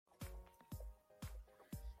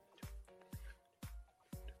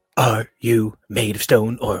Are you made of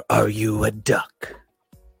stone or are you a duck?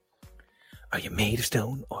 Are you made of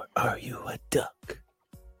stone or are you a duck?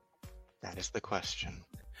 That is the question.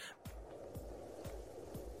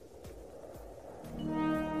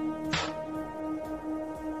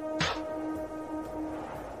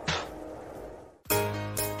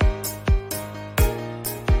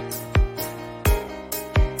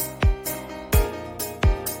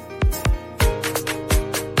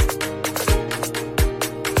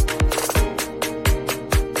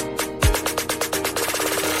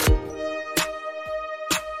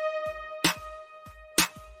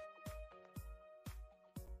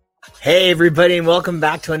 Hey everybody, and welcome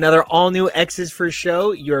back to another all-new X's for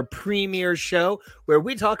Show, your premiere show where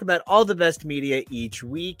we talk about all the best media each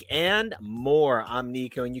week and more. I'm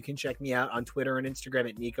Nico, and you can check me out on Twitter and Instagram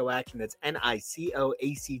at NicoAction. That's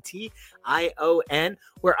NicoAction,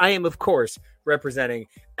 where I am, of course, representing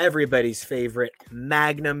everybody's favorite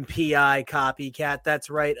Magnum PI copycat. That's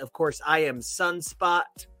right, of course, I am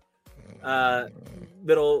Sunspot.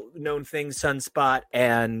 Middle known things, Sunspot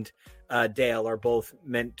and Dale are both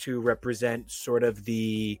meant to represent sort of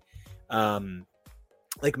the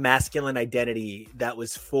like masculine identity that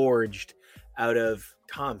was forged out of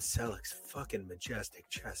Tom Selleck's fucking majestic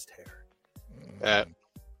chest hair.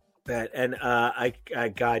 And I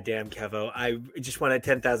goddamn Kevo, I just wanted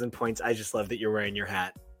 10,000 points. I just love that you're wearing your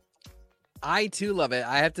hat. I too love it.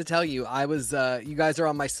 I have to tell you, I was you guys are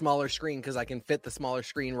on my smaller screen because I can fit the smaller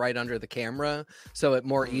screen right under the camera, so it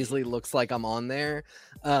more easily looks like I'm on there.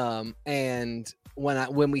 And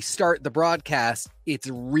when we start the broadcast, it's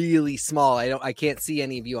really small. I can't see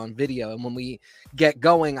any of you on video, and when we get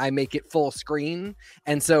going, I make it full screen.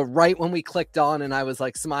 And so right when we clicked on, and I was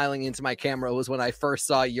like smiling into my camera, was when I first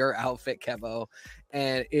saw your outfit, Kevo,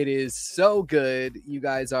 and it is so good. You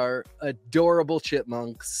guys are adorable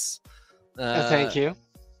chipmunks. Thank you.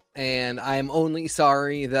 And I'm only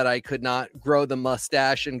sorry that I could not grow the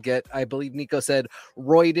mustache and get, I believe Nico said,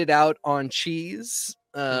 roided out on cheese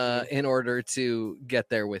in order to get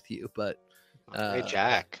there with you. But Monterey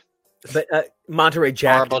Jack. But Monterey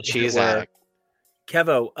Jack. Marble cheese act.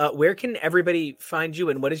 Kevo, where can everybody find you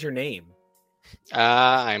and what is your name?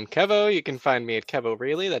 I'm Kevo. You can find me at Kevo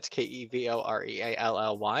Reilly. That's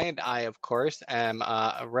Kevoreally. And I, of course, am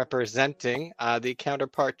representing the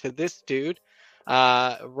counterpart to this dude,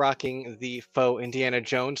 rocking the faux Indiana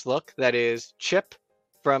Jones look. That is Chip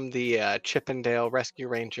from the Chip and Dale Rescue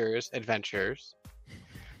Rangers Adventures.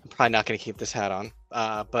 I'm probably not going to keep this hat on.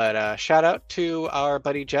 But shout out to our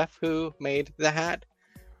buddy Jeff who made the hat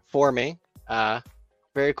for me.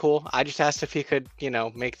 Very cool. I just asked if he could,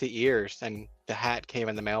 make the ears, and the hat came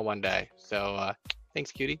in the mail one day. So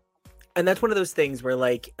thanks, cutie. And that's one of those things where,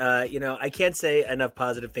 like, I can't say enough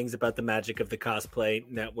positive things about the magic of the cosplay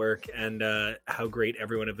network and how great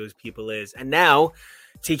every one of those people is. And now,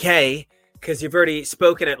 TK, because you've already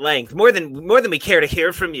spoken at length, more than we care to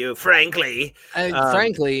hear from you, frankly.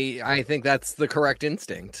 Frankly, I think that's the correct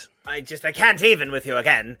instinct. I can't even with you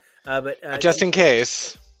again. But just in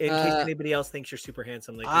case. In case anybody else thinks you're super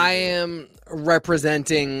handsome. Like I am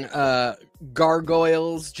representing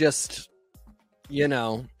Gargoyles, just,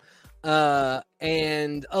 and a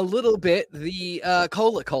little bit the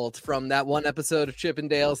Cola Cult from that one episode of Chip and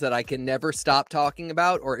Dale's that I can never stop talking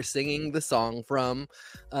about or singing the song from.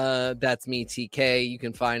 That's me, TK. You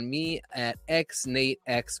can find me at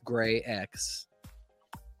XNateXGrayX.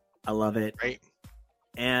 I love it. Great.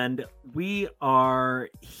 And we are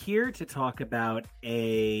here to talk about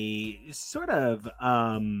a sort of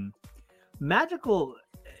magical,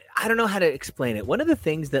 I don't know how to explain it. One of the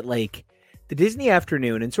things that, like, the Disney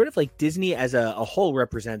afternoon and sort of like Disney as a whole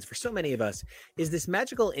represents for so many of us is this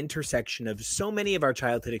magical intersection of so many of our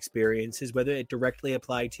childhood experiences, whether it directly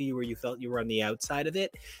applied to you or you felt you were on the outside of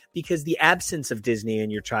it, because the absence of Disney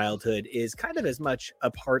in your childhood is kind of as much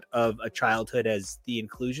a part of a childhood as the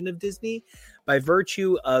inclusion of Disney, by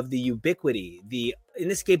virtue of the ubiquity, the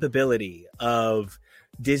inescapability of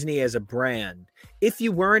Disney as a brand. If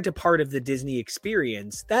you weren't a part of the Disney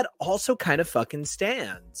experience, that also kind of fucking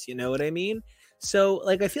stands. You know what I mean? So,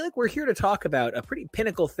 like, I feel like we're here to talk about a pretty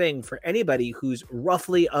pinnacle thing for anybody who's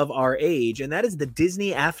roughly of our age, and that is the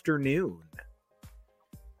Disney afternoon.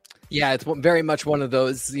 Yeah, it's very much one of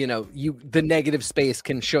those, the negative space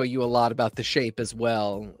can show you a lot about the shape as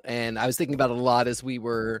well. And I was thinking about it a lot as we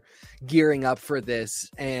were gearing up for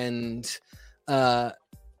this. And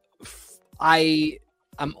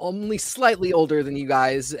I'm only slightly older than you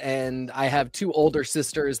guys, and I have two older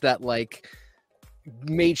sisters that, like,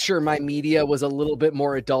 made sure my media was a little bit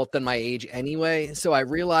more adult than my age anyway. So I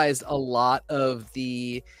realized a lot of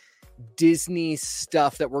the Disney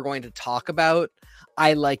stuff that we're going to talk about,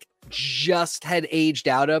 I like just had aged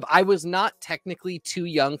out of. I was not technically too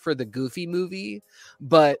young for the Goofy movie,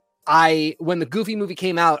 but when the Goofy movie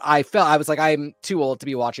came out, I was like, I'm too old to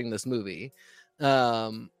be watching this movie.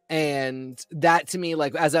 And that to me,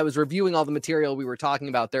 like, as I was reviewing all the material we were talking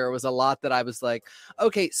about, there was a lot that I was like,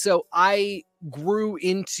 okay, so I grew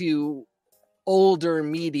into older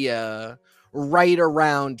media right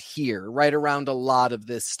around here, right around a lot of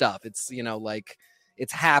this stuff. It's, you know, like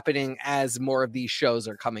it's happening as more of these shows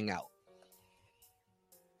are coming out.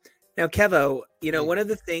 Now, Kevo, you know, one of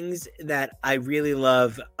the things that I really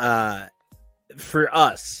love for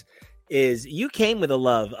us is you came with a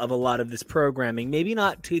love of a lot of this programming, maybe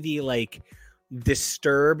not to the like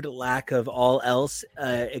disturbed lack of all else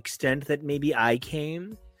extent that maybe I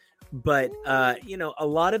came, but you know, a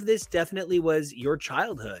lot of this definitely was your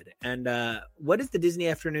childhood. And what is the Disney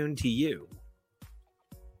afternoon to you?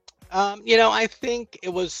 You know, I think it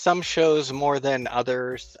was some shows more than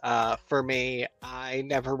others. For me, I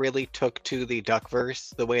never really took to the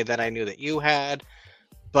Duckverse the way that I knew that you had.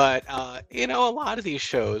 But, you know, a lot of these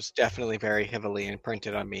shows definitely very heavily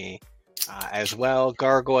imprinted on me as well.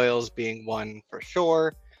 Gargoyles being one for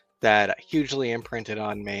sure that hugely imprinted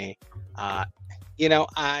on me. You know,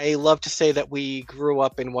 I love to say that we grew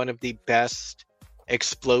up in one of the best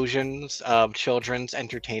explosions of children's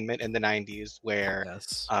entertainment in the 90s where,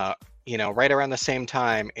 Yes. you know, right around the same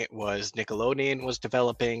time, it was Nickelodeon was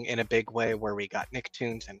developing in a big way where we got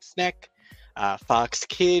Nicktoons and Snick. Fox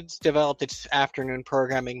Kids developed its afternoon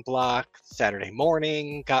programming block. Saturday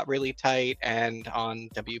morning got really tight, and on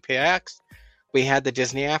WPIX we had the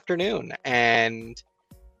Disney afternoon, and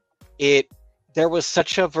there was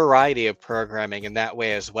such a variety of programming in that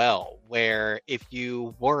way as well, where if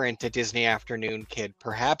you weren't a Disney afternoon kid,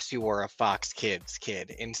 perhaps you were a Fox Kids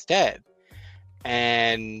kid instead.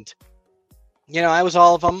 And you know, I was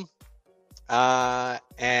all of them,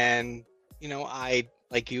 and you know,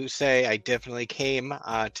 like you say, I definitely came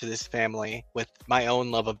to this family with my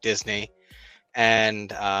own love of Disney.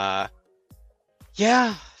 And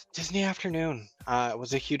yeah, Disney Afternoon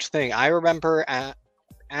was a huge thing. I remember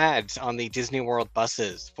ads on the Disney World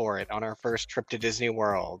buses for it on our first trip to Disney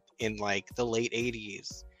World in like the late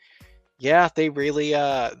 80s. Yeah, they really,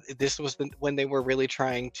 this was when they were really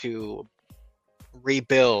trying to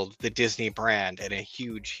rebuild the Disney brand in a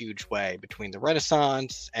huge, huge way between the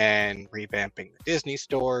Renaissance and revamping the Disney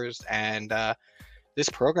stores and this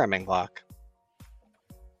programming block.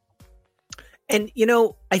 And, you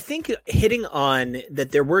know, I think hitting on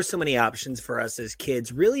that there were so many options for us as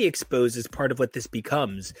kids really exposes part of what this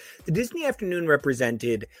becomes. The Disney Afternoon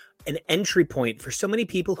represented an entry point for so many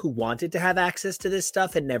people who wanted to have access to this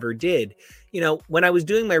stuff and never did. You know, when I was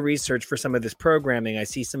doing my research for some of this programming, I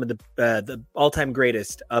see some of the all-time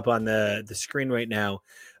greatest up on the screen right now.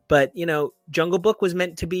 But, you know, Jungle Book was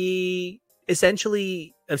meant to be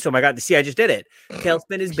essentially... Oh my God, see, I just did it.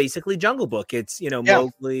 Tailspin is basically Jungle Book. It's, you know,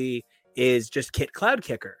 Mowgli is just Kit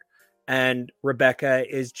Cloudkicker, and Rebecca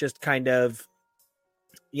is just kind of,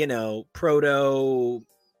 you know, proto.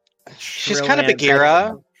 She's kind of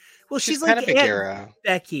Bagheera. Well, she's kind like of Bagheera.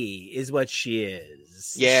 Becky is what she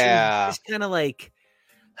is. Yeah, she's kind of like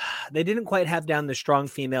they didn't quite have down the strong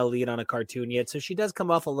female lead on a cartoon yet, so she does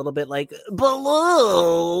come off a little bit like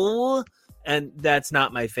Baloo, and that's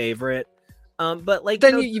not my favorite. But like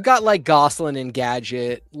then you got like Gosling and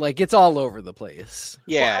Gadget, like it's all over the place.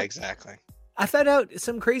 Yeah, well, exactly. I found out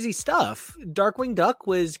some crazy stuff. Darkwing Duck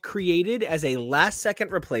was created as a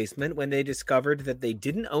last-second replacement when they discovered that they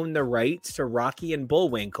didn't own the rights to Rocky and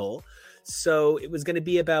Bullwinkle. So it was going to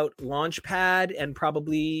be about Launchpad and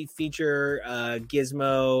probably feature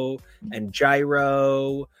Gizmo and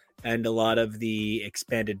Gyro and a lot of the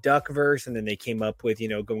expanded Duckverse. And then they came up with, you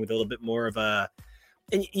know, going with a little bit more of a...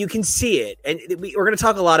 And you can see it, and we're going to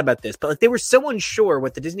talk a lot about this, but like they were so unsure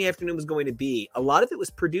what the Disney Afternoon was going to be. A lot of it was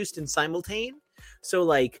produced in simultane. So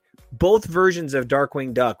like both versions of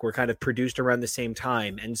Darkwing Duck were kind of produced around the same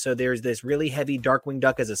time. And so there's this really heavy Darkwing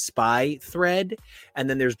Duck as a spy thread. And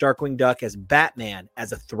then there's Darkwing Duck as Batman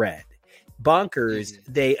as a thread. Bonkers,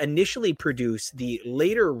 they initially produced the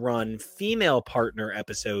later run female partner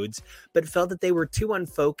episodes, but felt that they were too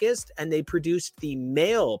unfocused, and they produced the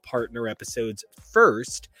male partner episodes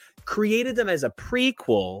first, created them as a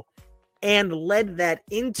prequel, and led that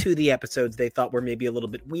into the episodes they thought were maybe a little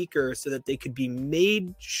bit weaker so that they could be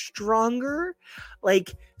made stronger.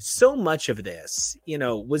 Like, so much of this, you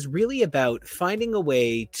know, was really about finding a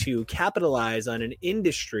way to capitalize on an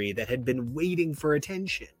industry that had been waiting for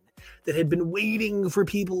attention, that had been waiting for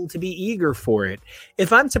people to be eager for it.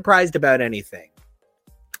 If I'm surprised about anything,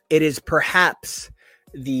 it is perhaps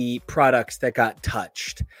the products that got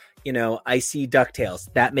touched. I see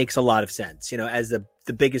DuckTales. That makes a lot of sense. As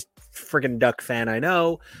the biggest friggin' duck fan I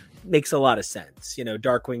know, makes a lot of sense.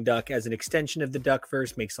 Darkwing Duck as an extension of the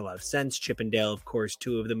Duckverse makes a lot of sense. Chip and Dale, of course,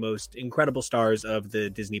 two of the most incredible stars of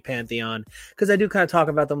the Disney pantheon, because I do kind of talk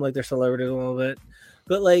about them like they're celebrities a little bit.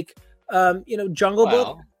 But Jungle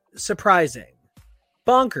Book, surprising.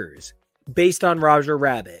 Bonkers, based on Roger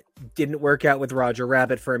Rabbit. Didn't work out with Roger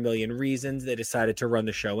Rabbit for a million reasons. They decided to run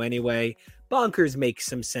the show anyway. Bonkers makes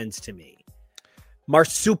some sense to me.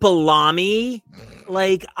 Marsupilami,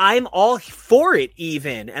 I'm all for it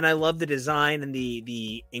even, and I love the design and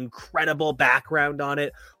the incredible background on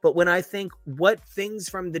it. But when I think what things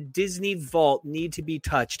from the Disney vault need to be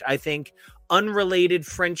touched, I think unrelated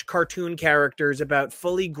French cartoon characters about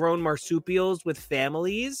fully grown marsupials with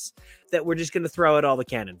families that we're just going to throw out all the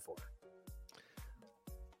cannon for.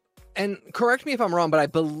 And correct me if I'm wrong, but I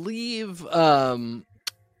believe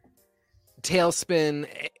Tailspin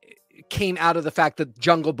came out of the fact that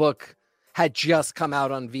Jungle Book had just come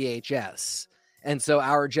out on VHS. And so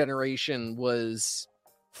our generation was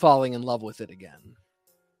falling in love with it again.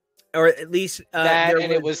 Or at least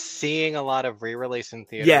it was seeing a lot of re-release in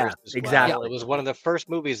theaters. Yeah, as exactly. Well. It was one of the first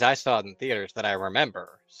movies I saw in theaters that I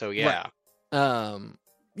remember. So yeah. Right.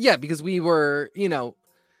 Because we were,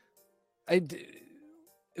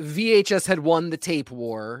 VHS had won the tape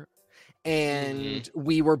war, and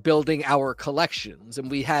we were building our collections, and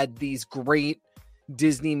we had these great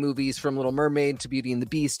Disney movies, from Little Mermaid to Beauty and the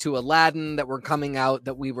Beast to Aladdin, that were coming out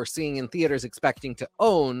that we were seeing in theaters expecting to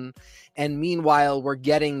own. And meanwhile, we're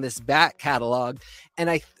getting this back catalog.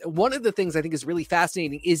 And one of the things I think is really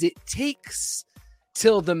fascinating is it takes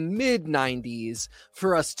till the mid 90s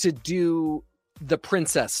for us to do the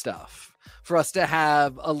princess stuff, for us to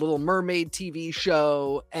have a Little Mermaid TV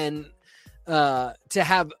show, and to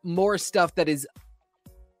have more stuff that is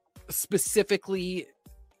specifically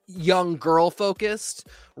young girl focused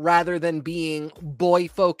rather than being boy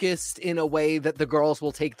focused in a way that the girls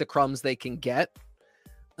will take the crumbs they can get.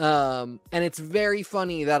 And it's very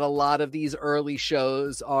funny that a lot of these early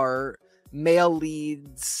shows are male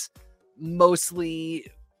leads,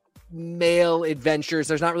 mostly male adventures.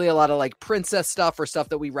 There's not really a lot of princess stuff or stuff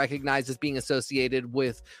that we recognize as being associated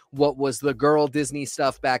with what was the girl Disney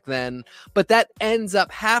stuff back then, but that ends up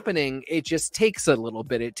happening. It just takes a little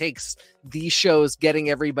bit. It takes these shows getting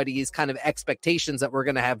everybody's kind of expectations that we're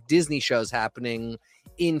going to have Disney shows happening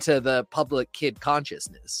into the public kid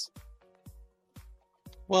consciousness.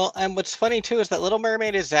 Well, and what's funny too is that Little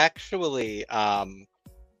Mermaid is actually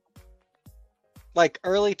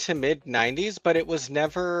early to mid 90s, but it was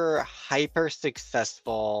never hyper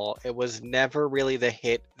successful. It was never really the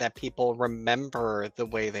hit that people remember the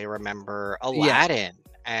way they remember Aladdin.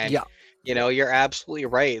 And you're absolutely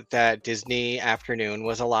right that Disney Afternoon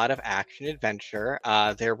was a lot of action adventure.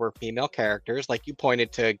 There were female characters, like you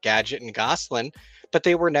pointed to Gadget and Goslin, but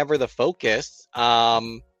they were never the focus.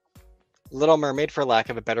 Little Mermaid, for lack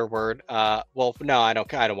of a better word, I don't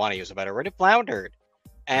want to use a better word. It floundered.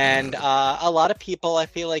 And a lot of people, I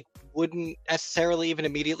feel like, wouldn't necessarily even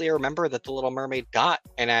immediately remember that The Little Mermaid got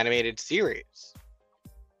an animated series.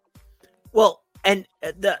 Well, and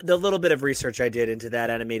the little bit of research I did into that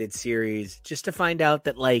animated series, just to find out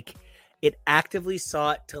that it actively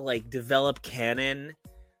sought to develop canon.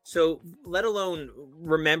 So let alone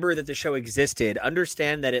remember that the show existed,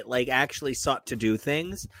 understand that it actually sought to do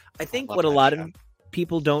things. I think what a lot of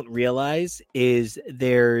people don't realize is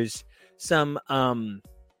there's some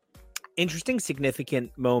interesting,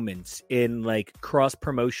 significant moments in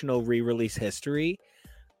cross-promotional re-release history.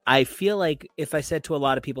 I feel like if I said to a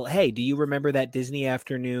lot of people, hey, do you remember that Disney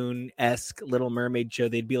Afternoon-esque Little Mermaid show?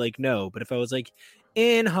 They'd be like, no. But if I was like,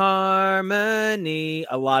 In Harmony,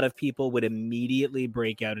 a lot of people would immediately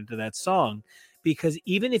break out into that song. Because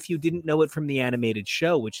even if you didn't know it from the animated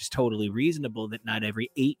show, which is totally reasonable that not every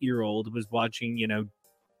 8-year-old was watching,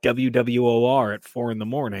 WWOR at 4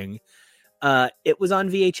 a.m, it was on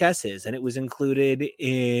VHSs, and it was included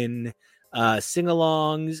in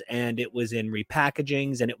sing-alongs, and it was in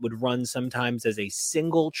repackagings, and it would run sometimes as a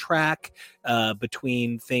single track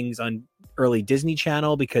between things on early Disney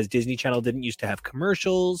Channel, because Disney Channel didn't used to have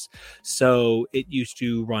commercials, so it used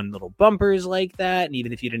to run little bumpers like that. And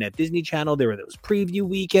even if you didn't have Disney Channel, there were those preview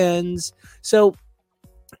weekends. So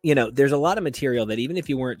there's a lot of material that even if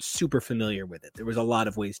you weren't super familiar with it, there was a lot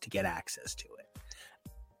of ways to get access to it.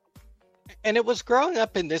 And it was growing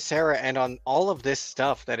up in this era and on all of this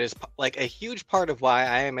stuff that is a huge part of why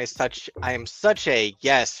I am such a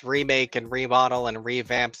yes, remake and remodel and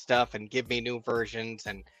revamp stuff and give me new versions.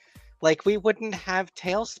 And we wouldn't have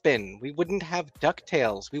Tailspin, we wouldn't have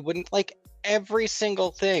DuckTales, we wouldn't every single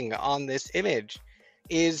thing on this image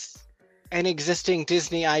is an existing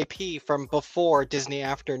Disney IP from before Disney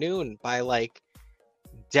Afternoon by like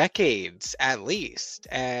decades at least.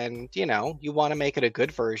 And, you know, you want to make it a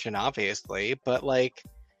good version, obviously, but like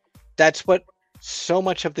that's what so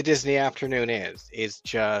much of the Disney Afternoon is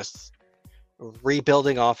just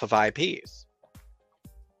rebuilding off of IPs.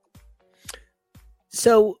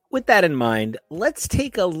 So with that in mind, let's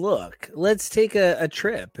take a look. Let's take a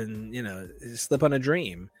trip and, you know, slip on a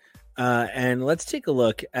dream. And let's take a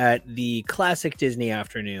look at the classic Disney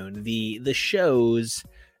Afternoon, the shows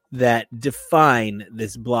that define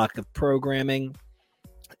this block of programming.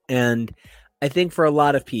 And I think for a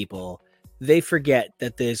lot of people, they forget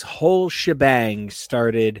that this whole shebang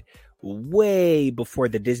started way before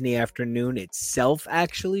the Disney Afternoon itself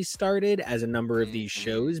actually started, as a number of these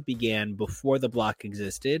shows began before the block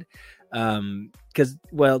existed. Because,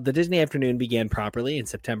 well, the Disney Afternoon began properly in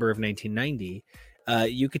September of 1990.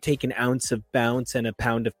 You could take an ounce of bounce and a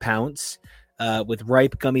pound of pounce with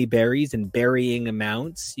ripe gummy berries and burying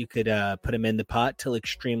amounts. You could put them in the pot till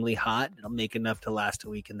extremely hot. It'll make enough to last a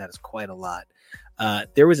week, and that is quite a lot.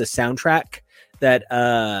 There was a soundtrack that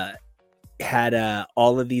had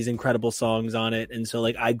all of these incredible songs on it, and so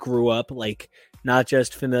like I grew up like not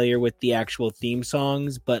just familiar with the actual theme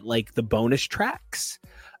songs, but like the bonus tracks.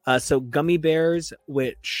 So Gummy Bears,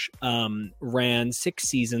 which ran 6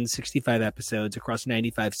 seasons, 65 episodes across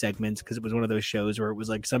 95 segments, because it was one of those shows where it was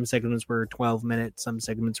like some segments were 12 minutes, some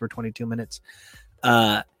segments were 22 minutes,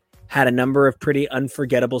 had a number of pretty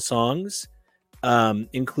unforgettable songs,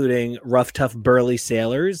 including Rough Tough Burly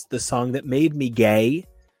Sailors, the song that made me gay.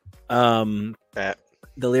 The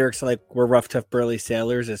lyrics are like, we're rough, tough, burly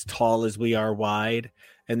sailors, as tall as we are wide,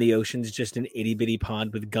 and the ocean's just an itty bitty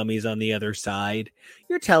pond with gummies on the other side.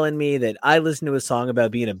 You're telling me that I listen to a song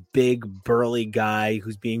about being a big burly guy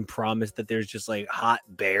who's being promised that there's just like hot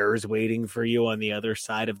bears waiting for you on the other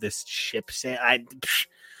side of this ship?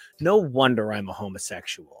 No wonder I'm a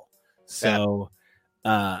homosexual. So,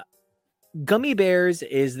 Gummy Bears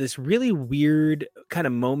is this really weird kind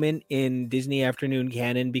of moment in Disney Afternoon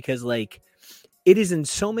canon, because like it is in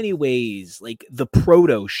so many ways like the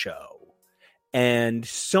proto show, and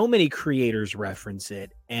so many creators reference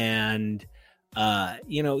it, and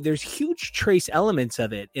you know, there's huge trace elements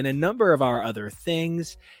of it in a number of our other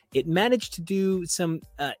things. It managed to do some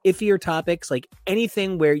iffier topics, like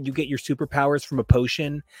anything where you get your superpowers from a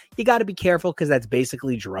potion. You got to be careful because that's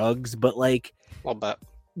basically drugs, but like, well, but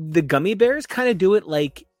the Gummy Bears kind of do it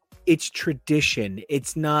like it's tradition.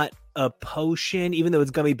 It's not a potion, even though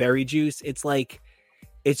it's Gummi Berry Juice. It's like,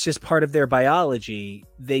 it's just part of their biology.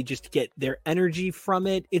 They just get their energy from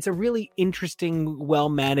it. It's a really interesting,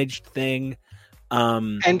 well-managed thing.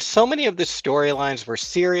 And so many of the storylines were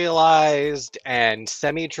serialized and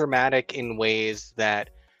semi-dramatic in ways that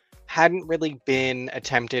hadn't really been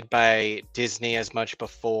attempted by Disney as much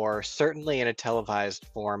before, certainly in a televised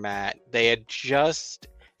format. They had just,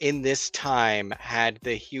 in this time, had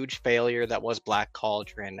the huge failure that was Black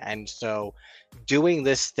Cauldron, and so doing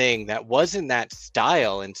this thing that wasn't that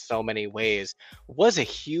style in so many ways was a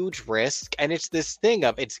huge risk. And it's this thing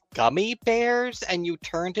of, it's Gummy Bears and you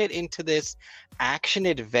turned it into this action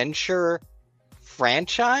adventure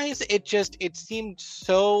franchise. It seemed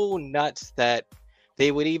so nuts that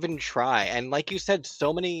they would even try. And like you said,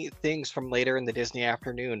 so many things from later in the Disney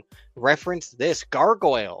Afternoon reference this.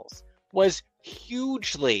 Gargoyles was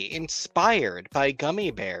hugely inspired by Gummy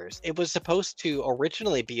Bears. It was supposed to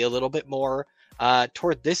originally be a little bit more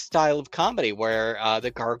toward this style of comedy, where the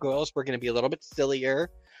gargoyles were going to be a little bit sillier.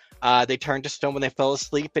 They turned to stone when they fell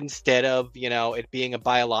asleep instead of, you know, it being a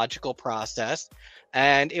biological process.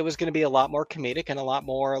 And it was going to be a lot more comedic and a lot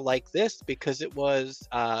more like this, because it was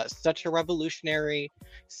such a revolutionary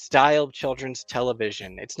style of children's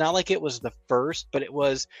television. It's not like it was the first, but it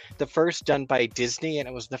was the first done by Disney, and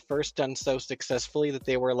it was the first done so successfully that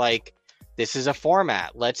they were like, this is a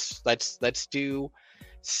format. Let's do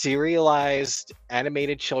serialized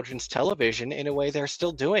animated children's television in a way they're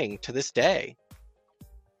still doing to this day.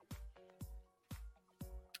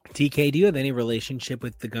 TK, do you have any relationship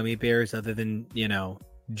with the Gummy Bears other than, you know,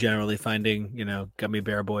 generally finding, you know, Gummy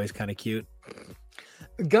Bear boys kind of cute?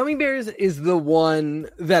 Gummy Bears is the one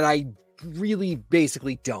that I really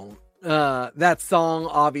basically don't. That song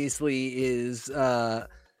obviously is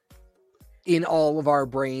in all of our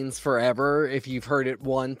brains forever if you've heard it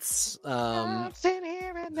once. I'm sitting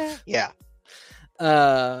here and there. Yeah.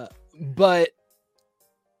 But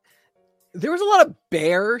There was a lot of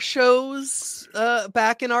bear shows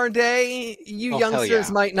back in our day. You youngsters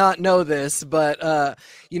might not know this, but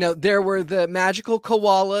there were the magical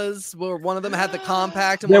koalas where one of them had the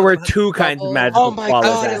compact. And there were two kinds of magical koalas. Oh my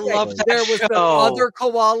god, I love that There show. was the other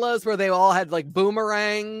koalas where they all had like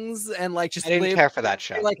boomerangs and like just I didn't care for that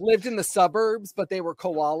show. They, like lived in the suburbs, but they were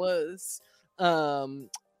koalas.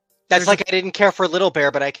 That's like I didn't care for Little Bear,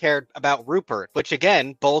 but I cared about Rupert, which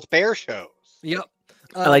again, both bear shows. Yep.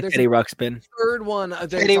 I like Teddy Ruxpin. Third one,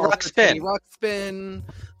 Teddy Ruxpin.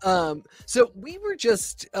 So we were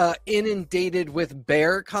just inundated with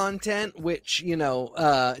bear content, which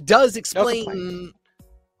does explain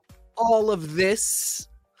all of this.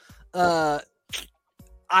 I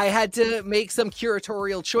had to make some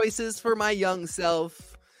curatorial choices for my young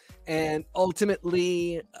self, and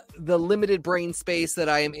ultimately, the limited brain space that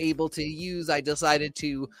I am able to use, I decided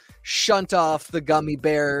to shunt off the gummy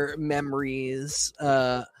bear memories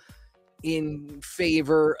in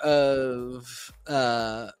favor of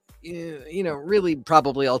really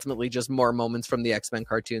probably ultimately just more moments from the X-Men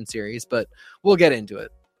cartoon series, but we'll get into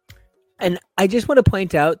it. And I just want to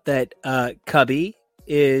point out that Cubby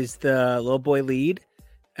is the little boy lead,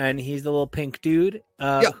 and he's the little pink dude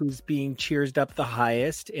who's being cheersed up the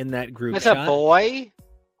highest in that group That's shot. a boy?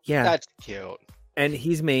 Yeah. That's cute. And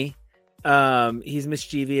he's me. He's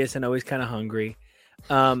mischievous and always kind of hungry.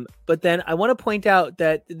 But then I want to point out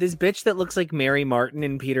that this bitch that looks like Mary Martin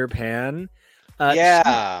in Peter Pan,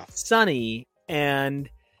 Sunny, and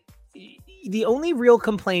the only real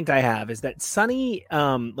complaint I have is that Sunny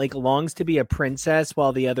longs to be a princess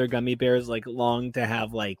while the other gummy bears long to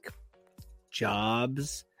have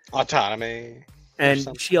jobs, autonomy,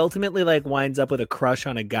 and she ultimately winds up with a crush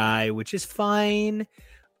on a guy, which is fine.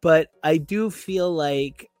 But I do feel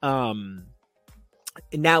like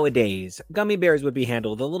nowadays gummy bears would be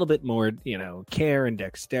handled a little bit more, care and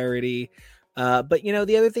dexterity. But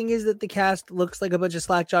the other thing is that the cast looks like a bunch of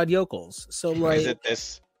slack-jawed yokels. So is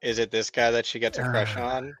it this guy that she gets a crush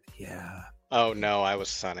on? Yeah. Oh no, I was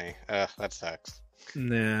Sunny. That sucks.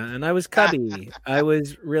 Nah, and I was Cubby. I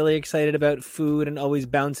was really excited about food and always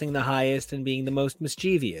bouncing the highest and being the most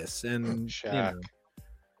mischievous. And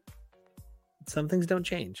some things don't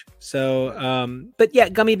change. So, but yeah,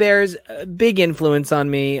 gummy bears, big influence on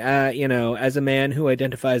me. As a man who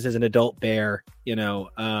identifies as an adult bear,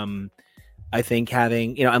 I think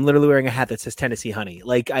having, I'm literally wearing a hat that says Tennessee Honey.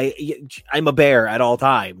 I'm a bear at all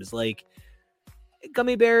times.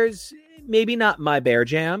 Gummy bears, maybe not my bear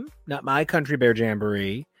jam, not my country bear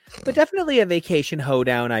jamboree, but definitely a vacation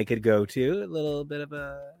hoedown I could go to. A little bit of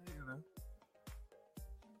a,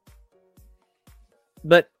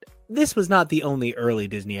 But this was not the only early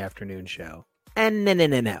Disney afternoon show. And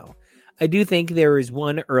no. I do think there is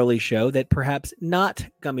one early show that perhaps not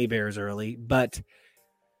Gummy Bears early, but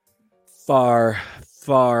far,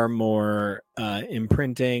 far more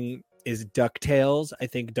imprinting is DuckTales. I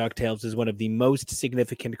think DuckTales is one of the most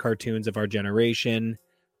significant cartoons of our generation.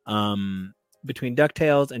 Between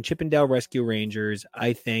DuckTales and Chip 'n Dale Rescue Rangers,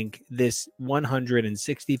 I think this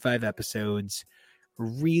 165 episodes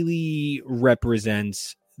really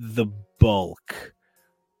represents the bulk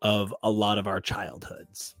of a lot of our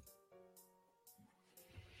childhoods.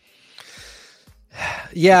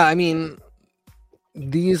 Yeah, I mean,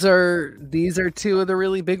 these are two of the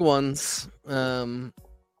really big ones.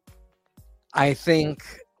 I think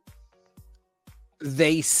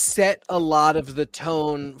they set a lot of the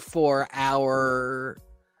tone for our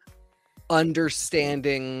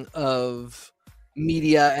understanding of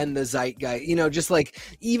media and the zeitgeist. Just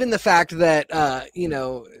even the fact that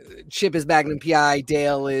Chip is Magnum PI,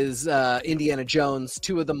 Dale is Indiana Jones,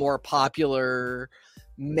 two of the more popular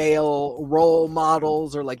male role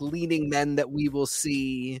models or leading men that we will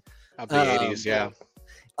see of the 80s.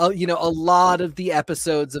 A lot of the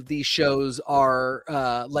episodes of these shows are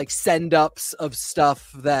send-ups of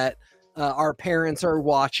stuff that our parents are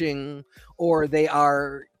watching, or they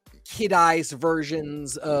are kid-eyes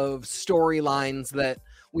versions of storylines that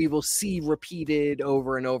we will see repeated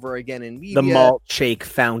over and over again in media. The malt shake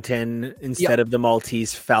fountain instead of the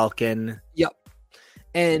Maltese Falcon. Yep.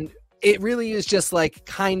 And it really is just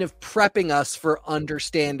kind of prepping us for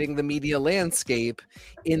understanding the media landscape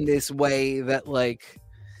in this way that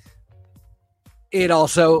it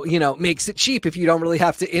also, makes it cheap if you don't really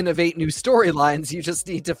have to innovate new storylines. You just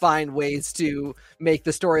need to find ways to make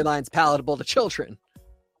the storylines palatable to children.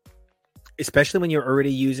 Especially when you're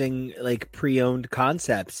already using pre-owned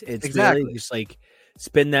concepts. It's exactly. Really just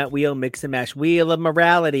spin that wheel, mix and mash. Wheel of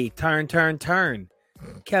morality, turn.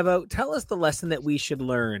 Kevo, tell us the lesson that we should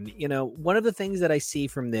learn. One of the things that I see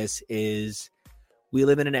from this is We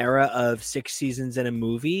live in an era of 6 seasons and a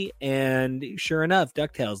movie, and sure enough,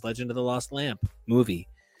 DuckTales, Legend of the Lost Lamp movie.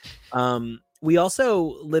 We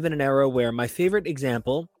also live in an era where my favorite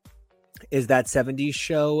example is that 70s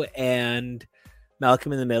show and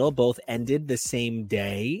Malcolm in the Middle both ended the same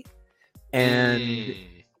day. And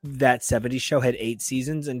that 70s show had 8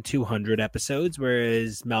 seasons and 200 episodes,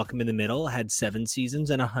 whereas Malcolm in the Middle had 7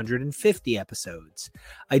 seasons and 150 episodes.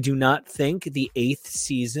 I do not think the 8th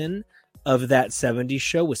season of that 70s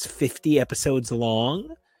show was 50 episodes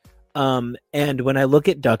long. And when I look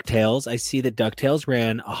at DuckTales, I see that DuckTales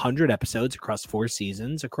ran 100 episodes across 4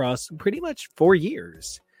 seasons, across pretty much 4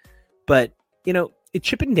 years. But, you know,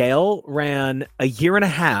 Chip and Dale ran a year and a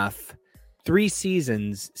half, 3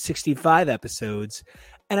 seasons, 65 episodes.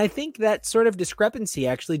 And I think that sort of discrepancy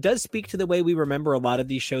actually does speak to the way we remember a lot of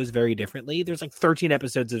these shows very differently. There's like 13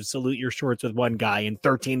 episodes of Salute Your Shorts with one guy and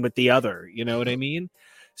 13 with the other. You know what I mean?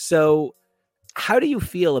 So how do you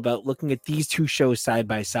feel about looking at these two shows side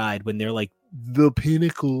by side when they're like the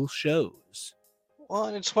pinnacle shows? Well,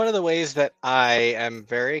 and it's one of the ways that I am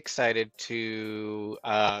very excited to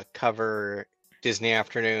cover Disney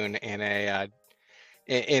Afternoon in a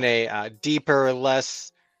deeper,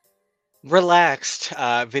 less relaxed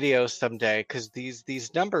video someday, because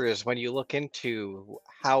these numbers, when you look into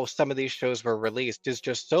how some of these shows were released, is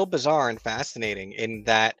just so bizarre and fascinating. In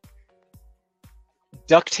that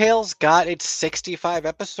DuckTales got its 65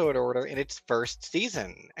 episode order in its first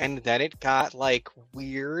season, and then it got like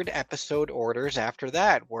weird episode orders after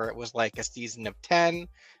that, where it was like a season of 10,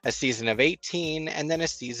 a season of 18, and then a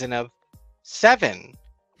season of 7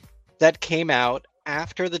 that came out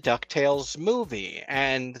after the DuckTales movie.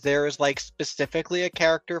 And there's like specifically a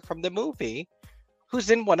character from the movie who's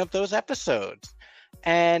in one of those episodes.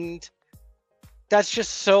 And that's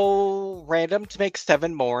just so random to make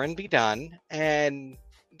 7 more and be done. And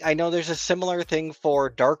I know there's a similar thing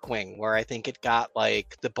for Darkwing, where I think it got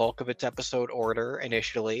like the bulk of its episode order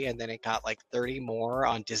initially, and then it got like 30 more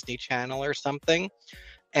on Disney Channel or something.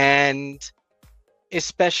 And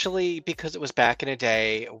especially because it was back in a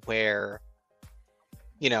day where,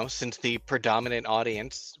 you know, since the predominant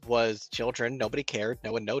audience was children, nobody cared,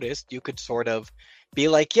 no one noticed. You could sort of be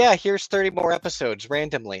like, yeah, here's 30 more episodes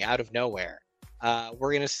randomly out of nowhere.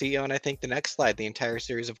 We're going to see on, I think, the next slide, the entire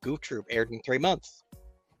series of Goof Troop aired in 3 months.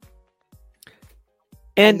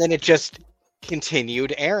 And then it just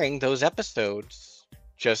continued airing those episodes.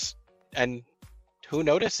 And who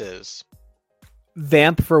notices?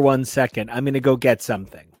 Vamp for 1 second. I'm going to go get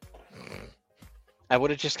something. I would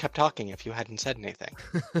have just kept talking if you hadn't said anything.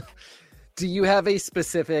 Do you have a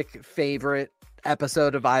specific favorite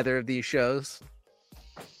episode of either of these shows?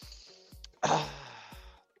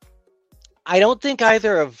 I don't think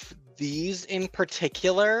either of these in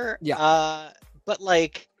particular. Yeah. But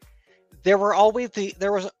like, there were always these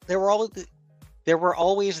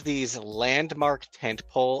landmark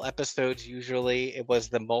tentpole episodes. Usually, it was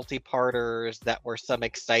the multi-parters that were some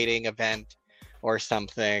exciting event or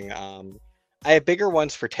something. I have bigger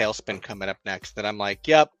ones for Tailspin coming up next that I'm like,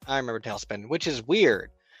 yep, I remember Tailspin, which is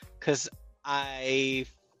weird because I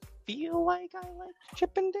feel like I like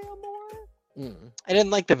Chip and Dale more. I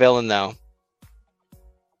didn't like the villain though,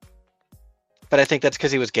 but I think that's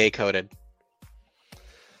because he was gay coded.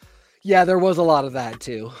 Yeah, there was a lot of that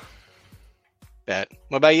too. Bet.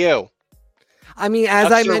 What about you? I mean,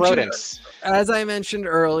 as I mentioned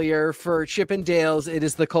earlier, for Chip and Dale's, it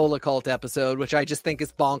is the Cola Cult episode, which I just think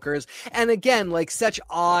is bonkers. And again, like such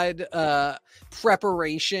odd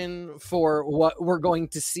preparation for what we're going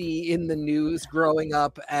to see in the news growing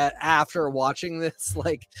up after watching this.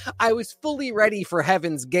 Like, I was fully ready for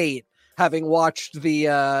Heaven's Gate, having watched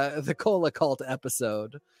the Cola Cult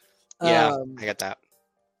episode. Yeah, I get that.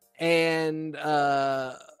 And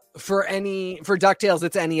for DuckTales,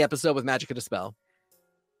 it's any episode with Magic of the Spell.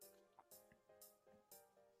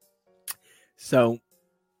 So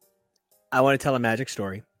I want to tell a magic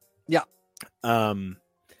story. Yeah.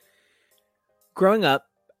 Growing up,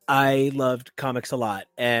 I loved comics a lot,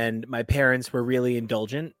 and my parents were really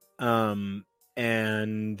indulgent.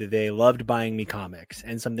 And they loved buying me comics,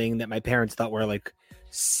 and something that my parents thought were like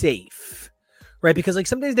safe. Right, because like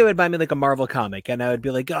sometimes they would buy me like a Marvel comic, and I would be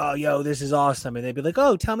like, "Oh, yo, this is awesome," and they'd be like,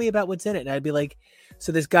 "Oh, tell me about what's in it," and I'd be like,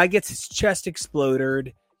 "So this guy gets his chest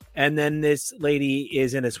exploded, and then this lady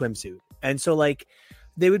is in a swimsuit," and so like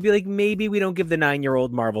they would be like, "Maybe we don't give the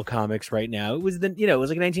 9-year-old Marvel comics right now." It was it was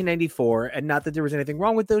like 1994, and not that there was anything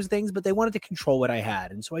wrong with those things, but they wanted to control what I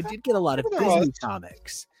had, and so I did get a lot of Disney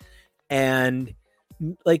comics, and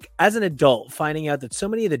like as an adult, finding out that so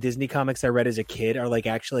many of the Disney comics I read as a kid are like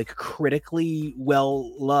actually like critically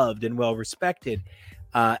well loved and well respected,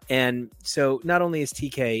 And so not only is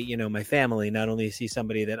TK, my family, not only is he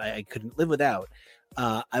somebody that I couldn't live without,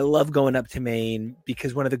 I love going up to Maine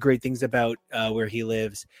because one of the great things about where he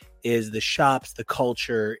lives is the shops, the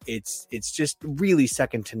culture. It's just really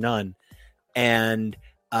second to none. And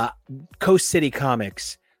Coast City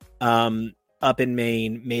Comics up in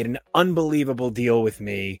Maine made an unbelievable deal with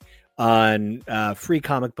me on Free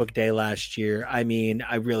Comic Book Day last year. I mean,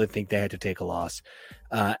 I really think they had to take a loss.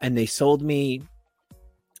 And they sold me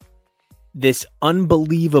this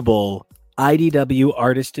unbelievable IDW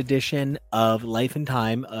artist edition of Life and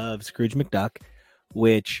Time of Scrooge McDuck,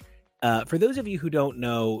 which for those of you who don't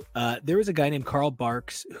know, there was a guy named Carl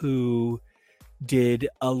Barks who did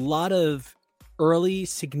a lot of early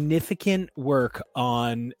significant work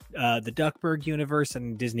on the Duckburg universe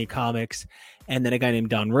and Disney Comics. And then a guy named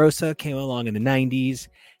Don Rosa came along in the 90s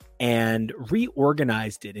and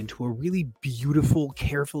reorganized it into a really beautiful,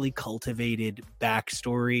 carefully cultivated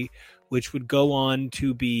backstory, which would go on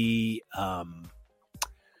to be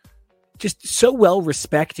just so well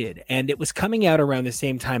respected. And it was coming out around the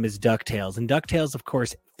same time as DuckTales. And DuckTales, of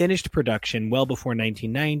course, finished production well before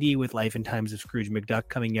 1990, with Life and Times of Scrooge McDuck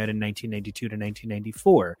coming out in 1992 to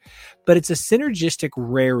 1994. But it's a synergistic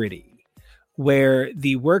rarity where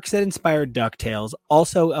the works that inspired DuckTales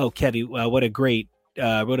also, Kevy, what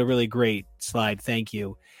a really great slide. Thank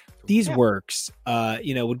you. These works,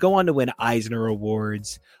 would go on to win Eisner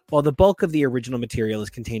Awards, while the bulk of the original material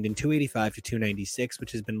is contained in 285 to 296,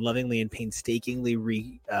 which has been lovingly and painstakingly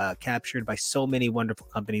recaptured by so many wonderful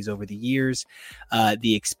companies over the years.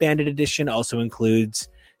 The expanded edition also includes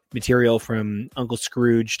material from Uncle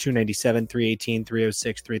Scrooge, 297, 318,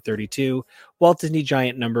 306, 332. Walt Disney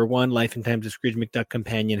Giant #1, Life and Times of Scrooge McDuck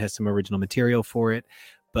Companion has some original material for it.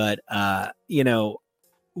 But,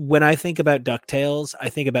 when I think about DuckTales, I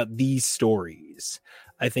think about these stories.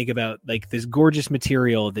 I think about like this gorgeous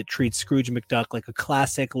material that treats Scrooge McDuck like a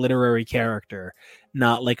classic literary character,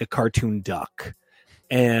 not like a cartoon duck.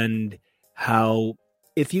 And how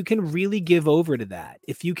if you can really give over to that,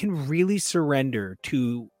 if you can really surrender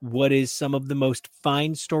to what is some of the most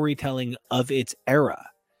fine storytelling of its era,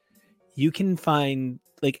 you can find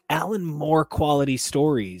like Alan Moore quality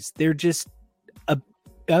stories. They're just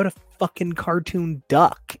about a fucking cartoon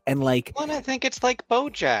duck. And like, well, I think it's like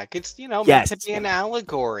BoJack. It's meant to be an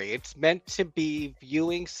allegory. It's meant to be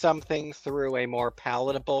viewing something through a more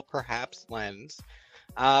palatable, perhaps, lens,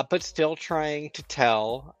 but still trying to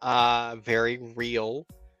tell very real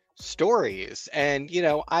stories. And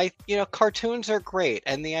cartoons are great,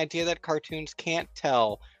 and the idea that cartoons can't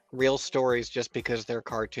tell real stories just because they're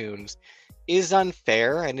cartoons is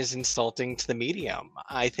unfair and is insulting to the medium.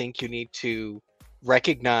 I think you need to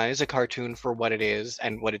recognize a cartoon for what it is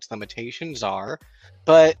and what its limitations are.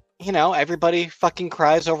 But, everybody fucking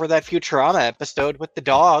cries over that Futurama episode with the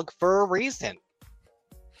dog for a reason.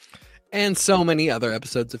 And so many other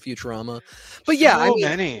episodes of Futurama. But yeah,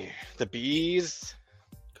 many. The bees.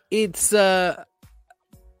 It's the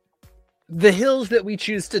hills that we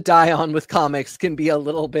choose to die on with comics can be a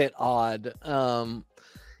little bit odd.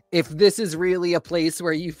 If this is really a place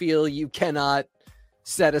where you feel you cannot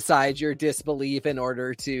set aside your disbelief in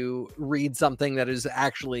order to read something that is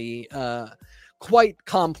actually quite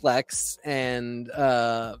complex and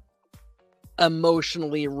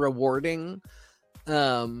emotionally rewarding,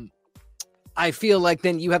 I feel like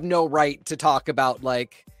then you have no right to talk about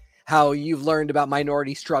like how you've learned about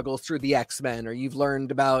minority struggles through the X-Men, or you've learned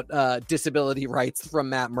about disability rights from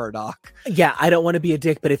Matt Murdock. Yeah, I don't want to be a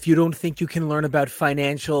dick, but if you don't think you can learn about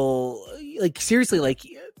financial, like seriously,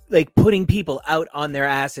 like putting people out on their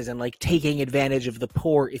asses and like taking advantage of the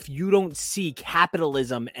poor, if you don't see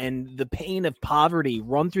capitalism and the pain of poverty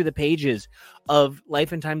run through the pages of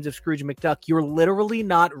Life and Times of Scrooge McDuck, you're literally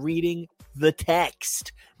not reading the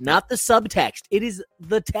text, not the subtext. It is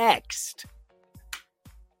the text.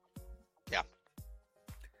 Yeah.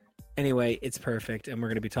 Anyway, it's perfect. And we're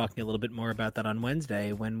going to be talking a little bit more about that on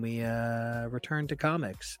Wednesday when we return to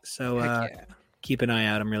comics. So, keep an eye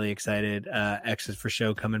out. I'm really excited. X's for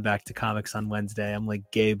Show coming back to comics on Wednesday. I'm like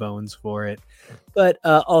gay bones for it. But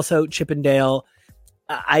also Chippendale.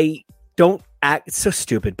 I don't act, it's so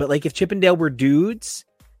stupid, but like if Chippendale were dudes,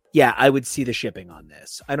 yeah, I would see the shipping on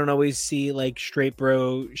this. I don't always see like straight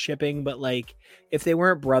bro shipping, but like if they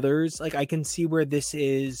weren't brothers, like I can see where this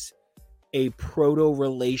is a proto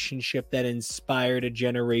relationship that inspired a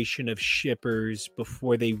generation of shippers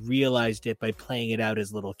before they realized it by playing it out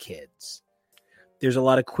as little kids. There's a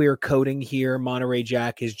lot of queer coding here. Monterey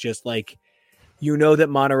Jack is just like, that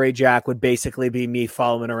Monterey Jack would basically be me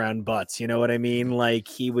following around butts. You know what I mean? Like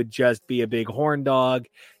he would just be a big horn dog.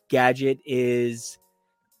 Gadget is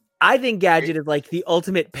I think Gadget is like the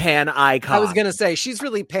ultimate pan icon. I was gonna say she's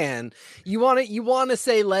really pan. You want to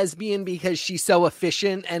say lesbian because she's so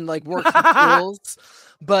efficient and like works with tools,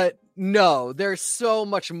 but no, there's so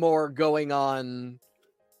much more going on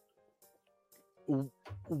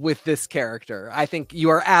with this character. I think you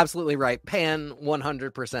are absolutely right. Pan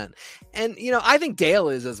 100%. And I think Dale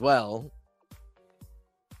is as well.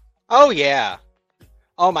 Oh yeah.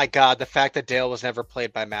 Oh my god, the fact that Dale was never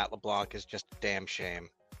played by Matt LeBlanc is just a damn shame.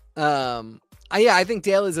 I think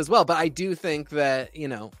Dale is as well, but I do think that,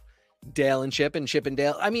 Dale and Chip and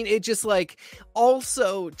Dale, I mean, it just like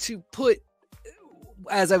also to put,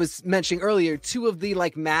 as I was mentioning earlier, two of the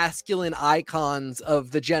like masculine icons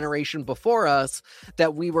of the generation before us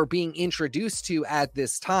that we were being introduced to at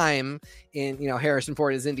this time in, Harrison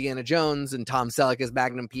Ford as Indiana Jones and Tom Selleck as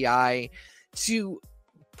Magnum PI, to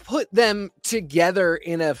put them together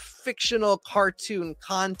in a fictional cartoon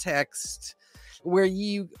context where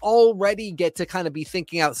you already get to kind of be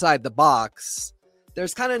thinking outside the box.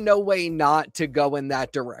 There's kind of no way not to go in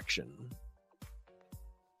that direction.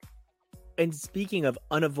 And speaking of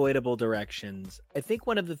unavoidable directions, I think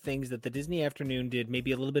one of the things that the Disney Afternoon did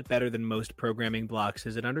maybe a little bit better than most programming blocks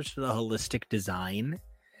is it understood a holistic design.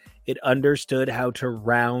 It understood how to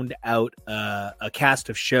round out a cast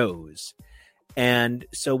of shows. And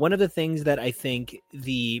so one of the things that I think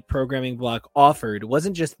the programming block offered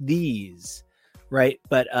wasn't just these, right?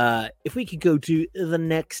 But if we could go to the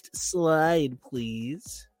next slide,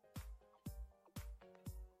 please.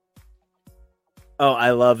 Oh,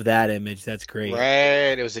 I love that image. That's great.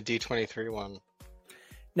 Right. It was a D23 one.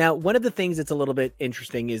 Now, one of the things that's a little bit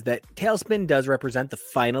interesting is that Tailspin does represent the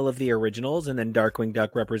final of the originals, and then Darkwing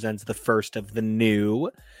Duck represents the first of the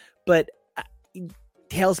new. But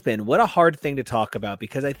Tailspin, what a hard thing to talk about,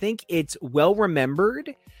 because I think it's well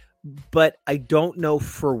remembered, but I don't know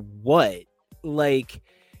for what. Like,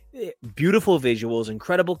 beautiful visuals,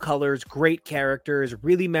 incredible colors, great characters,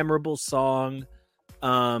 really memorable song.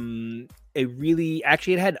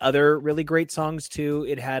 It had other really great songs too.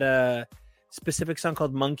 It had a specific song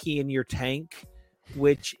called Monkey in Your Tank,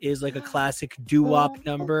 which is like a classic doo-wop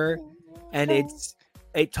number. And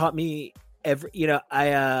it taught me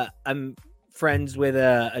I'm friends with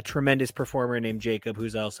a tremendous performer named Jacob,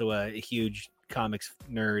 who's also a huge comics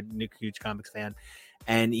nerd, huge comics fan.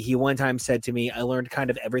 And he one time said to me, I learned kind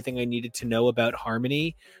of everything I needed to know about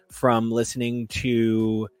harmony from listening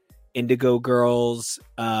to Indigo Girls,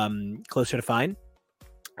 Closer to Fine.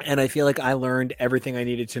 And I feel like I learned everything I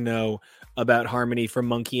needed to know about harmony from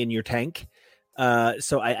Monkey in Your Tank.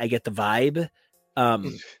 So I get the vibe.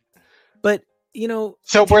 But,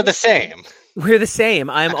 So we're the same. We're the same.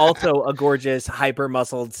 I'm also a gorgeous,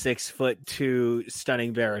 hyper-muscled 6'2"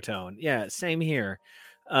 stunning baritone. Yeah, same here.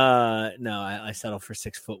 No, I settle for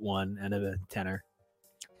 6'1" and a tenor.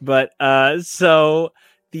 But so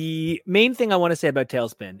the main thing I want to say about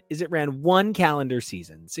Tailspin is it ran one calendar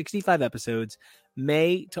season, 65 episodes,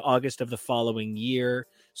 May to August of the following year.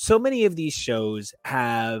 So many of these shows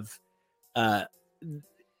have kind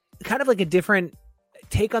of like a different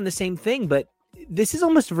take on the same thing, but this is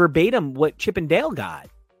almost verbatim what Chip and Dale got.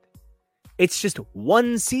 It's just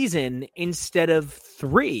one season instead of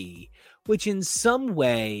 3, which in some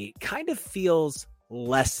way kind of feels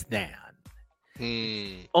less than.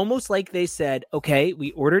 Almost like they said, okay,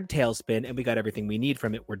 we ordered Tailspin and we got everything we need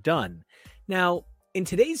from it. We're done. Now, in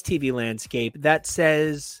today's TV landscape, that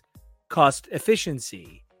says cost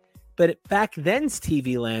efficiency. But back then's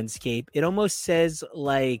TV landscape, it almost says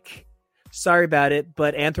like, sorry about it,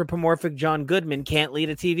 but anthropomorphic John Goodman can't lead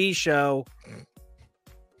a TV show.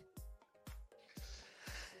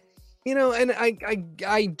 And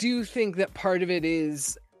I do think that part of it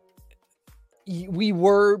is we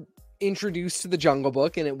were introduced to the Jungle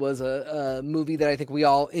Book, and it was a movie that I think we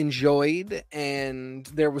all enjoyed, and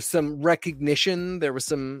there was some recognition, there was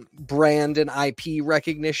some brand and IP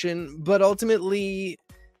recognition, but ultimately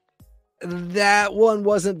that one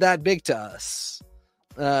wasn't that big to us.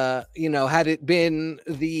 Had it been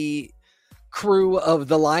the crew of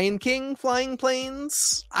the Lion King flying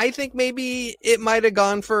planes, I think maybe it might have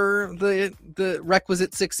gone for the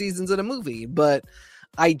requisite 6 seasons in a movie, but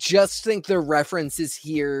I just think the references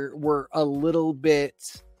here were a little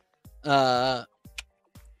bit not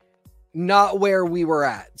where we were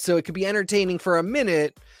at. So it could be entertaining for a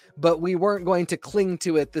minute, but we weren't going to cling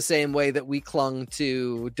to it the same way that we clung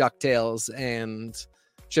to DuckTales and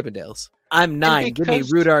Chippendales. I'm 9. Give me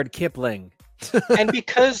Rudyard Kipling. And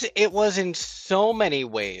because it was in so many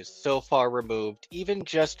ways so far removed, even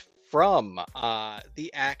just from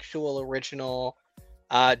the actual original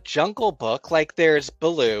Jungle Book, like there's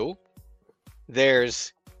Baloo,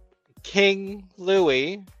 there's King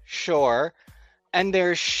Louie, sure. And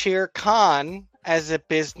there's Shere Khan as a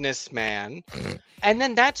businessman. And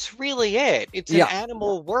then that's really it. It's an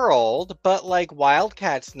animal world, but like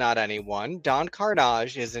Wildcat's not anyone. Don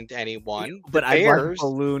Carnage isn't anyone. But I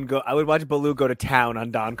would watch Baloo go to town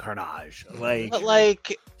on Don Carnage. But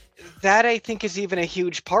like that, I think, is even a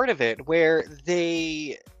huge part of it, where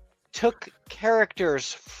they took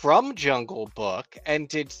characters from Jungle Book and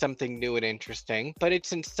did something new and interesting, but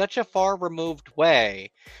it's in such a far removed way.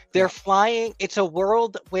 They're flying. It's a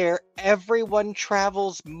world where everyone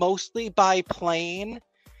travels mostly by plane,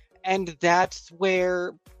 and that's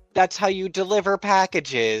how you deliver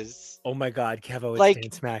packages. Oh my God, Kevo, it's Like-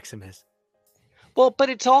 Dance Maximus. Well, but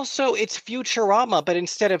it's Futurama, but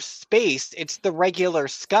instead of space, it's the regular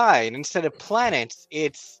sky, and instead of planets,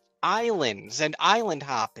 it's islands and island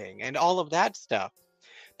hopping and all of that stuff.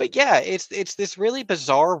 But yeah, it's this really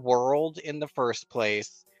bizarre world in the first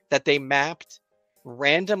place that they mapped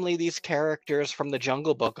randomly these characters from the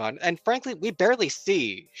Jungle Book on, and frankly, we barely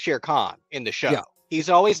see Shere Khan in the show. Yeah. He's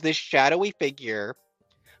always this shadowy figure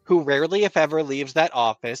who rarely, if ever, leaves that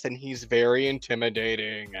office, and he's very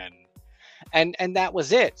intimidating, and that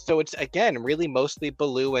was it. So it's, again, really mostly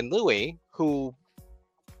Baloo and Louie who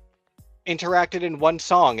interacted in one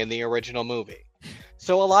song in the original movie.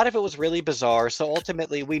 So a lot of it was really bizarre. So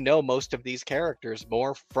ultimately, we know most of these characters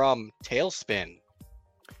more from Tailspin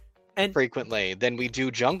And frequently than we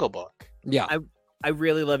do Jungle Book. Yeah. I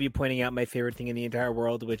really love you pointing out my favorite thing in the entire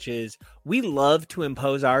world, which is we love to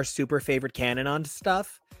impose our super favorite canon on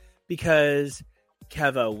stuff, because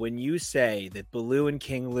Kevo, when you say that Baloo and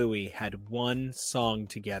King Louie had one song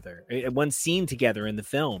together, one scene together in the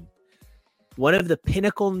film, one of the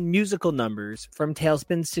pinnacle musical numbers from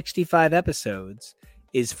Tailspin's 65 episodes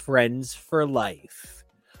is Friends for Life,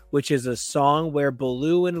 which is a song where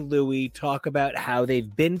Baloo and Louie talk about how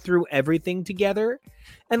they've been through everything together.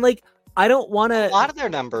 And like, I don't want to... A lot of their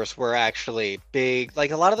numbers were actually big.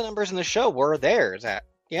 Like, a lot of the numbers in the show were theirs.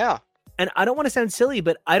 Yeah. And I don't want to sound silly,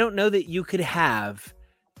 but I don't know that you could have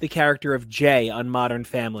the character of Jay on Modern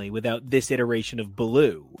Family without this iteration of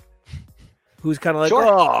Baloo, who's kind of like, Sure.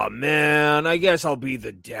 Oh, man, I guess I'll be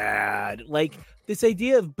the dad. Like, this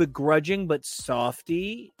idea of begrudging but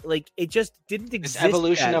softy, like, it just didn't exist. This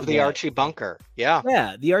evolution that of the way. Archie Bunker. Yeah.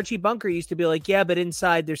 Yeah, the Archie Bunker used to be like, yeah, but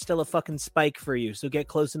inside there's still a fucking spike for you, so get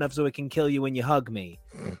close enough so it can kill you when you hug me.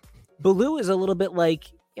 Baloo is a little bit like,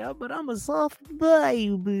 yeah, but I'm a soft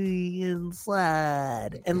baby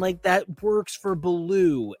inside. And like, that works for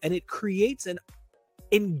Baloo, and it creates an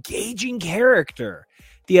engaging character.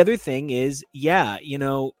 The other thing is, yeah, you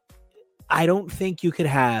know, I don't think you could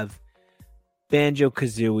have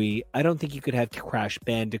Banjo-Kazooie. I don't think you could have Crash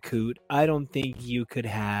Bandicoot. I don't think you could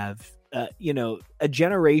have, a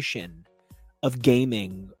generation of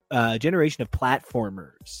gaming, a generation of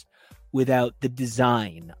platformers without the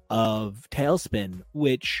design of Tailspin,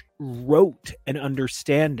 which wrote an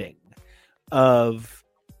understanding of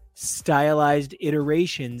stylized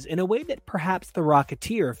iterations in a way that perhaps The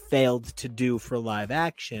Rocketeer failed to do for live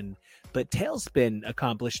action, but Tailspin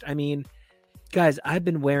accomplished. I mean, guys, I've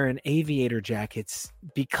been wearing aviator jackets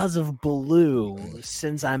because of Baloo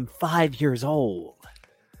since I'm 5 years old.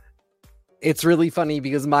 It's really funny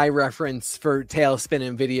because my reference for Tailspin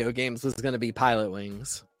in video games was going to be Pilot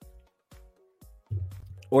Wings.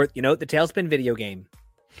 Or, the Tailspin video game.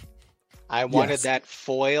 I wanted that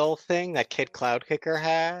foil thing that Kid Cloud Kicker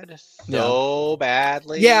had so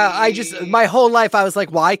badly. Yeah, my whole life I was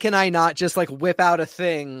like, why can I not just like whip out a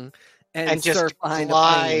thing and just surf behind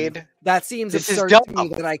glide? a plane? That seems This is absurd to dumb.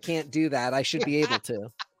 me that I can't do that. I should be able to.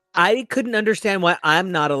 I couldn't understand why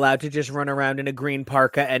I'm not allowed to just run around in a green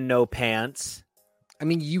parka and no pants. I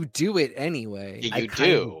mean, you do it anyway. You I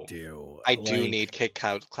do. do. I do Like, need Kid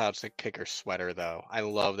Cloud Kicker sweater, though. I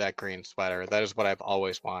love that green sweater. That is what I've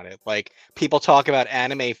always wanted. Like, people talk about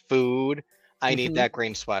anime food. I need that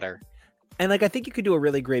green sweater. And like, I think you could do a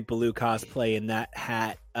really great Baloo cosplay in that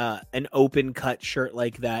hat, an open cut shirt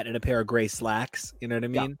like that, and a pair of gray slacks. You know what I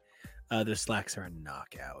mean? Those slacks are a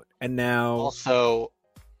knockout. And now, Also,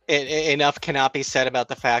 enough cannot be said about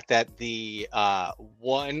the fact that the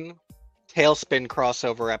one Tailspin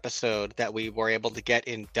crossover episode that we were able to get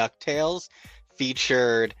in DuckTales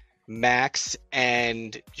featured Max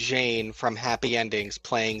and Jane from Happy Endings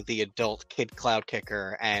playing the adult Kid Cloud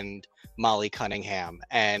Kicker and Molly Cunningham.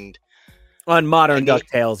 And on modern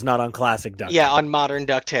DuckTales, not on classic DuckTales. yeah, on modern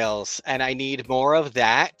DuckTales. And I need more of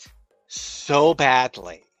that so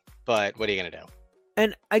badly. But what are you going to do?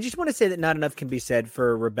 And I just want to say that not enough can be said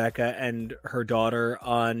for Rebecca and her daughter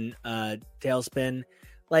on Tailspin.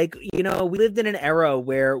 Like, you know, we lived in an era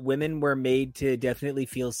where women were made to definitely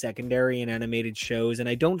feel secondary in animated shows, and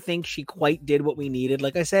I don't think she quite did what we needed.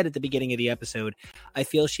 Like I said at the beginning of the episode, I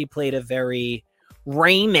feel she played a very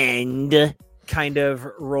Raymond kind of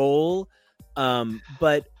role.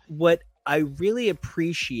 But what I really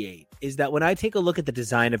appreciate is that when I take a look at the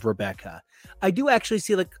design of Rebecca, I do actually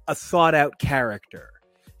see like a thought out character.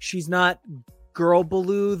 She's not girl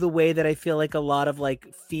Baloo the way that I feel like a lot of like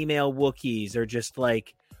female Wookiees are just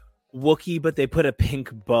like Wookiee, but they put a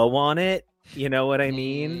pink bow on it. You know what I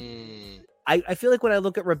mean? I feel like when I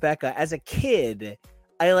look at Rebecca as a kid,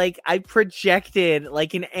 I projected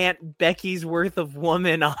like an Aunt Becky's worth of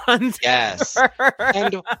woman on. Yes.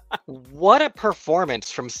 And what a performance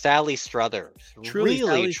from Sally Struthers. Truly, really,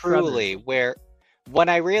 Sally truly, Struthers. where when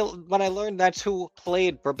I learned that's who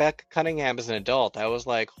played Rebecca Cunningham as an adult, I was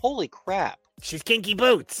like, holy crap. She's Kinky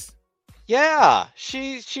Boots. Yeah,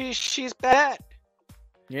 she's bad.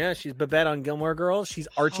 Yeah, she's Babette on Gilmore Girls. She's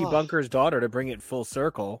Archie Bunker's daughter, to bring it full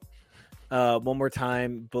circle. One more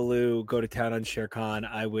time, Baloo, go to town on Shere Khan.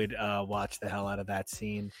 I would watch the hell out of that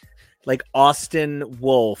scene. Like Austin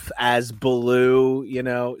Wolf as Baloo, you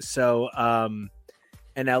know? So,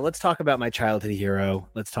 and now let's talk about my childhood hero.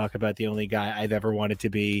 Let's talk about the only guy I've ever wanted to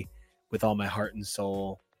be with all my heart and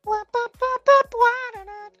soul.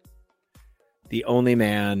 The only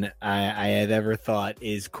man I have ever thought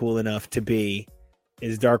is cool enough to be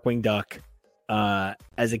is Darkwing Duck.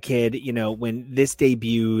 As a kid, you know, when this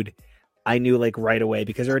debuted, I knew like right away,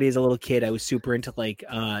 because already as a little kid, I was super into like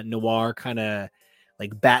noir kind of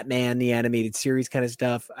like Batman, the animated series kind of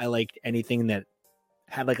stuff. I liked anything that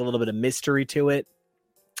had like a little bit of mystery to it.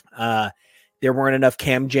 There weren't enough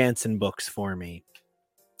Cam Jansen books for me.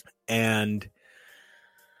 And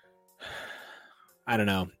I don't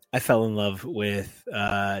know. I fell in love with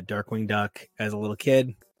Darkwing Duck as a little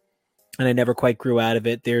kid, and I never quite grew out of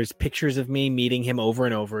it. There's pictures of me meeting him over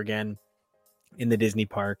and over again in the Disney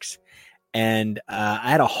parks. And I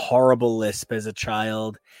had a horrible lisp as a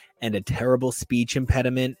child and a terrible speech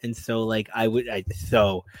impediment. And so like I would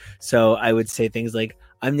say things like,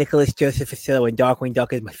 I'm Nicholas Joseph Facillo and Darkwing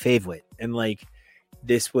Duck is my favorite. And like,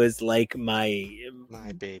 this was like my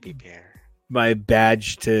baby bear, my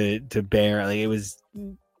badge to bear. Like it was,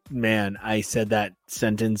 man, I said that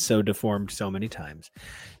sentence so deformed so many times.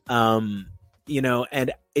 You know,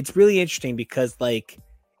 and it's really interesting because like,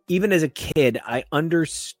 even as a kid, I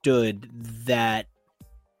understood that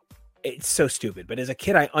it's so stupid, but as a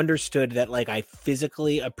kid, I understood that like I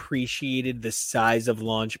physically appreciated the size of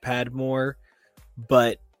Launchpad more,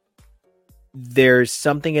 but there's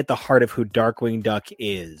something at the heart of who Darkwing Duck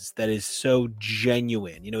is that is so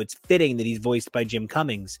genuine. You know, it's fitting that he's voiced by Jim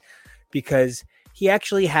Cummings because he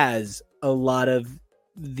actually has a lot of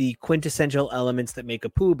the quintessential elements that make a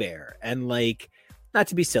Pooh Bear. And like, not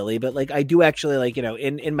to be silly, but like I do actually like, you know,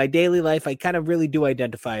 in my daily life, I kind of really do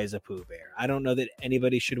identify as a Pooh Bear. I don't know that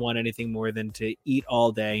anybody should want anything more than to eat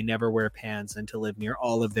all day, never wear pants, and to live near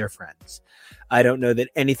all of their friends. I don't know that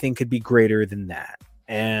anything could be greater than that.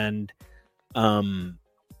 And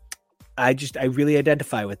I really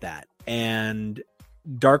identify with that. And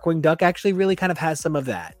Darkwing Duck actually really kind of has some of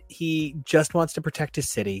that. He just wants to protect his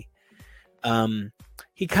city.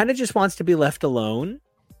 He kind of just wants to be left alone.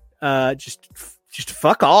 Just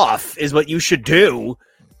fuck off is what you should do.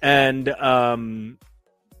 And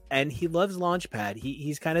he loves Launchpad.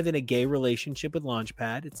 He's kind of in a gay relationship with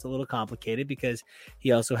Launchpad. It's a little complicated because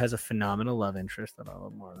he also has a phenomenal love interest that I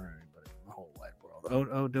love more than anybody in the whole wide world.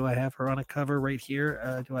 Oh, do I have her on a cover right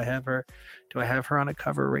here? Do I have her on a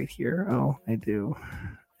cover right here? Oh, I do.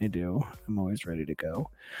 I'm always ready to go.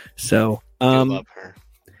 So, I love her.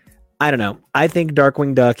 I don't know. I think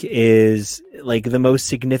Darkwing Duck is like the most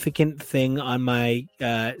significant thing on my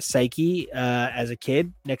psyche as a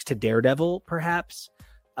kid, next to Daredevil, perhaps.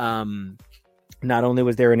 Not only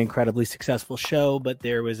was there an incredibly successful show, but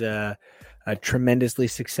there was a tremendously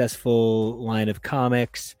successful line of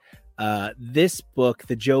comics. This book,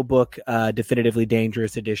 the Joe Book Definitively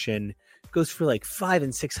Dangerous Edition, goes for like $500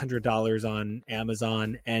 and $600 on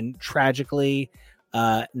Amazon, and tragically,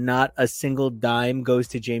 not a single dime goes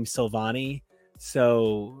to James Silvani.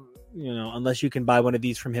 So, you know, unless you can buy one of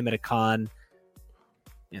these from him at a con,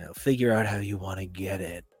 you know, figure out how you want to get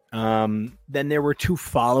it. Then there were 2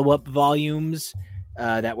 follow-up volumes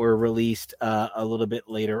that were released a little bit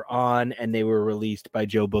later on, and they were released by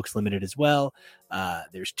Joe Books Limited as well.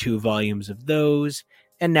 There's 2 volumes of those.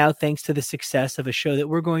 And now, thanks to the success of a show that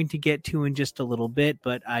we're going to get to in just a little bit,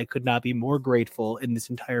 but I could not be more grateful in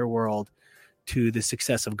this entire world to the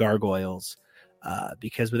success of Gargoyles,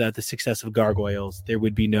 because without the success of Gargoyles, there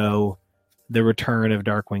would be no the return of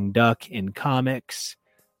Darkwing Duck in comics.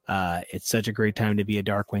 It's such a great time to be a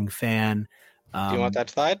Darkwing fan. Do you want that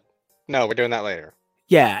slide? No, we're doing that later.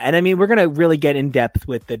 Yeah, and I mean, we're going to really get in depth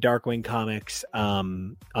with the Darkwing comics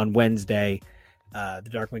on Wednesday, the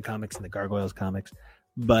Darkwing comics and the Gargoyles comics.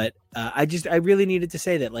 But I really needed to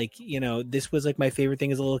say that, like, you know, this was like my favorite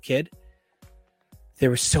thing as a little kid. There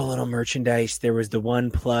was so little merchandise. There was the one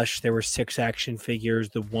plush. There were 6 action figures,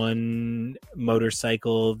 the one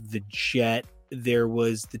motorcycle, the jet. There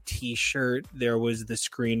was the T-shirt. There was the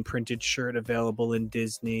screen printed shirt available in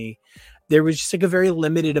Disney. There was just like a very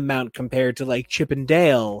limited amount compared to like Chip and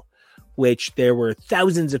Dale, which there were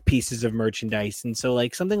thousands of pieces of merchandise. And so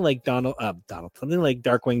like something like something like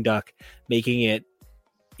Darkwing Duck, making it,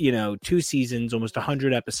 you know, 2 seasons, almost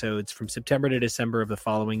 100 episodes from September to December of the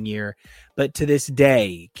following year, but to this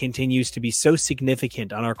day continues to be so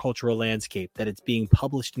significant on our cultural landscape that it's being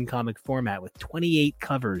published in comic format with 28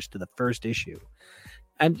 covers to the first issue.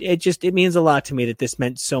 And it means a lot to me that this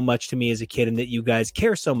meant so much to me as a kid, and that you guys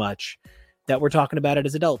care so much that we're talking about it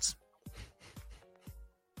as adults.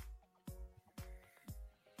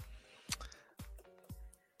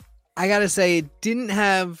 I gotta say, it didn't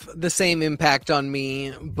have the same impact on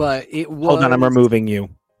me, but it was... Hold on, I'm removing you.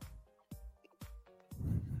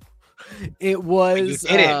 It was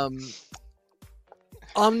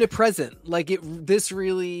omnipresent. Like, this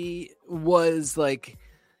really was like,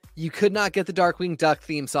 you could not get the Darkwing Duck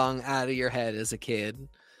theme song out of your head as a kid.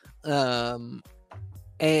 And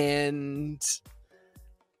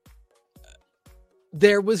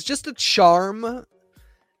there was just a charm.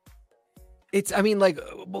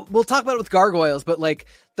 We'll talk about it with Gargoyles, but like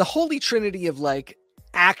the holy trinity of like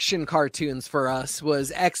action cartoons for us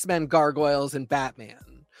was X-Men, Gargoyles, and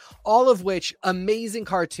Batman, all of which amazing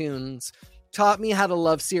cartoons taught me how to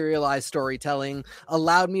love serialized storytelling,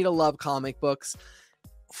 allowed me to love comic books,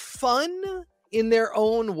 fun in their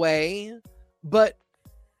own way, but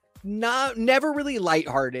never really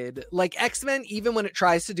lighthearted. Like X-Men, even when it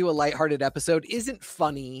tries to do a lighthearted episode, isn't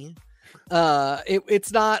funny.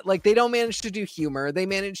 It's not like they don't manage to do humor. They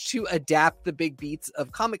manage to adapt the big beats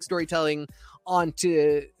of comic storytelling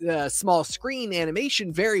onto small screen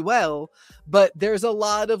animation very well, but there's a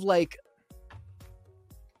lot of like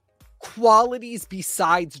qualities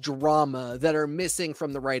besides drama that are missing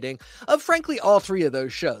from the writing of frankly all 3 of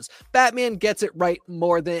those shows. Batman gets it right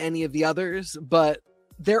more than any of the others, but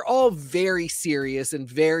they're all very serious and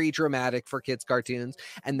very dramatic for kids' cartoons,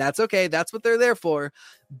 and that's okay. That's what they're there for.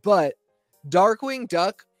 But Darkwing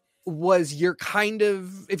Duck was your kind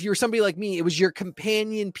of, if you were somebody like me, it was your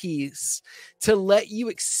companion piece to let you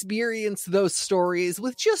experience those stories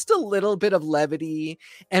with just a little bit of levity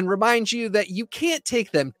and remind you that you can't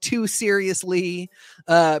take them too seriously,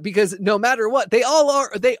 because no matter what, they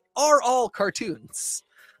are all cartoons.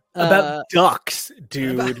 About ducks,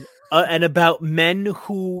 dude. And about men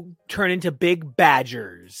who turn into big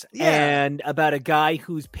badgers, and about a guy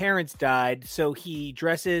whose parents died, so he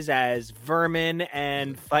dresses as vermin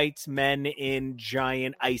and fights men in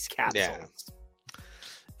giant ice capsules. Yeah.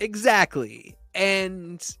 Exactly.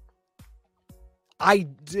 And I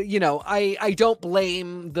don't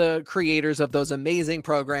blame the creators of those amazing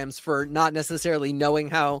programs for not necessarily knowing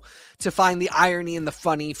how to find the irony and the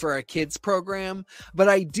funny for a kids program, but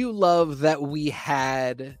I do love that we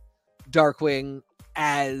had Darkwing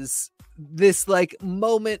as this like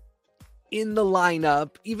moment in the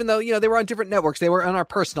lineup, even though, you know, they were on different networks, they were on our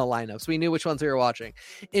personal lineups. We knew which ones we were watching,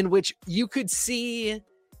 in which you might see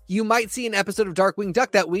an episode of Darkwing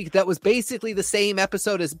Duck that week that was basically the same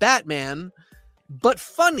episode as Batman, but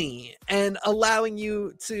funny and allowing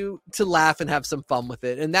you to laugh and have some fun with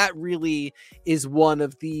it. And that really is one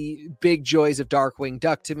of the big joys of Darkwing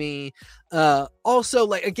Duck to me. Also,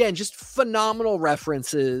 like, again, just phenomenal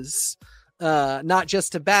references, not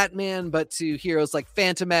just to Batman, but to heroes like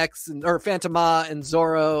Phantoma and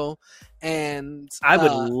Zorro. And I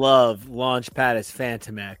would love Launchpad as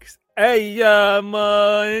Phantom X. Hey, I'm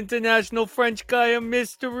an international French guy, a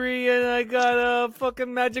mystery, and I got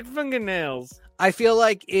fucking magic fingernails. I feel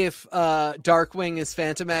like if Darkwing is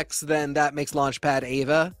Phantom X, then that makes Launchpad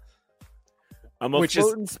Ava. I'm a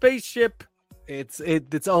floating spaceship. It's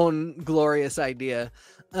its own glorious idea.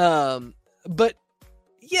 But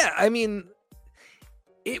yeah, I mean,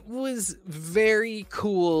 it was very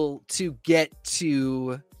cool to get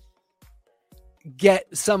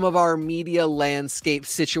some of our media landscape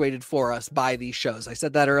situated for us by these shows. I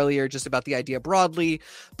said that earlier just about the idea broadly,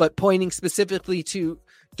 but pointing specifically to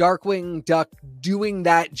Darkwing Duck doing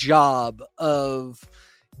that job of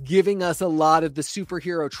giving us a lot of the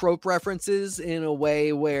superhero trope references in a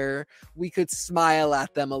way where we could smile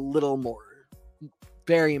at them a little more.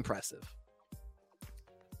 Very impressive.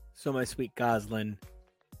 So, my sweet Goslin,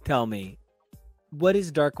 tell me, what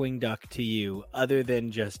is Darkwing Duck to you other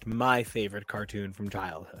than just my favorite cartoon from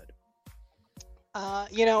childhood?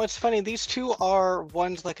 It's funny. These two are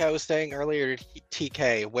ones, like I was saying earlier to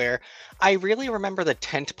TK, where I really remember the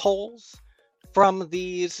tent poles from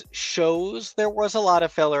these shows. There was a lot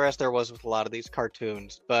of filler, as there was with a lot of these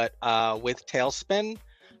cartoons, but with Tailspin,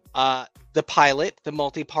 the pilot, the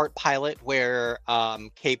multi-part pilot, where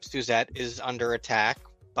Cape Suzette is under attack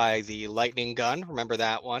by the lightning gun. Remember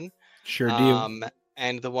that one? Sure do.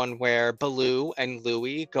 And the one where Baloo and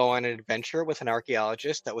Louie go on an adventure with an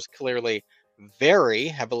archaeologist that was clearly very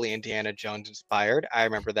heavily Indiana Jones inspired. I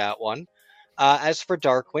remember that one. As for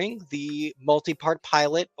Darkwing, the multi-part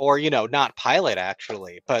pilot, or, not pilot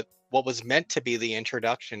actually, but what was meant to be the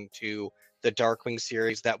introduction to the Darkwing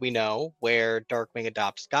series that we know, where Darkwing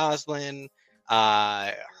adopts Goslin,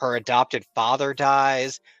 her adopted father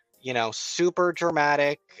dies, super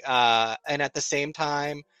dramatic, and at the same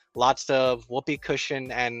time, lots of whoopee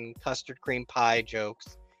cushion and custard cream pie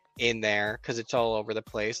jokes in there, because it's all over the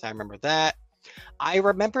place. I remember that. I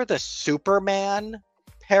remember the Superman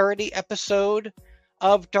parody episode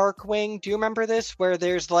of Darkwing. Do you remember this? Where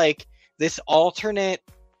there's like this alternate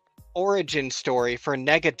origin story for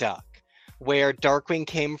Negaduck, where Darkwing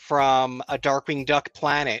came from a Darkwing Duck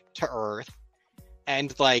planet to Earth,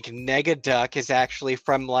 and like Negaduck is actually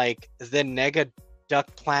from like the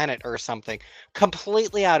Negaduck planet or something.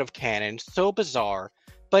 Completely out of canon, so bizarre,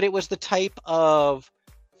 but it was the type of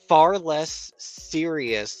far less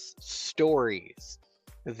serious stories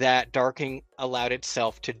that Darkwing allowed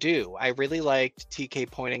itself to do. I really liked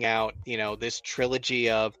TK pointing out, this trilogy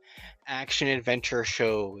of action adventure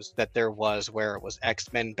shows that there was, where it was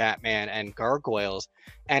X-Men, Batman, and Gargoyles,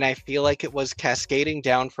 and I feel like it was cascading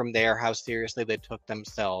down from there how seriously they took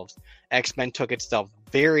themselves. X-Men took itself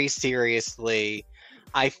very seriously.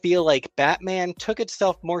 I feel like Batman took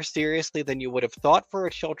itself more seriously than you would have thought for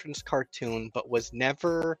a children's cartoon, but was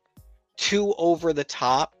never too over the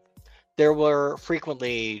top. There was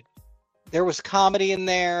comedy in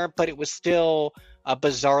there, but it was still a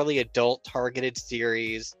bizarrely adult targeted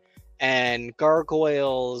series. And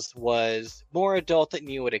Gargoyles was more adult than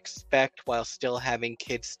you would expect while still having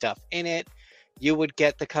kids stuff in it. You would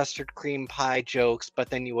get the custard cream pie jokes, but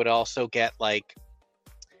then you would also get like,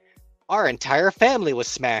 our entire family was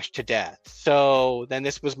smashed to death. So then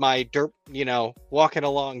this was my walking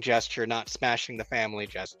along gesture, not smashing the family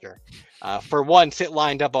gesture. For once, it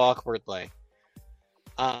lined up awkwardly.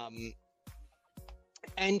 And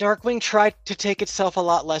Darkwing tried to take itself a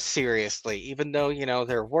lot less seriously, even though,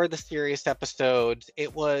 there were the serious episodes.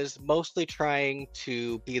 It was mostly trying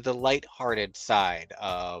to be the lighthearted side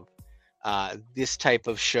of this type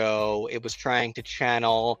of show. It was trying to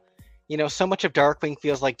channel, so much of Darkwing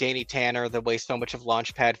feels like Danny Tanner, the way so much of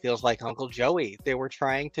Launchpad feels like Uncle Joey. They were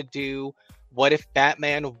trying to do what if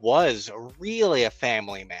Batman was really a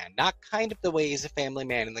family man? Not kind of the way he's a family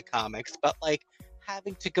man in the comics, but like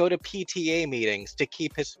having to go to PTA meetings to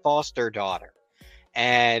keep his foster daughter.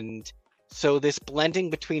 And so this blending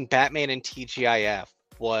between Batman and TGIF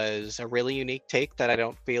was a really unique take that I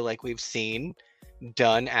don't feel like we've seen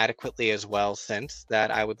done adequately as well since,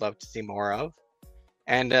 that I would love to see more of.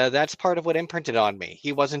 And that's part of what imprinted on me.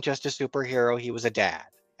 He wasn't just a superhero, he was a dad.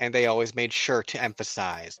 And they always made sure to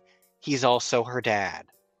emphasize, he's also her dad.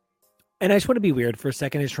 And I just want to be weird for a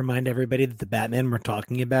second, just remind everybody that the Batman we're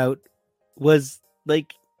talking about was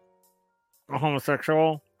like a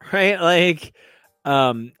homosexual, right? Like,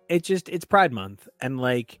 it's Pride Month, and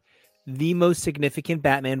like the most significant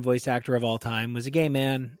Batman voice actor of all time was a gay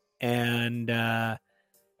man, and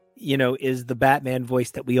is the Batman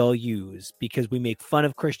voice that we all use because we make fun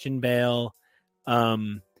of Christian Bale.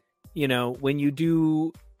 When you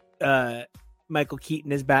do Michael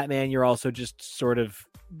Keaton as Batman, you're also just sort of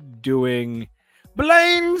doing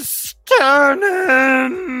Blaine Sternin,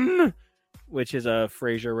 which is a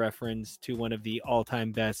Frasier reference to one of the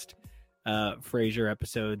all-time best Frasier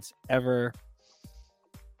episodes ever.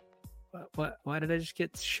 What? Why did I just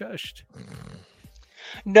get shushed?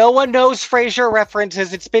 No one knows Frasier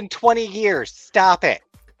references. It's been 20 years. Stop it.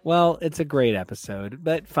 Well, it's a great episode,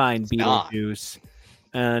 but fine, Beetlejuice.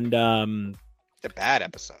 And the bad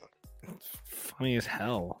episode. It's funny as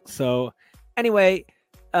hell. So anyway,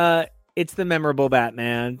 it's the memorable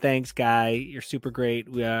Batman. Thanks, Guy. You're super great.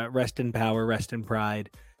 Rest in power, rest in pride,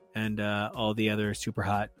 and all the other super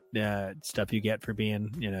hot stuff you get for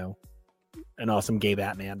being, an awesome gay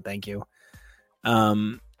Batman. Thank you.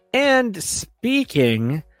 And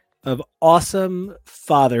speaking of awesome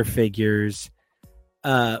father figures,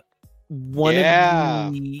 one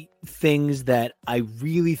of the things that I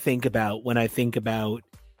really think about when I think about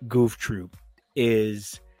Goof Troop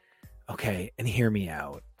is okay, and hear me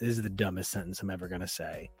out. This is the dumbest sentence I'm ever going to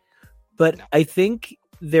say. But I think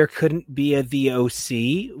there couldn't be a The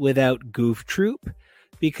OC without Goof Troop,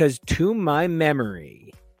 because to my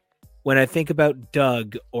memory, when I think about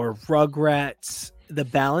Doug or Rugrats, the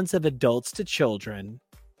balance of adults to children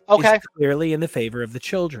is clearly in the favor of the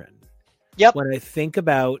children. Yep. When I think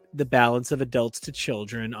about the balance of adults to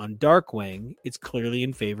children on Darkwing, it's clearly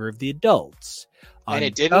in favor of the adults. And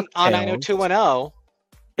it didn't on 90210.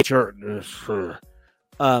 Sure.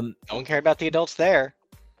 Don't care about the adults there.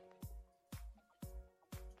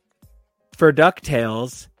 For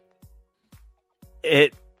DuckTales,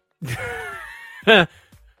 it for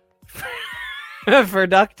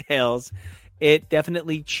DuckTales, it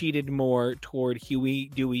definitely cheated more toward Huey,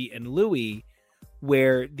 Dewey, and Louie,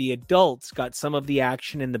 where the adults got some of the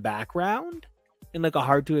action in the background in like a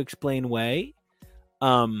hard to explain way.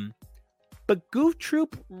 But Goof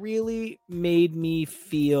Troop really made me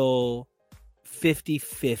feel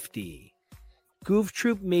 50-50. Goof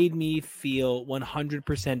Troop made me feel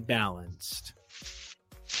 100% balanced.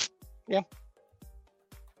 Yeah.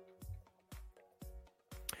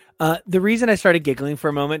 The reason I started giggling for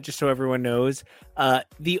a moment, just so everyone knows,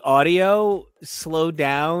 the audio slowed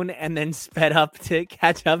down and then sped up to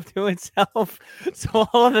catch up to itself. So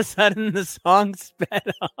all of a sudden the song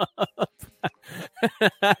sped up.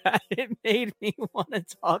 It made me want to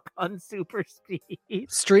talk on super speed.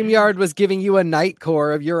 StreamYard was giving you a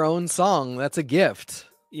nightcore of your own song. That's a gift.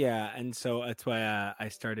 Yeah, and so that's why I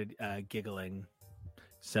started giggling.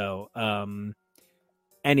 So,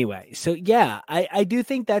 anyway, so yeah, I do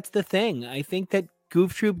think that's the thing. I think that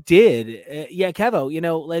Goof Troop did. Yeah,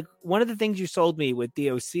 Kevo, like one of the things you sold me with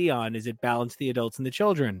DOC on is it balanced the adults and the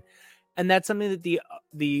children. And that's something that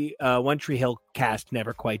the One Tree Hill cast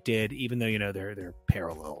never quite did, even though, they're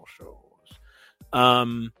parallel shows.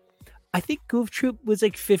 I think Goof Troop was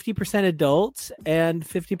like 50% adults and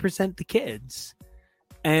 50% the kids.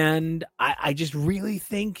 And I just really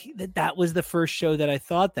think that was the first show that I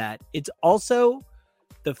thought that. It's also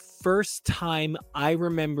the first time I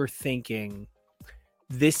remember thinking,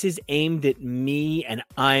 this is aimed at me and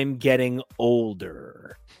I'm getting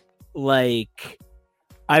older. Like,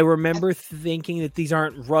 I remember thinking that these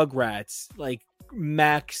aren't Rugrats. Like,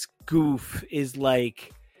 Max Goof is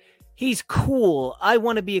like, he's cool. I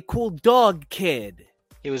want to be a cool dog kid.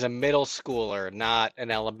 He was a middle schooler, not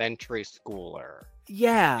an elementary schooler.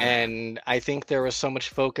 Yeah. And I think there was so much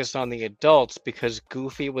focus on the adults because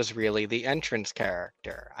Goofy was really the entrance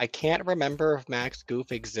character. I can't remember if Max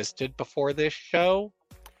Goof existed before this show.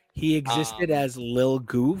 He existed as Lil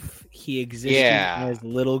Goof. He existed as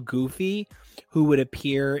Little Goofy, who would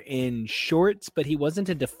appear in shorts, but he wasn't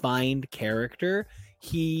a defined character.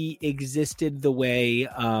 He existed the way...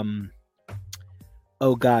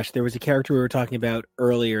 oh gosh, there was a character we were talking about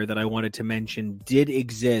earlier that I wanted to mention did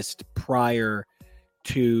exist prior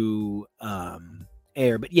to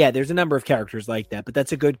air, but yeah, there's a number of characters like that. But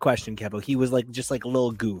that's a good question, Kevo. He was just like Lil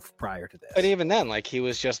Goof prior to this. But even then, he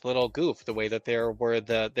was just Little Goof. The way that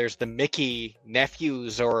there's the Mickey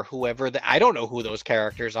nephews or whoever. I don't know who those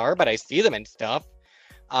characters are, but I see them and stuff.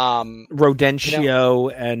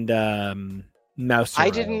 Rodentio and Mouse. I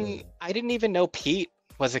didn't even know Pete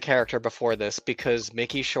was a character before this because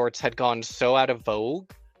Mickey shorts had gone so out of vogue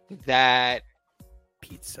that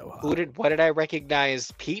Pete's so hot. What did I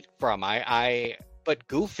recognize Pete from? But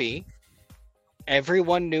Goofy,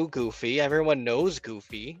 everyone knew Goofy. Everyone knows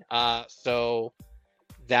Goofy. So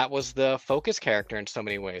that was the focus character in so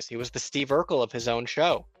many ways. He was the Steve Urkel of his own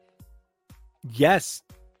show. Yes,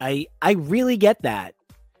 I really get that.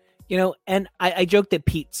 And I joke that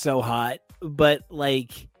Pete's so hot, but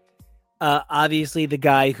obviously the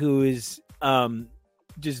guy who is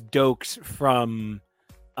just Dokes from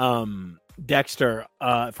Dexter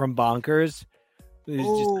from Bonkers, who's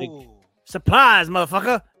just supplies,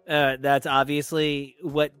 motherfucker. That's obviously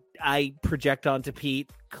what I project onto Pete,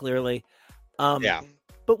 clearly. Yeah.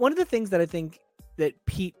 But one of the things that I think that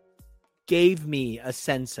Pete gave me a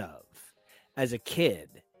sense of as a kid,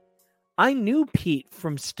 I knew Pete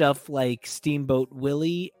from stuff like Steamboat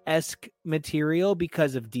Willie-esque material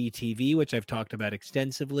because of DTV, which I've talked about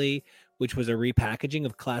extensively, which was a repackaging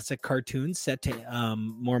of classic cartoons set to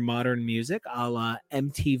more modern music, a la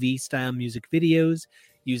MTV-style music videos,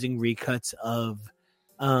 using recuts of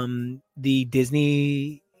the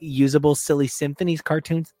Disney usable Silly Symphonies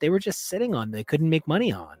cartoons they were just sitting on. They couldn't make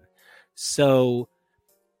money on. So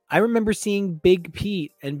I remember seeing Big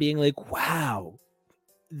Pete and being like, wow,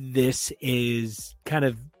 this is kind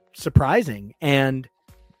of surprising. And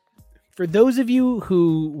for those of you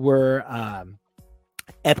who were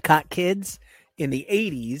Epcot kids in the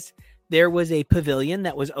 80s, there was a pavilion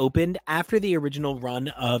that was opened after the original run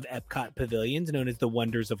of Epcot pavilions, known as the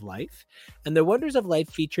Wonders of Life. And the Wonders of Life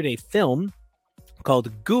featured a film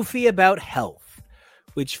called Goofy About Health,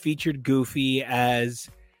 which featured Goofy as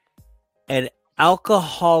an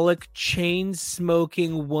alcoholic,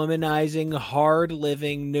 chain-smoking, womanizing,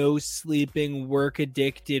 hard-living, no-sleeping,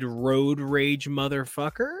 work-addicted, road rage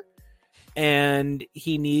motherfucker. And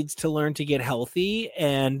he needs to learn to get healthy.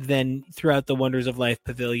 And then throughout the Wonders of Life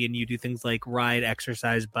Pavilion, you do things like ride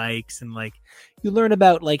exercise bikes and like you learn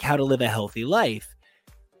about like how to live a healthy life.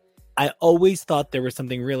 I always thought there was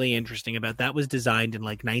something really interesting about that. Was designed in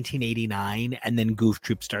like 1989 and then Goof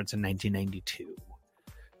Troop starts in 1992.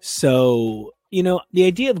 So, you know, the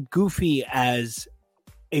idea of Goofy as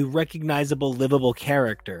a recognizable, livable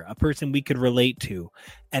character, a person we could relate to,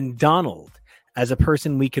 and Donald as a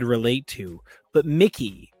person we could relate to, but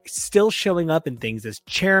Mickey still showing up in things as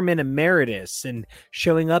chairman emeritus and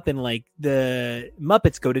showing up in like the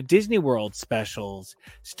Muppets Go to Disney World specials,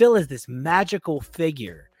 still as this magical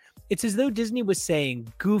figure. It's as though Disney was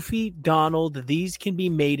saying, Goofy, Donald, these can be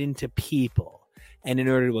made into people. And in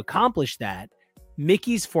order to accomplish that,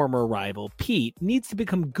 Mickey's former rival, Pete, needs to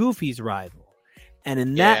become Goofy's rival. And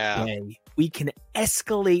in that way, we can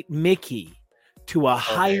escalate Mickey to a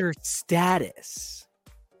higher status.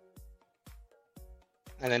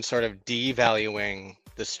 And then sort of devaluing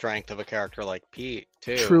the strength of a character like Pete,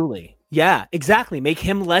 too. Truly. Yeah, exactly. Make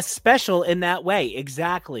him less special in that way.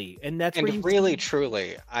 Exactly. And that's and really,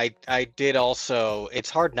 truly, I did also, it's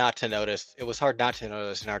hard not to notice, it was hard not to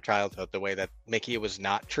notice in our childhood the way that Mickey was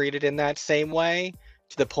not treated in that same way,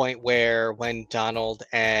 to the point where when Donald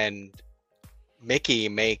and Mickey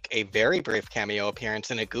make a very brief cameo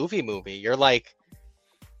appearance in a Goofy movie, you're like,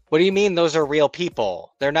 what do you mean those are real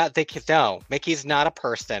people? They're not, no, Mickey's not a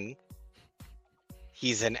person.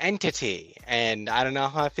 He's an entity. And I don't know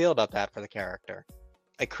how I feel about that for the character.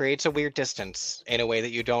 It creates a weird distance in a way that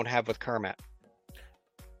you don't have with Kermit.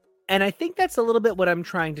 And I think that's a little bit what I'm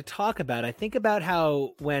trying to talk about. I think about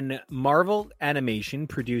how when Marvel Animation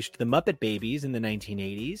produced the Muppet Babies in the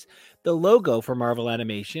 1980s, the logo for Marvel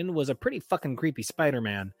Animation was a pretty fucking creepy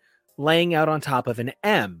Spider-Man laying out on top of an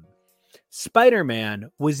M. Spider-Man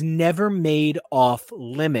was never made off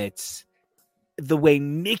limits the way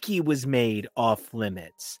Mickey was made off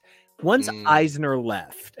limits. Once Eisner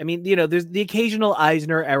left, I mean, you know, there's the occasional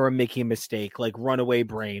Eisner era Mickey mistake, like Runaway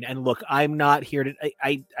Brain. And look, I'm not here to.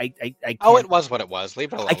 I can't, oh, it was what it was.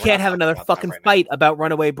 Leave it alone. I can't have another fucking fight about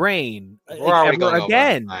Runaway Brain. We're already going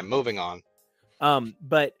again. I'm moving on.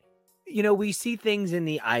 But you know, we see things in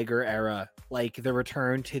the Iger era, like the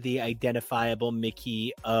return to the identifiable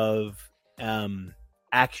Mickey of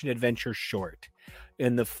action adventure short,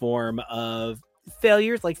 in the form of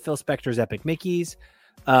failures like Phil Spector's Epic Mickeys.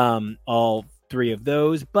 All three of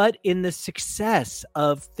those, but in the success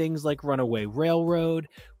of things like Runaway Railroad,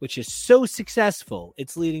 which is so successful,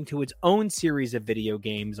 it's leading to its own series of video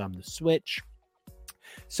games on the Switch.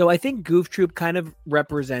 So I think Goof Troop kind of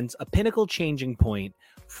represents a pinnacle changing point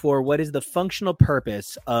for what is the functional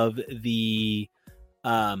purpose of the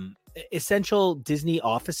essential Disney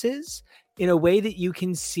offices, in a way that you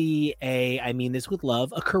can see I mean this with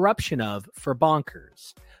love, a corruption of for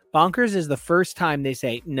Bonkers. Bonkers is the first time they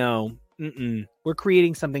say, no, we're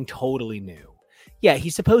creating something totally new. Yeah,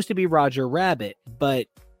 he's supposed to be Roger Rabbit, but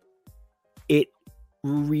it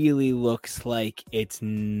really looks like it's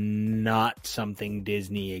not something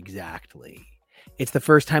Disney exactly. It's the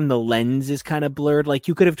first time the lens is kind of blurred. Like,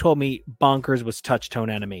 you could have told me Bonkers was touch-tone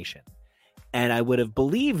animation, and I would have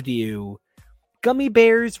believed you. Gummy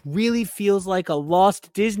Bears really feels like a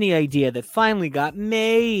lost Disney idea that finally got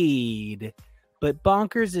made. But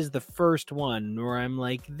Bonkers is the first one where I'm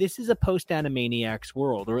like, this is a post-Animaniacs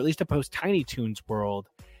world, or at least a post-Tiny Toons world,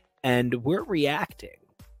 and we're reacting.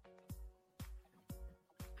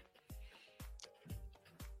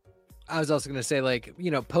 I was also going to say, like, you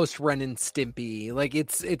know, post-Ren and Stimpy. Like,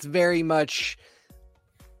 it's very much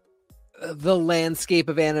the landscape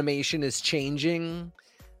of animation is changing.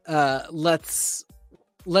 Let's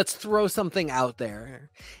throw something out there.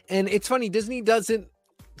 And it's funny, Disney doesn't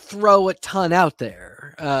throw a ton out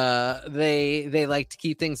there. They like to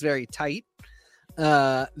keep things very tight.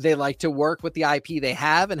 They like to work with the IP they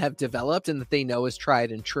have and have developed and that they know is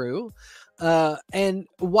tried and true. And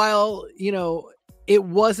while, you know, it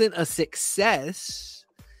wasn't a success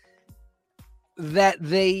that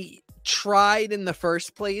they tried in the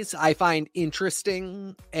first place, I find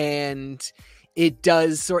interesting. And it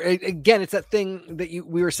does sort, again, it's that thing that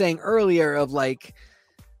we were saying earlier of like,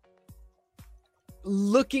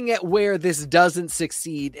 looking at where this doesn't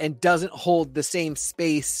succeed and doesn't hold the same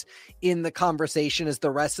space in the conversation as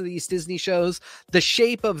the rest of these Disney shows, the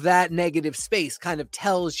shape of that negative space kind of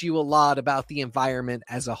tells you a lot about the environment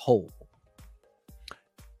as a whole.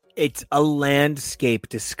 It's a landscape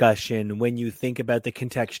discussion when you think about the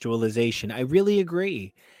contextualization. I really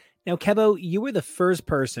agree. Now, Kevo, you were the first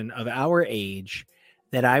person of our age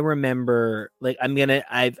that I remember, like,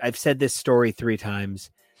 I've said this story 3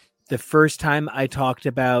 times. The first time I talked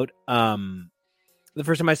about, the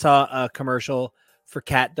first time I saw a commercial for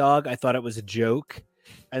Cat Dog, I thought it was a joke.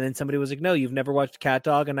 And then somebody was like, no, you've never watched Cat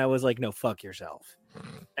Dog? And I was like, no, fuck yourself.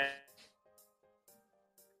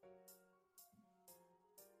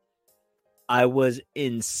 I was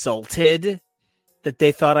insulted that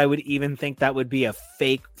they thought I would even think that would be a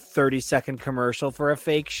fake 30-second commercial for a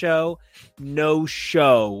fake show. No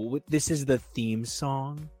show. This is the theme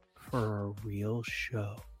song for a real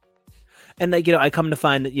show. And like, I come to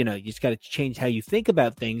find that, you just got to change how you think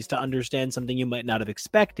about things to understand something you might not have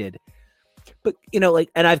expected. But,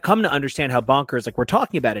 and I've come to understand how bonkers, like we're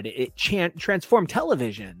talking about it transformed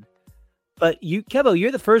television. But you, Kevo,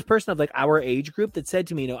 you're the first person of like our age group that said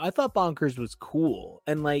to me, I thought bonkers was cool.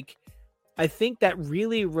 And like, I think that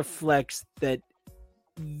really reflects that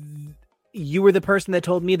you were the person that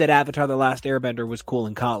told me that Avatar: The Last Airbender was cool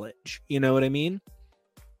in college. You know what I mean?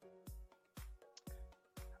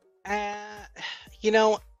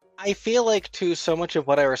 I feel like too, so much of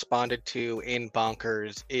what I responded to in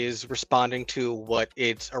Bonkers is responding to what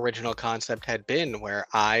its original concept had been, where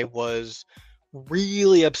I was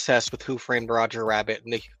really obsessed with Who Framed Roger Rabbit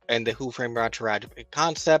and the Who Framed Roger Rabbit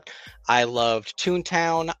concept. I loved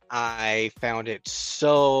Toontown. I found it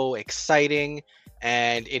so exciting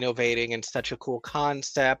and innovating and such a cool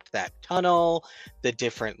concept. That tunnel, the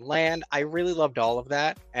different land. I really loved all of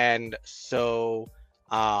that. And so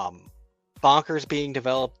Bonkers being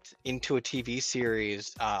developed into a TV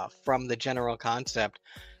series from the general concept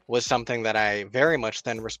was something that I very much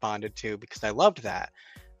then responded to because I loved that.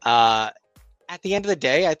 At the end of the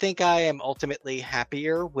day, I think I am ultimately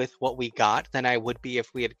happier with what we got than I would be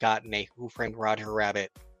if we had gotten a Who Framed Roger Rabbit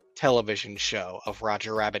television show of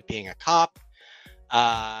Roger Rabbit being a cop.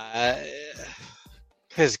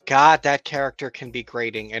 Because, God, that character can be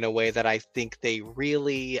grating in a way that I think they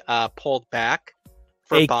really pulled back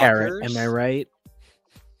for hey, Bonkers. Garrett, am I right?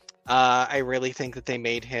 I really think that they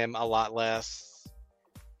made him a lot less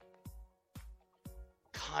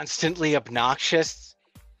constantly obnoxious.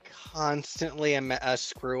 Constantly a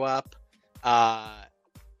screw up. I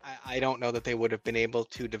don't know that they would have been able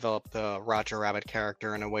to develop the Roger Rabbit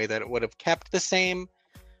character in a way that it would have kept the same.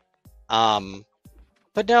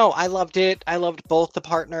 But no, I loved it. I loved both the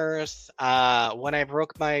partners. When I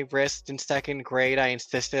broke my wrist in 2nd grade, I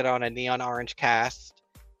insisted on a neon orange cast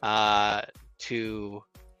to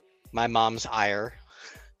my mom's ire.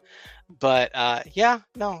 But yeah,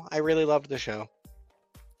 no, I really loved the show.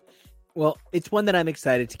 Well, it's one that I'm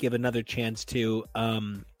excited to give another chance to.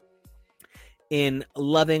 In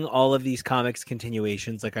loving all of these comics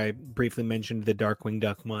continuations, like I briefly mentioned the Darkwing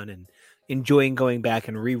Duck one, and enjoying going back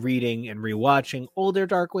and rereading and rewatching older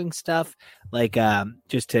Darkwing stuff, like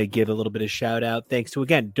just to give a little bit of shout out, thanks to,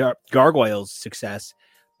 again, Gargoyles' success,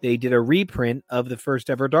 they did a reprint of the first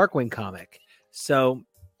ever Darkwing comic. So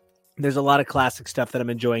there's a lot of classic stuff that I'm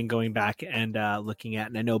enjoying going back and looking at,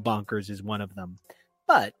 and I know Bonkers is one of them.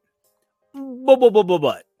 But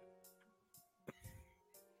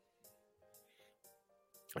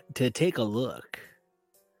to take a look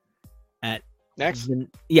at next,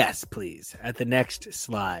 yes, please, at the next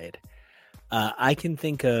slide, I can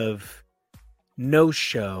think of no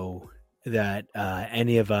show that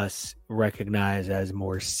any of us recognize as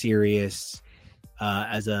more serious,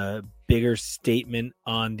 as a bigger statement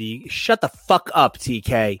on the shut the fuck up,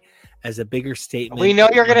 TK, as a bigger statement. We know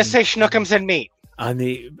you're gonna say Shnookums and Meat. On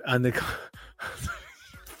the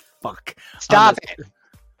fuck. Stop it.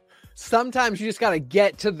 Sometimes you just gotta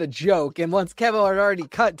get to the joke, and once Kevin had already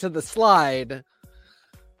cut to the slide.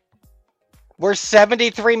 We're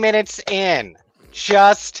 73 minutes in.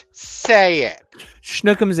 Just say it.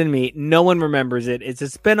 Shnookums and Meat. No one remembers it. It's a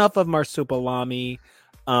spinoff of Marsupilami.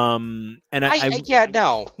 I remember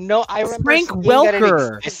Frank Welker Welker.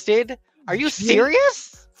 That it existed. Are you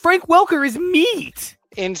serious? Frank Welker is Meat.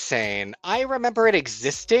 Insane. I remember it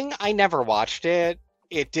existing. I never watched it.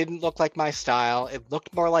 It didn't look like my style. It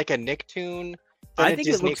looked more like a Nicktoon. I think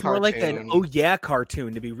it looks more like an Oh Yeah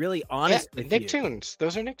cartoon, to be be honest with you. Nicktoons.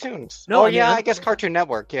 Those are Nicktoons. No, I guess Cartoon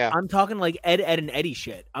Network, yeah. I'm talking like Ed, and Eddie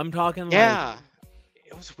shit. I'm talking like...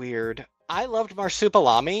 It was weird. I loved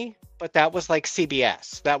Marsupilami, but that was like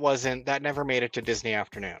CBS. That never made it to Disney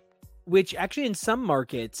Afternoon. which actually in some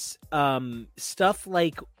markets, stuff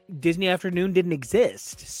like Disney Afternoon didn't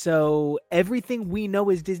exist. So everything we know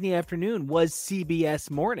as Disney Afternoon was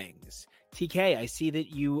CBS mornings. TK, I see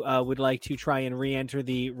that you would like to try and re-enter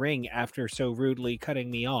the ring after so rudely cutting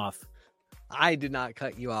me off. I did not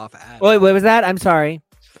cut you off at Wait, what was that? I'm sorry.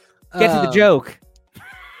 Get to the joke.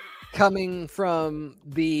 Coming from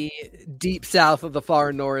the deep south of the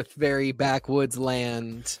far north, very backwoods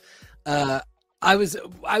land, I was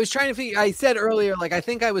trying to figure. I said earlier, like, I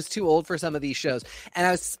think I was too old for some of these shows, and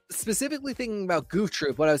I was specifically thinking about Goof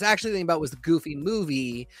Troop. What I was actually thinking about was the Goofy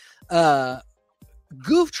movie.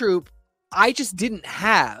 Goof Troop, I just didn't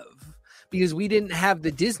have, because we didn't have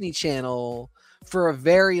the Disney Channel for a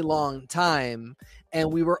very long time,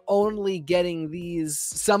 and we were only getting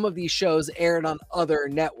some of these shows aired on other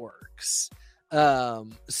networks.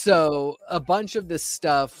 So a bunch of this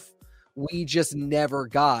stuff we just never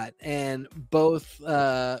got, and both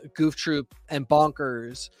Goof Troop and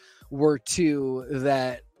Bonkers were two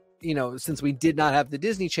that, you know, since we did not have the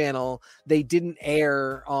Disney Channel, they didn't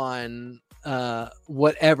air on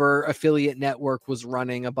whatever affiliate network was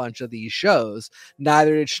running a bunch of these shows.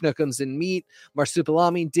 Neither did Shnookums and Meat.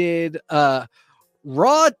 Marsupilami did.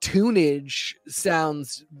 Raw Tunage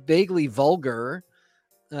sounds vaguely vulgar.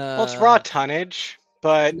 Well, it's raw tonnage,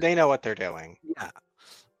 but they know what they're doing.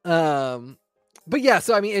 Yeah. But yeah,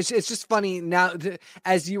 so I mean, it's just funny now.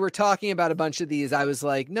 As you were talking about a bunch of these, I was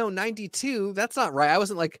like, no, 92, that's not right. I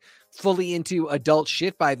wasn't like fully into adult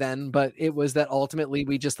shit by then, but it was that ultimately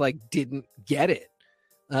we just like didn't get it.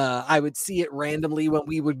 I would see it randomly when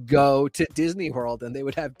we would go to Disney World and they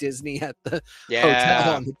would have Disney at the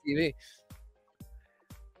hotel on the TV.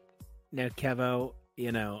 Now, Kevo,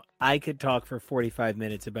 you know, I could talk for 45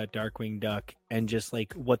 minutes about Darkwing Duck and just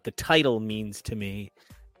like what the title means to me.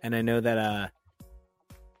 And I know that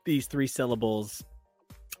these 3 syllables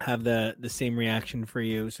have the same reaction for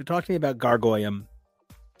you. So talk to me about Gargoyle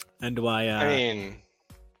and why. I mean,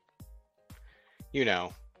 you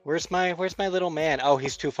know, where's my little man? Oh,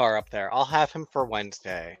 he's too far up there. I'll have him for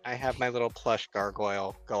Wednesday. I have my little plush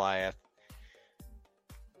gargoyle Goliath.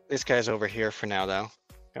 This guy's over here for now, though.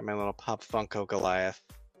 Got my little Pop Funko Goliath.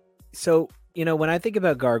 So, you know, when I think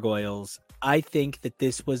about Gargoyles, I think that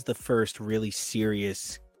this was the first really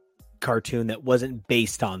serious cartoon that wasn't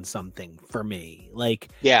based on something for me. Like,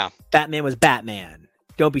 yeah, Batman was Batman.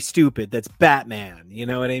 Don't be stupid. That's Batman. You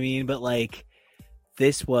know what I mean? But like,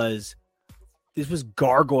 this was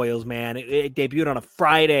Gargoyles, man. It debuted on a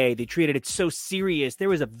Friday. They treated it so serious. There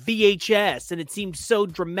was a VHS, and it seemed so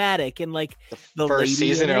dramatic. And like the first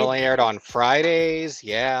season, it only aired on Fridays.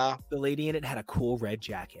 Yeah, the lady in it had a cool red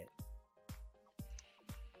jacket.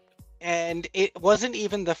 And it wasn't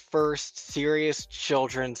even the first serious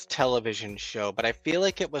children's television show, but I feel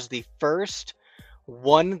like it was the first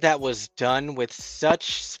one that was done with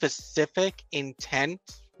such specific intent.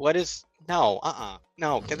 No,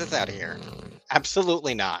 get this out of here.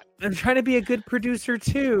 Absolutely not. I'm trying to be a good producer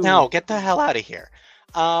too. No, get the hell out of here.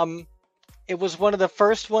 It was one of the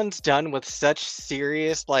first ones done with such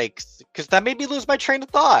serious, like, because that made me lose my train of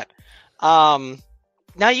thought.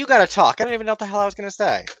 Now you gotta talk. I don't even know what the hell I was gonna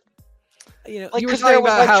say. You know, like, because there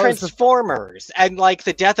was like Transformers and like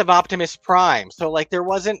the death of Optimus Prime, so like there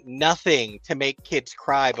wasn't nothing to make kids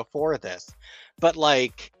cry before this, but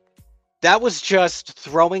like that was just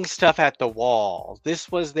throwing stuff at the wall.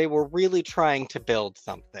 They were really trying to build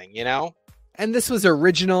something, you know? And this was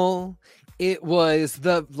original. It was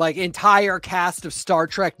the like entire cast of Star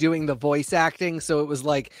Trek doing the voice acting, so it was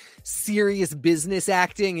like serious business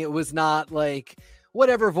acting. It was not like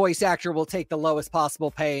whatever voice actor will take the lowest possible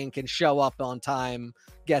pay and can show up on time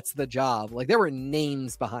gets the job. Like, there were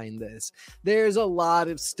names behind this. There's a lot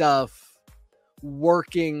of stuff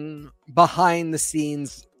working behind the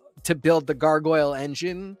scenes to build the Gargoyle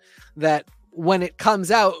engine that when it comes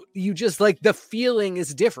out, you just like the feeling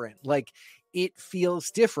is different. Like, it feels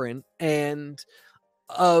different. And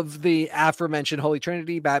of the aforementioned Holy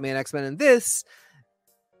Trinity, Batman, X-Men, and this,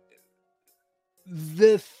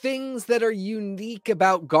 the things that are unique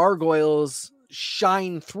about Gargoyles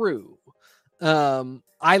shine through.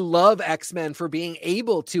 I love X-Men for being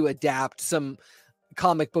able to adapt some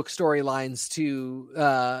comic book storylines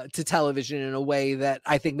to television in a way that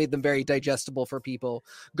I think made them very digestible for people.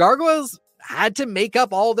 Gargoyles had to make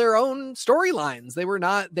up all their own storylines. They were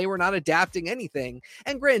not adapting anything.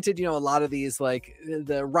 And granted, you know, a lot of these, like,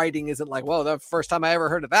 the writing isn't like, whoa, the first time I ever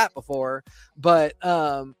heard of that before. But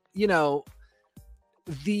you know,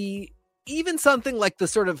 even something like the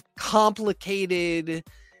sort of complicated,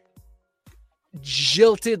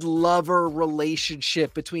 jilted lover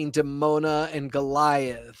relationship between Demona and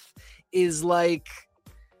Goliath is like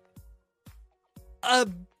a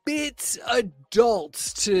bit adult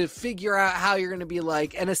to figure out how you're going to be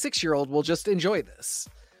like, and a 6-year-old will just enjoy this.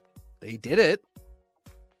 They did it.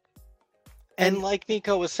 And like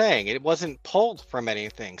Nico was saying, it wasn't pulled from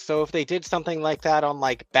anything. So if they did something like that on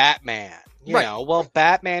like Batman, you Right. know, well,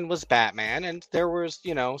 Batman was Batman and there was,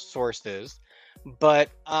 you know, sources, but,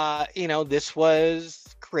 you know, this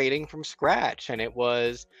was creating from scratch and it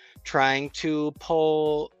was trying to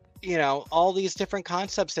pull, you know, all these different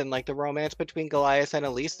concepts in, like the romance between Goliath and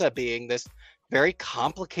Elisa being this very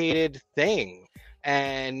complicated thing.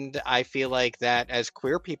 And I feel like that as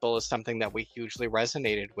queer people is something that we hugely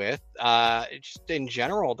resonated with. Just in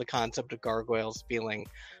general, the concept of gargoyles feeling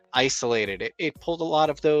isolated. It pulled a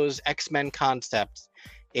lot of those X-Men concepts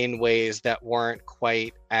in ways that weren't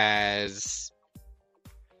quite as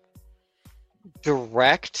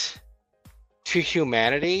direct to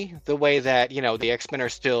humanity, the way that, you know, the X-Men are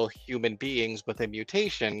still human beings with a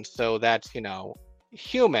mutation. So that's, you know,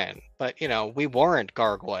 human, but you know, we weren't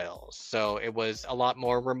gargoyles, so it was a lot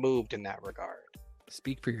more removed in that regard.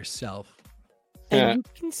 Speak for yourself. And you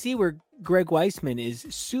can see where Greg Weisman is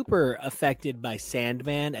super affected by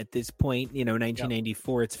Sandman at this point. You know,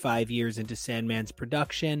 1994, It's 5 years into Sandman's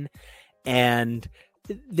production, and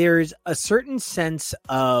there's a certain sense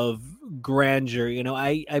of grandeur. You know,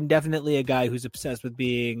 I'm definitely a guy who's obsessed with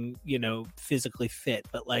being, you know, physically fit,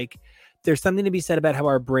 but like there's something to be said about how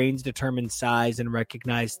our brains determine size and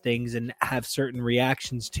recognize things and have certain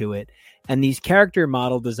reactions to it. And these character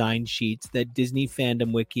model design sheets that Disney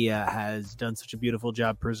Fandom Wikia has done such a beautiful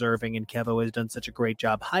job preserving and Kevo has done such a great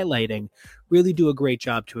job highlighting really do a great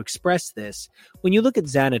job to express this. When you look at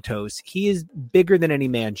Xanatos, he is bigger than any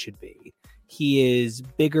man should be. He is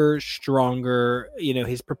bigger, stronger, you know,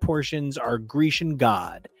 his proportions are Grecian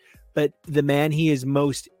god. But the man he is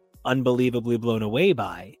most unbelievably blown away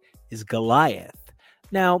by is Goliath.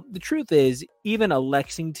 Now, the truth is, even a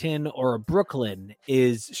Lexington or a Brooklyn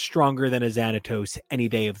is stronger than a Xanatos any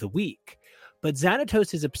day of the week. But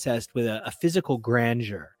Xanatos is obsessed with a physical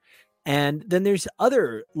grandeur. And then there's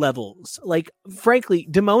other levels. Like, frankly,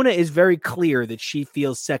 Demona is very clear that she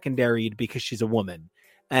feels secondaried because she's a woman.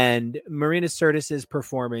 And Marina Sirtis's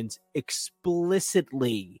performance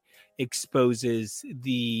explicitly exposes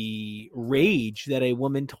the rage that a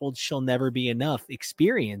woman told she'll never be enough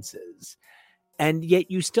experiences. And yet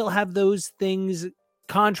you still have those things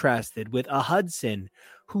contrasted with a Hudson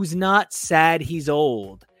who's not sad he's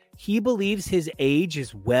old. He believes his age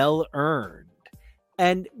is well earned.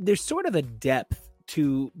 And there's sort of a depth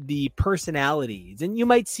to the personalities. And you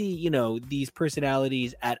might see, you know, these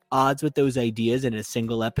personalities at odds with those ideas in a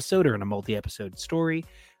single episode or in a multi-episode story.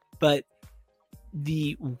 But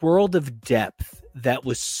the world of depth that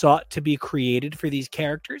was sought to be created for these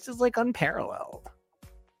characters is like unparalleled.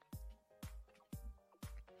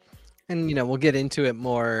 And, you know, we'll get into it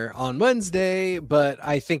more on Wednesday, but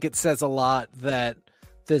I think it says a lot that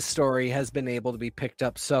this story has been able to be picked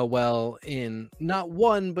up so well in not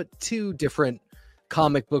one, but 2 different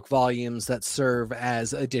comic book volumes that serve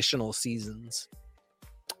as additional seasons.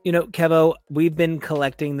 You know, Kevo, we've been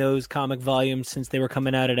collecting those comic volumes since they were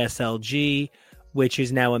coming out at SLG, which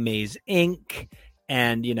is now Amaze Inc.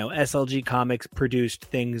 And, you know, SLG Comics produced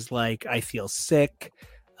things like I Feel Sick,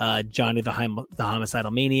 Johnny the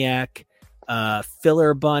Homicidal Maniac,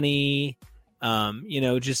 Filler Bunny, you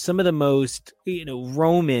know, just some of the most, you know,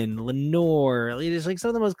 Roman, Lenore, just like some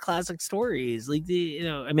of the most classic stories. Like, the, you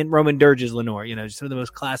know, I mean, Roman Dirge's Lenore, you know, just some of the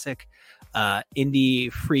most classic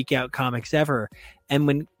indie freak out comics ever. And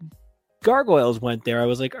when Gargoyles went there, I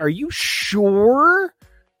was like, are you sure?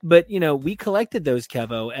 But, you know, we collected those,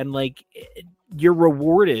 Kevo, and like you're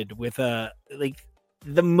rewarded with like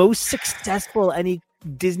the most successful any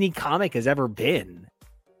Disney comic has ever been.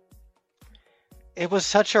 It was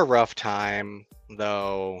such a rough time,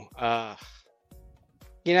 though.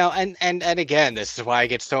 You know, and again, this is why I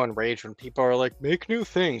get so enraged when people are like, make new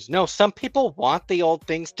things. No, some people want the old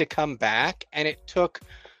things to come back, and it took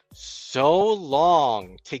so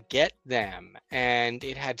long to get them. And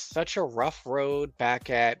it had such a rough road back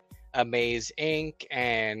at Amaze Inc.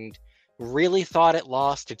 and really thought it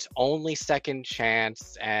lost its only second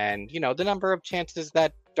chance. And, you know, the number of chances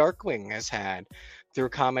that Darkwing has had through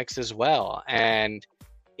comics as well. And,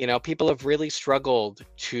 you know, people have really struggled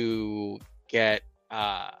to get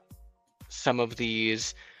some of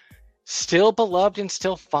these still beloved and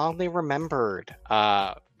still fondly remembered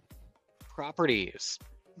properties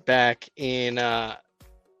back in the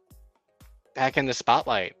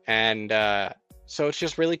spotlight. And so it's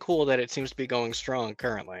just really cool that it seems to be going strong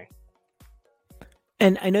currently.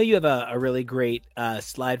 And I know you have a really great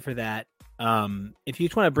slide for that. If you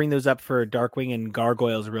just want to bring those up for Darkwing and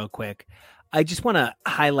Gargoyles real quick, I just want to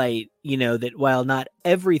highlight, that while not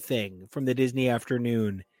everything from the Disney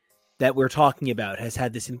afternoon that we're talking about has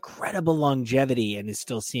had this incredible longevity and is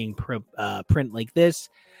still seeing print like this,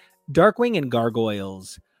 Darkwing and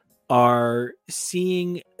Gargoyles are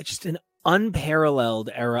seeing just an unparalleled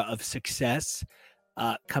era of success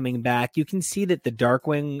coming back. You can see that the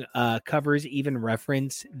Darkwing covers even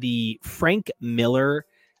reference the Frank Miller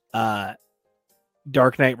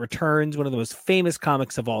Dark Knight Returns, one of the most famous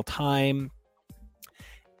comics of all time.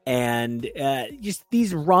 And just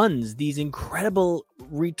these runs, these incredible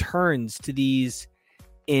returns to these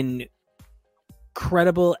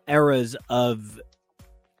incredible eras of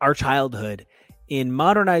our childhood in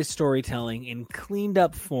modernized storytelling, in cleaned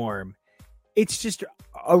up form. It's just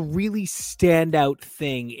a really standout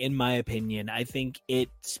thing, in my opinion. I think it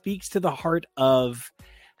speaks to the heart of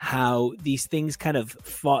how these things kind of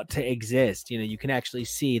fought to exist. You can actually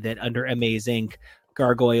see that under Amaze Inc.,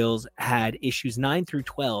 Gargoyles had issues 9 through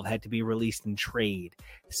 12 had to be released in trade.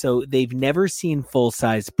 So they've never seen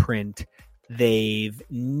full-size print. They've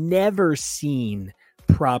never seen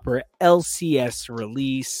proper LCS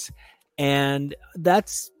release. And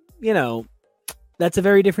that's a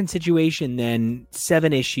very different situation than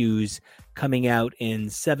 7 issues coming out in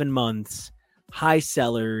 7 months, high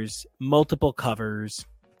sellers, multiple covers.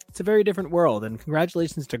 It's a very different world. And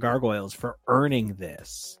congratulations to Gargoyles for earning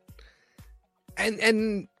this.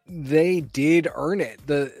 And they did earn it.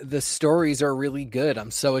 The stories are really good. I'm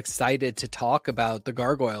so excited to talk about the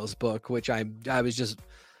Gargoyles book, which I was just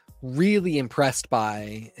really impressed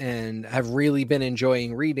by and have really been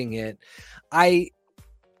enjoying reading it.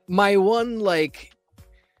 My one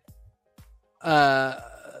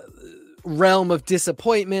realm of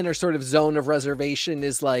disappointment or sort of zone of reservation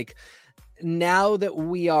is now that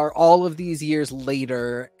we are all of these years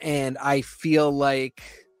later, and I feel like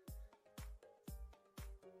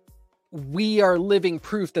we are living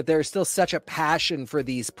proof that there's still such a passion for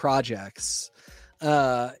these projects.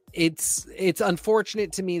 It's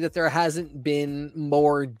unfortunate to me that there hasn't been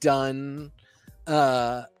more done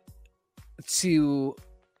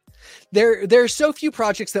there's so few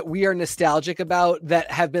projects that we are nostalgic about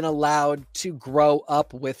that have been allowed to grow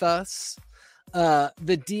up with us.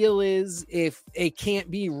 The deal is, if it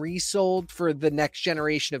can't be resold for the next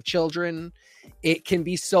generation of children, it can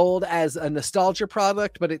be sold as a nostalgia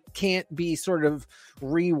product, but it can't be sort of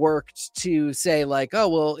reworked to say oh,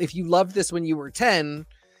 well, if you loved this when you were 10,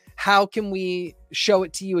 how can we show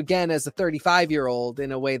it to you again as a 35-year-old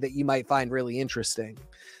in a way that you might find really interesting?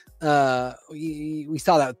 We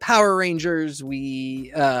saw that with Power Rangers.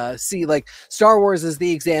 We see Star Wars is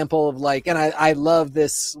the example of and I love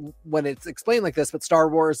this when it's explained like this, but Star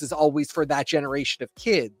Wars is always for that generation of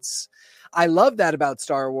kids. I love that about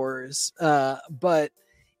Star Wars, but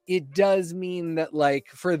it does mean that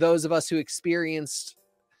for those of us who experienced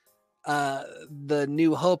the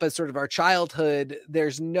New Hope as sort of our childhood,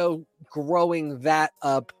 there's no growing that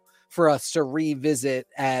up for us to revisit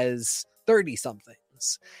as 30 somethings.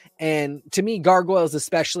 And to me, Gargoyles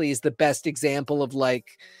especially is the best example of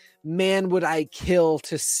man, would I kill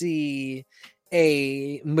to see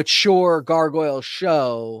a mature Gargoyle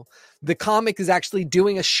show. The comic is actually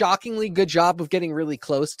doing a shockingly good job of getting really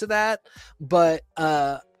close to that, but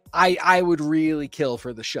I would really kill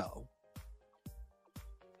for the show.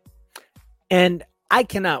 And I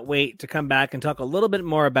cannot wait to come back and talk a little bit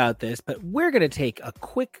more about this, but we're going to take a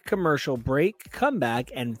quick commercial break, come back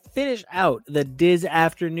and finish out the Diz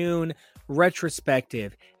Afternoon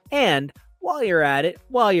retrospective. And while you're at it,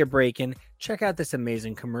 while you're breaking, check out this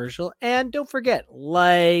amazing commercial. And don't forget,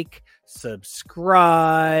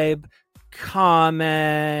 subscribe,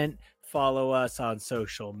 comment, follow us on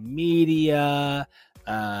social media,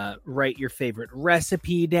 write your favorite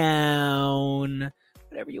recipe down,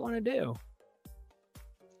 whatever you want to do.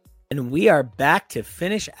 And we are back to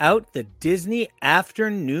finish out the Disney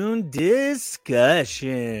afternoon discussion.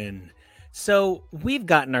 So we've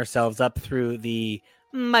gotten ourselves up through the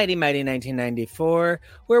mighty 1994,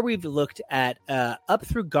 where we've looked at up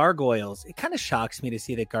through Gargoyles. It kind of shocks me to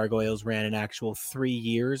see that Gargoyles ran an actual 3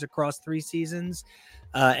 years across 3 seasons,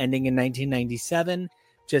 ending in 1997.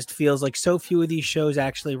 Just feels like so few of these shows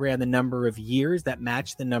actually ran the number of years that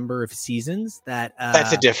match the number of seasons.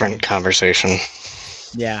 That's a different conversation.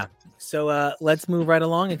 Yeah. So let's move right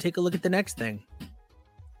along and take a look at the next thing.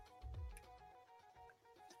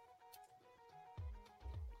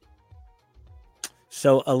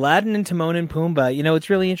 So Aladdin and Timon and Pumbaa, it's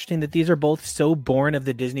really interesting that these are both so born of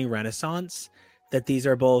the Disney Renaissance, that these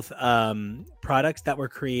are both products that were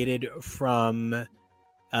created from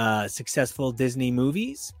successful Disney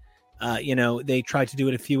movies. They tried to do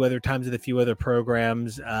it a few other times with a few other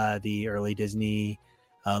programs. The early Disney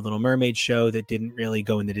Little Mermaid show that didn't really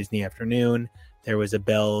go in the Disney afternoon. There was a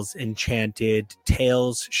Belle's Enchanted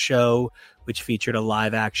Tales show, which featured a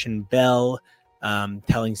live action Belle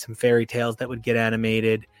telling some fairy tales that would get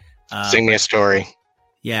animated. Sing me a story.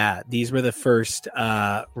 Yeah, these were the first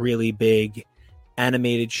really big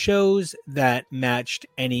animated shows that matched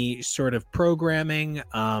any sort of programming.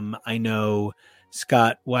 I know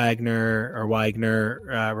Scott Wagner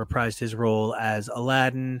reprised his role as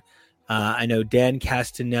Aladdin. I know Dan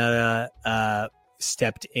Castaneda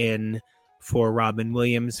stepped in for Robin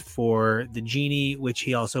Williams for the Genie, which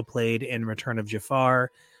he also played in Return of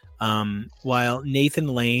Jafar. While Nathan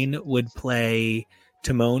Lane would play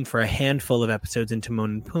Timon for a handful of episodes in Timon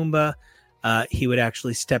and Pumbaa, he would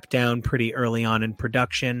actually step down pretty early on in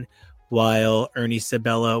production, while Ernie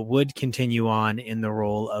Sabella would continue on in the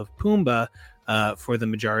role of Pumbaa for the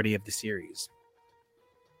majority of the series.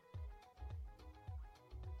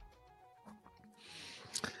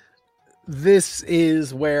 This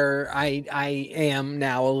is where I am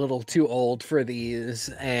now a little too old for these,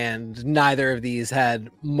 and neither of these had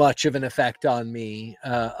much of an effect on me,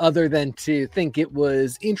 other than to think it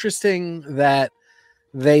was interesting that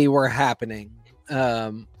they were happening.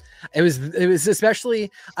 It was especially,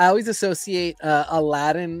 I always associate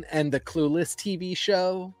Aladdin and the Clueless TV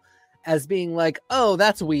show as being like, oh,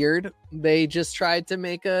 that's weird. They just tried to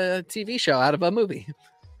make a TV show out of a movie.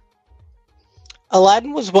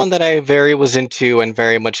 Aladdin was one that I was into and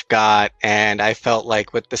very much got, and I felt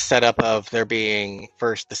like with the setup of there being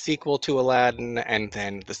first the sequel to Aladdin and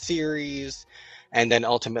then the series, and then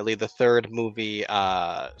ultimately the third movie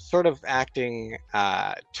sort of acting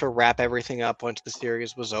to wrap everything up once the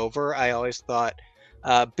series was over, I always thought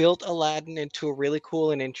built Aladdin into a really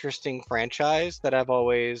cool and interesting franchise that I've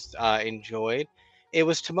always enjoyed. It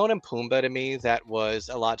was Timon and Pumbaa to me that was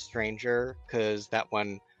a lot stranger, because that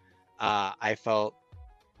one I felt,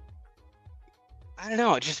 I don't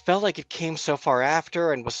know, it just felt like it came so far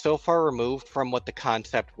after and was so far removed from what the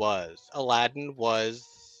concept was. Aladdin was,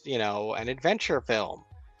 an adventure film,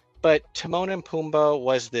 but Timon and Pumbaa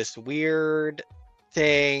was this weird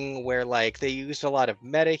thing where like they used a lot of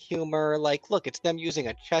meta humor. Like, look, it's them using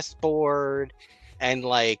a chessboard and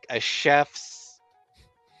like a chef's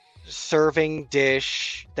serving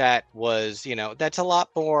dish that was, that's a lot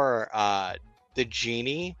more the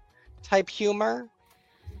Genie type humor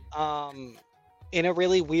in a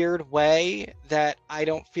really weird way that I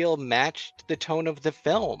don't feel matched the tone of the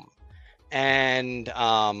film. And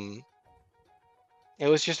it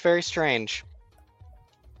was just very strange.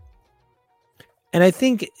 And I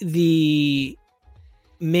think the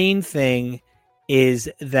main thing is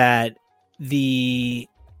that the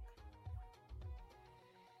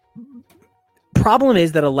problem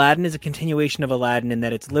is that Aladdin is a continuation of Aladdin, and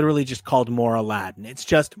that it's literally just called more Aladdin. It's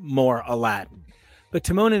just more Aladdin. But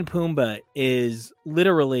Timon and Pumbaa is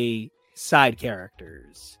literally side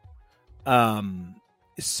characters.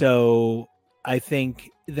 So I think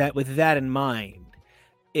that with that in mind,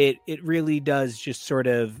 it really does just sort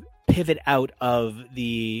of pivot out of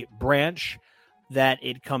the branch that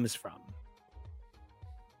it comes from.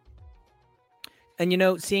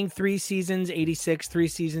 And, seeing 3 seasons, 86, 3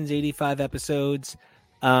 seasons, 85 episodes,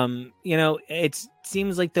 it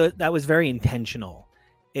seems like that was very intentional.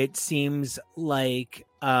 It seems like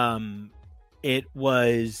it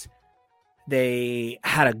was, they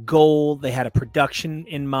had a goal, they had a production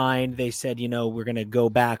in mind. They said, we're going to go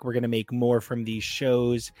back, we're going to make more from these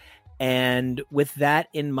shows. And with that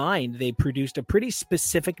in mind, they produced a pretty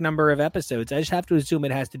specific number of episodes. I just have to assume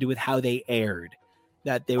it has to do with how they aired,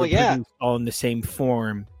 that they were produced all in the same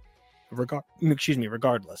form,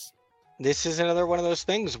 regardless. This is another one of those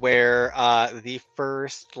things where the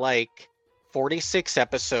first 46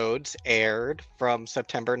 episodes aired from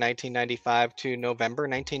September 1995 to November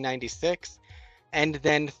 1996, and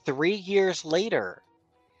then 3 years later,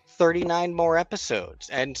 39 more episodes.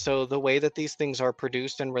 And so the way that these things are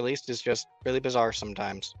produced and released is just really bizarre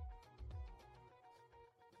sometimes.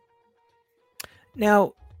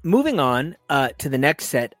 Now, moving on to the next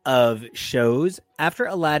set of shows, after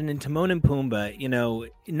Aladdin and Timon and Pumbaa,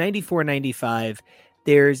 in 94, 95,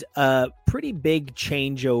 there's a pretty big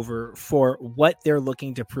changeover for what they're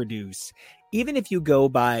looking to produce. Even if you go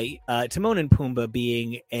by Timon and Pumbaa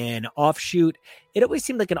being an offshoot, it always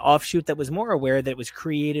seemed like an offshoot that was more aware that it was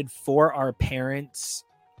created for our parents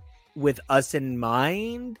with us in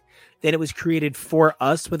mind, than it was created for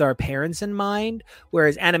us with our parents in mind,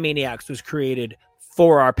 whereas Animaniacs was created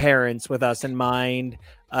for our parents with us in mind.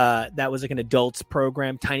 That was like an adults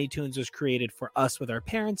program. Tiny Toons was created for us with our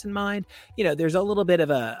parents in mind. There's a little bit of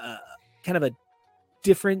a kind of a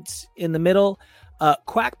difference in the middle.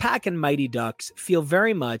 Quack Pack and Mighty Ducks feel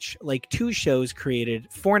very much like two shows created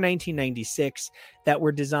for 1996 that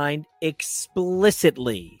were designed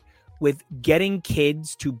explicitly with getting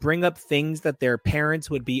kids to bring up things that their parents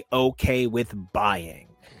would be okay with buying.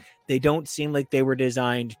 They don't seem like they were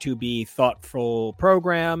designed to be thoughtful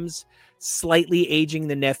programs. Slightly aging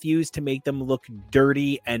the nephews to make them look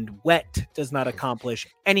dirty and wet does not accomplish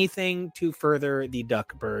anything to further the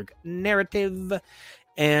Duckburg narrative.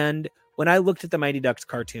 And when I looked at the Mighty Ducks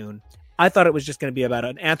cartoon, I thought it was just going to be about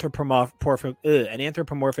an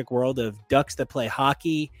anthropomorphic world of ducks that play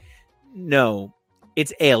hockey. No,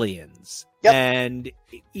 it's aliens. Yep. And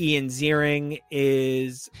Ian Ziering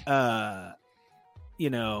is,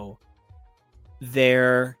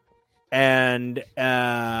 there. And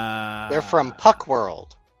they're from Puck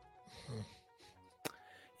World.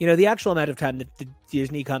 The actual amount of time that the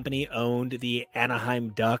Disney company owned the Anaheim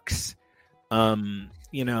Ducks,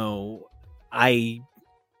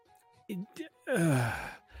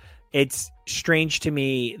 it's strange to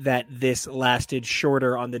me that this lasted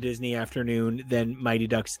shorter on the Disney afternoon than Mighty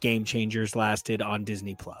Ducks Game Changers lasted on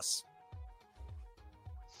Disney Plus.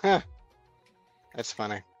 Huh. That's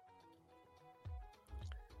funny.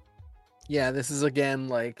 Yeah, this is again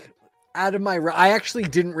like out of my. I actually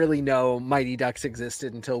didn't really know Mighty Ducks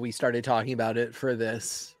existed until we started talking about it for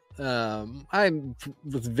this. I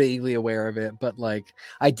was vaguely aware of it, but like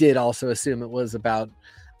I did also assume it was about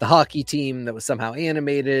the hockey team that was somehow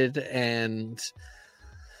animated. And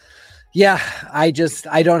yeah, I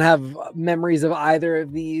don't have memories of either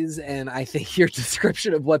of these. And I think your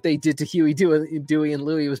description of what they did to Huey, Dewey, and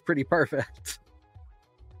Louie was pretty perfect.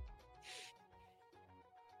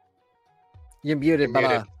 You're muted,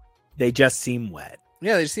 Baba. They just seem wet.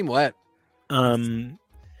 Yeah, they just seem wet. Pamela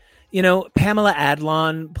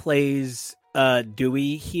Adlon plays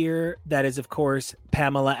Dewey here. That is, of course,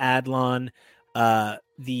 Pamela Adlon,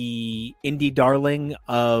 the indie darling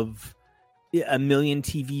of a million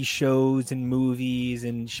TV shows and movies.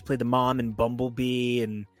 And she played the mom in Bumblebee,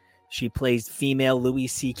 and she plays female Louis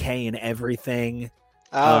C.K. in everything.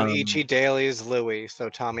 E.G. Daly's Louis, so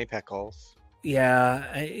Tommy Pickles. Yeah,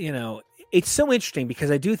 it's so interesting because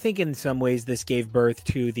I do think in some ways this gave birth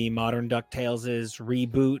to the modern DuckTales'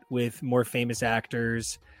 reboot with more famous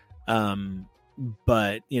actors.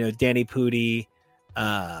 But, Danny Pudi,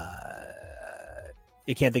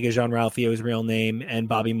 you can't think of Jean-Ralphio's real name, and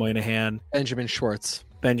Bobby Moynihan. Benjamin Schwartz,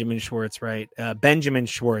 right. Benjamin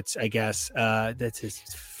Schwartz, I guess. That's his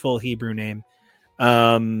full Hebrew name.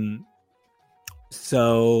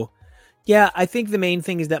 So... yeah, I think the main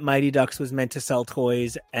thing is that Mighty Ducks was meant to sell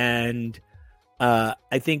toys, and I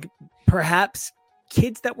think perhaps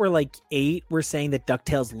kids that were like 8 were saying that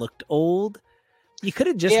DuckTales looked old. You could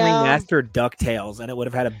have just remastered DuckTales, and it would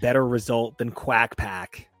have had a better result than Quack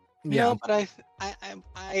Pack. Yeah, No, but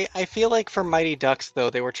I feel like for Mighty Ducks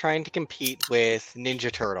though, they were trying to compete with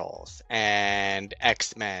Ninja Turtles and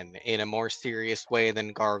X-Men in a more serious way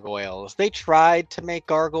than Gargoyles. They tried to make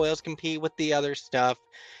Gargoyles compete with the other stuff,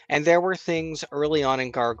 and there were things early on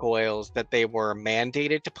in Gargoyles that they were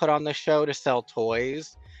mandated to put on the show to sell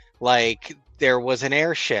toys. Like there was an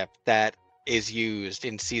airship that is used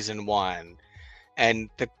in season 1, and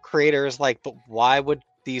the creator is like, but why would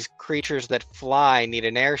these creatures that fly need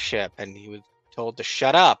an airship? And he was told to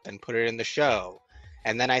shut up and put it in the show.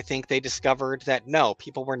 And then I think they discovered that no,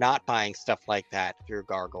 people were not buying stuff like that through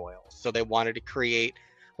Gargoyles. So they wanted to create,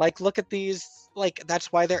 like, look at these, like,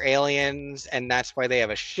 that's why they're aliens, and that's why they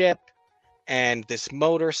have a ship and this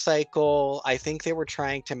motorcycle. I think they were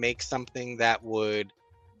trying to make something that would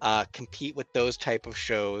compete with those type of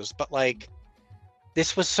shows. But like,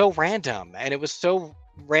 this was so random, and it was so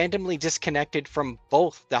randomly disconnected from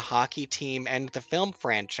both the hockey team and the film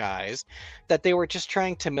franchise that they were just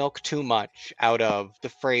trying to milk too much out of the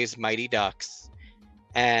phrase Mighty Ducks,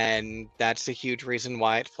 and that's a huge reason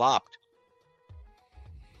why it flopped.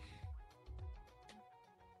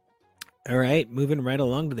 All right, moving right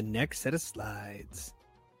along to the next set of slides.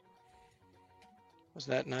 Was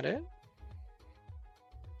that not it?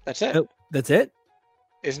 That's it. Oh, that's it?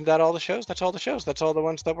 Isn't that all the shows? That's all the shows. That's all the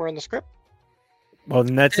ones that were in the script. Well,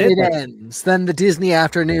 then that's it. It ends. Then the Disney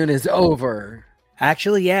afternoon is over.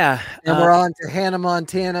 Actually, yeah. And we're on to Hannah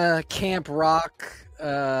Montana, Camp Rock,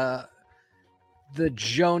 the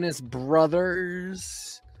Jonas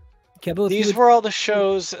Brothers. These were all the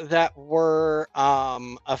shows that were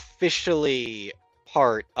officially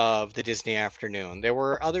part of the Disney afternoon. There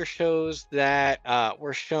were other shows that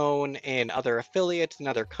were shown in other affiliates in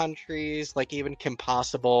other countries, like even Kim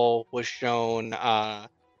Possible was shown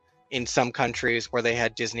in some countries where they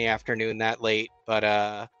had Disney afternoon that late.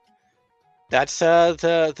 But That's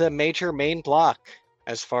the major main block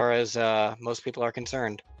as far as most people are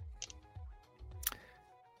concerned.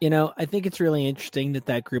 You know, I think it's really interesting that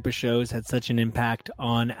that group of shows had such an impact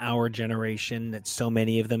on our generation, that so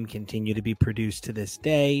many of them continue to be produced to this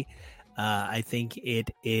day. I think it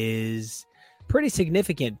is pretty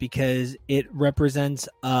significant because it represents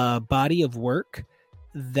a body of work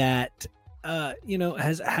that,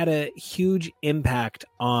 has had a huge impact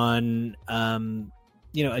on,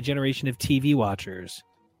 a generation of TV watchers.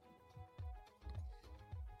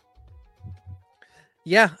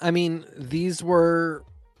 Yeah, I mean, these were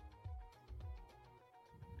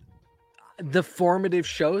the formative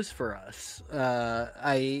shows for us.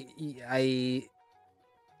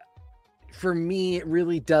 For me, it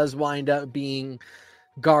really does wind up being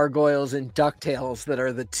Gargoyles and DuckTales that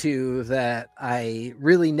are the two that I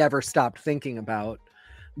really never stopped thinking about.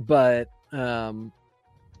 But I'm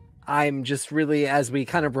just really, as we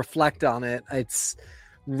kind of reflect on it, it's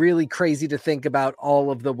really crazy to think about all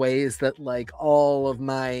of the ways that like all of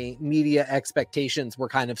my media expectations were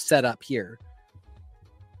kind of set up here.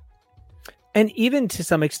 And even to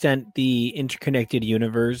some extent, the interconnected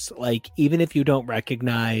universe, like even if you don't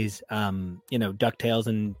recognize, DuckTales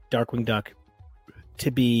and Darkwing Duck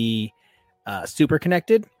to be super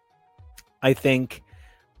connected, I think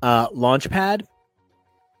Launchpad,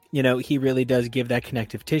 he really does give that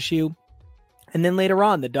connective tissue. And then later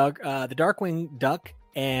on, the Darkwing Duck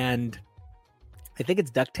and I think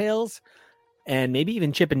it's DuckTales and maybe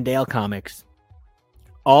even Chip and Dale comics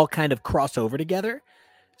all kind of cross over together.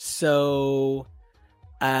 So,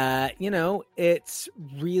 it's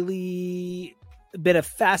really been a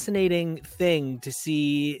fascinating thing to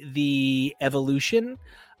see the evolution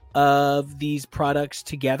of these products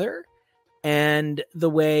together and the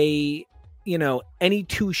way, any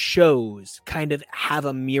two shows kind of have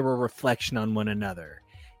a mirror reflection on one another.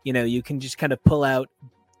 You can just kind of pull out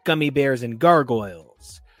Gummi Bears and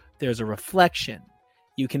Gargoyles. There's a reflection.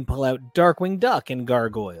 You can pull out Darkwing Duck and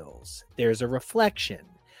Gargoyles. There's a reflection.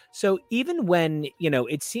 So even when,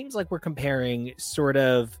 it seems like we're comparing sort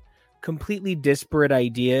of completely disparate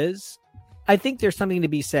ideas, I think there's something to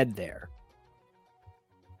be said there.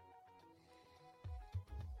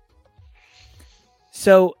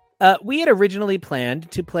 So we had originally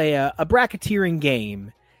planned to play a bracketeering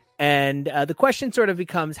game. And the question sort of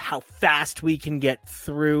becomes how fast we can get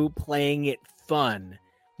through playing it fun.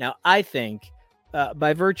 Now, I think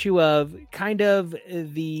by virtue of kind of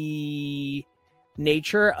the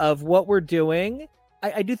nature of what we're doing,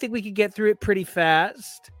 I do think we could get through it pretty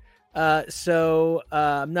fast. So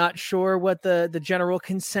I'm not sure what the general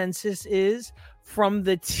consensus is from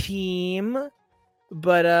the team,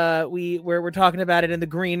 but we're talking about it in the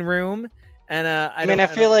green room. And I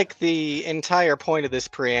feel like the entire point of this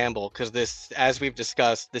preamble, because this, as we've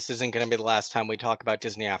discussed, this isn't going to be the last time we talk about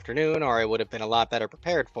Disney Afternoon, or I would have been a lot better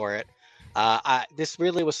prepared for it. This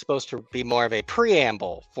really was supposed to be more of a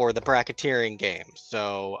preamble for the bracketeering game.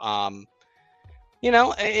 So,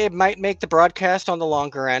 it might make the broadcast on the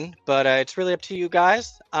longer end, but it's really up to you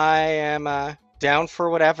guys. I am down for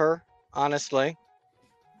whatever, honestly.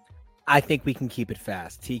 I think we can keep it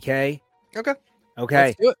fast. TK?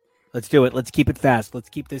 Okay. Let's do it. Let's keep it fast. Let's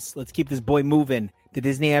keep this boy moving. The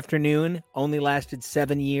Disney Afternoon only lasted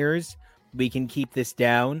 7 years. We can keep this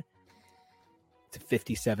down to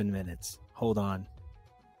 57 minutes. Hold on.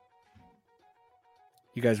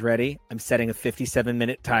 You guys ready? I'm setting a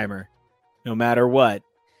 57-minute timer. No matter what.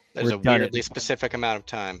 There's a weirdly specific amount of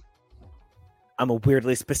time. I'm a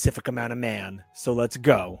weirdly specific amount of man. So let's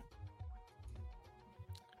go.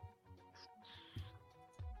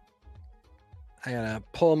 I gotta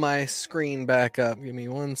pull my screen back up. Give me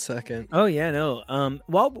 1 second. Oh yeah, no.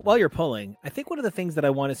 While you're pulling, I think one of the things that I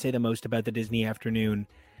want to say the most about the Disney Afternoon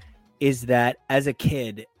is that as a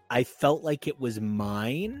kid, I felt like it was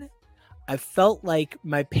mine. I felt like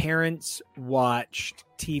my parents watched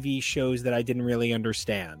TV shows that I didn't really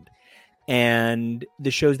understand. And the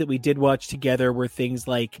shows that we did watch together were things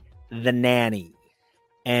like The Nanny.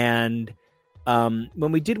 And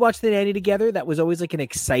when we did watch The Nanny together, that was always like an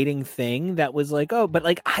exciting thing. That was like, oh, but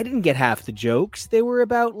like I didn't get half the jokes. They were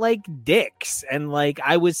about like dicks and like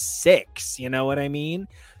I was 6, you know what I mean?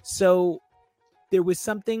 So there was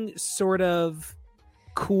something sort of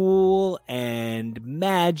cool and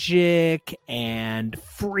magic and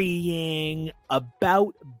freeing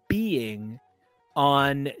about being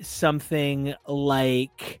on something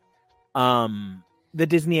like the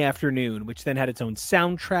Disney Afternoon, which then had its own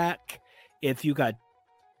soundtrack. If you got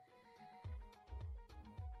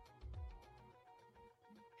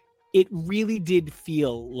it really did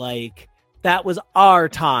feel like That was our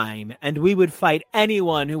time, and we would fight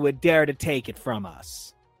anyone who would dare to take it from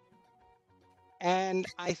us. And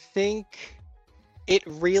I think it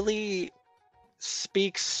really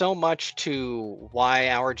speaks so much to why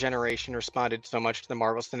our generation responded so much to the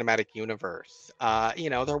Marvel Cinematic Universe.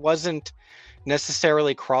 There wasn't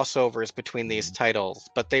necessarily crossovers between these titles,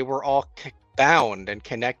 but they were all bound and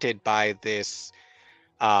connected by this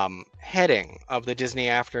heading of the Disney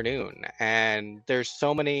afternoon. And there's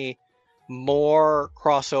so many more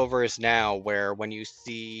crossovers now where when you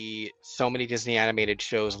see so many Disney animated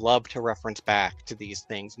shows love to reference back to these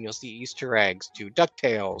things, and you'll see Easter eggs to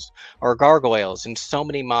DuckTales or Gargoyles in so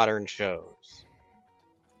many modern shows.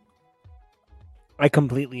 I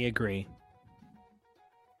completely agree.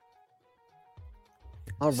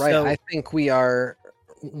 All right, I think we are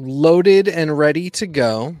loaded and ready to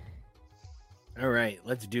go. All right,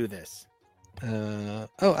 let's do this.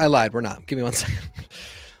 I lied. We're not. Give me 1 second.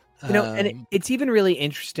 And it's even really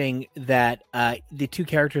interesting that the two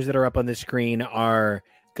characters that are up on the screen are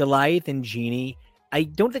Goliath and Genie. I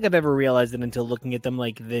don't think I've ever realized it until looking at them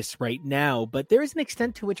like this right now, but there is an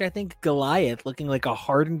extent to which I think Goliath, looking like a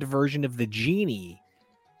hardened version of the Genie,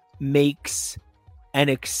 makes an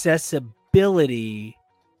accessibility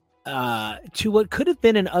to what could have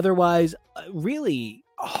been an otherwise really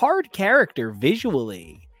hard character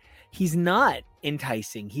visually. He's not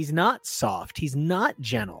enticing. He's not soft. He's not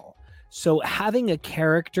gentle. So having a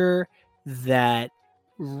character that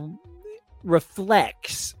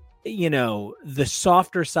reflects, the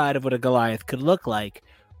softer side of what a Goliath could look like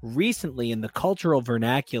recently in the cultural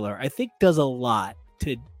vernacular, I think does a lot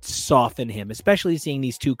to soften him, especially seeing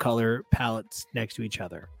these two color palettes next to each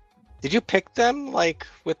other. Did you pick them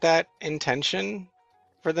with that intention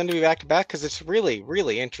for them to be back to back? Because it's really,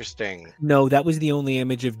 really interesting. No, that was the only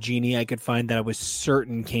image of Genie I could find that I was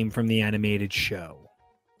certain came from the animated show.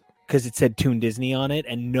 Because it said Toon Disney on it,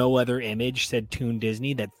 and no other image said Toon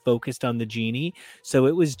Disney that focused on the Genie. So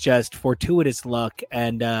it was just fortuitous luck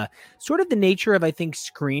and sort of the nature of, I think,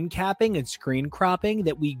 screen capping and screen cropping,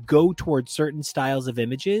 that we go towards certain styles of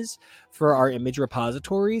images for our image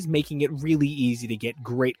repositories, making it really easy to get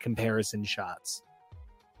great comparison shots.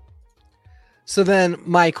 So then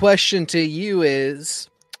my question to you is,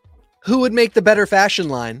 who would make the better fashion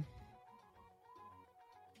line?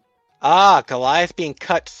 Goliath being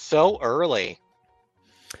cut so early.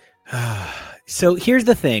 So here's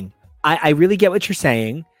the thing. I really get what you're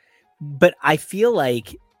saying, but I feel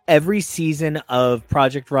like every season of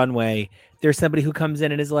Project Runway, there's somebody who comes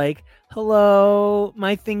in and is like, hello,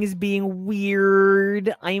 my thing is being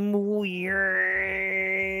weird. I'm weird.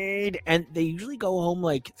 And they usually go home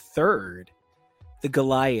like third. The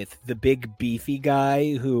Goliath, the big beefy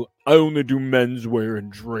guy who, I only do menswear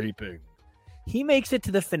and draping. He makes it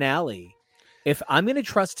to the finale. If I'm going to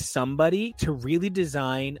trust somebody to really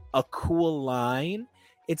design a cool line,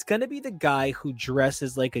 it's going to be the guy who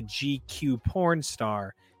dresses like a GQ porn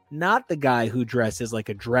star, not the guy who dresses like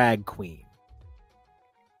a drag queen.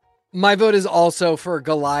 My vote is also for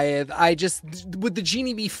Goliath. Would the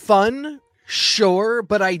Genie be fun? Sure,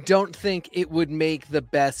 but I don't think it would make the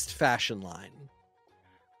best fashion line.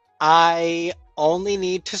 I only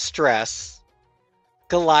need to stress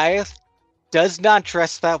Goliath does not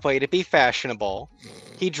dress that way to be fashionable.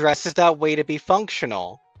 He dresses that way to be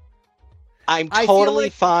functional. I'm totally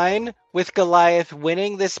fine with Goliath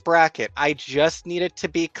winning this bracket. I just need it to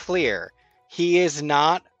be clear. He is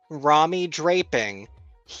not Rami draping.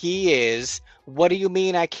 He is, what do you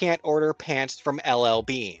mean I can't order pants from LL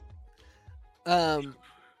Bean?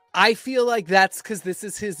 I feel like that's because this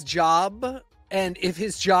is his job. And if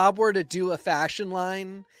his job were to do a fashion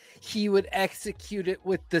line, he would execute it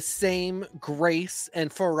with the same grace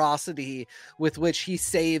and ferocity with which he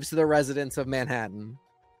saves the residents of Manhattan.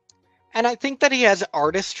 And I think that he has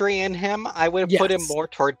artistry in him. I would put him more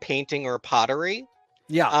toward painting or pottery.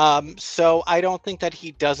 Yeah. So I don't think that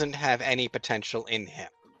he doesn't have any potential in him.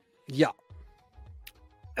 Yeah.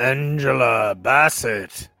 Angela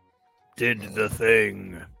Bassett did the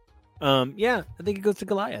thing. Yeah, I think it goes to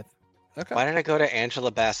Goliath. Okay. Why did I go to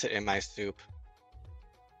Angela Bassett in my soup?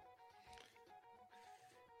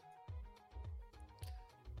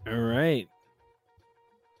 All right.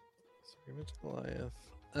 Goliath.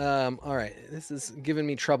 All right. This is giving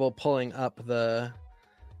me trouble pulling up the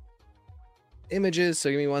images, so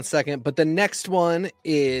give me 1 second. But the next one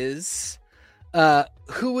is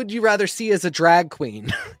who would you rather see as a drag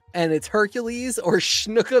queen? And it's Hercules or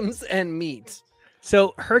Shnookums and Meat.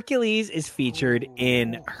 So Hercules is featured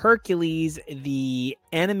in Hercules, the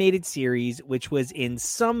animated series, which was in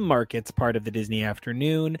some markets part of the Disney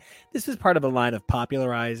Afternoon. This was part of a line of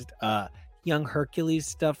popularized young Hercules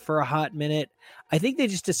stuff for a hot minute. I think they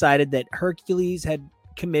just decided that Hercules had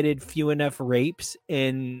committed few enough rapes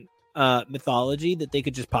in mythology that they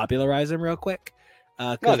could just popularize them real quick.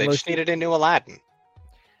 No, they just needed a new Aladdin.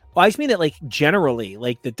 Well, I just mean that, like, generally,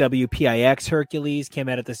 like the WPIX Hercules came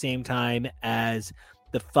out at the same time as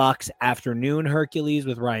the Fox Afternoon Hercules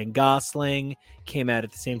with Ryan Gosling came out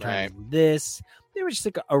at the same time as this. There was just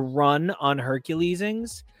like a run on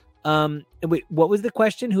Herculesings. And wait, what was the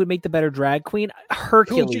question? Who would make the better drag queen?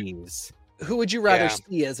 Hercules. Who would you rather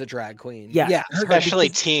see as a drag queen? Yeah, especially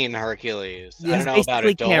teen Hercules. Yeah, I don't know about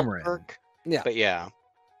adult Cameron. Herc, yeah, but yeah.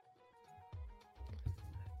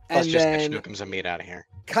 Let's just get Shnookums and Meat out of here.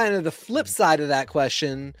 Kind of the flip side of that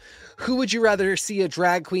question, who would you rather see a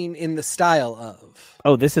drag queen in the style of?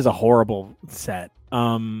 Oh, this is a horrible set.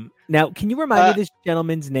 Now, can you remind me this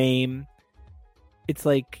gentleman's name? It's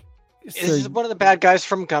like this is one of the bad guys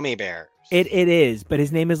from Gummi Bears. It is, but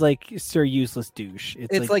his name is like Sir Useless Douche.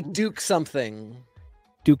 It's like Duke something.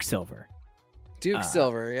 Duke Silver. Duke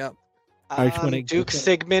Silver, yep. Duke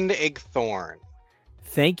Sigmund Igthorn.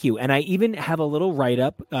 Thank you. And I even have a little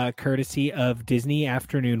write-up courtesy of Disney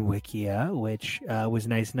Afternoon Wikia, which was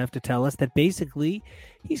nice enough to tell us that basically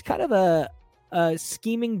he's kind of a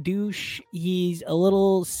scheming douche. He's a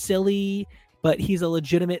little silly, but he's a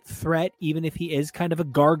legitimate threat, even if he is kind of a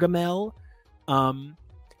Gargamel.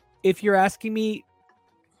 If you're asking me,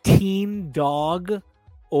 teen dog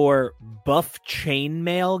or buff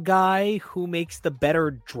chainmail guy, who makes the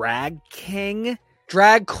better drag king?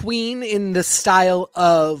 Drag queen in the style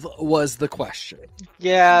of was the question.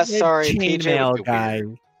 Yeah, sorry, chainmail guy.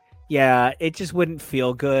 Weird. Yeah, it just wouldn't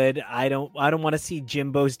feel good. I don't want to see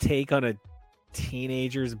Jimbo's take on a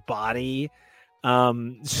teenager's body.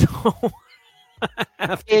 So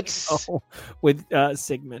it's with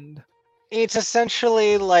Sigmund. It's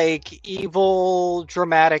essentially like evil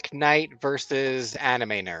dramatic knight versus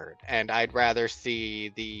anime nerd, and I'd rather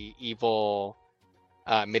see the evil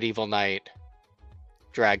medieval knight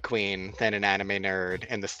drag queen than an anime nerd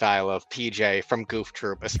in the style of PJ from Goof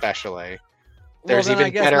Troop, especially. There's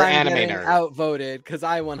even better anime nerd. Outvoted because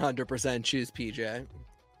I 100% choose PJ.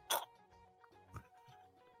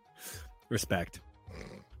 Respect.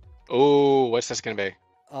 Oh, what's this gonna be?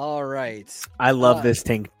 All right. I love this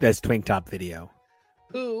Twink Top video.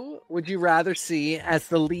 Who would you rather see as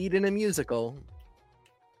the lead in a musical?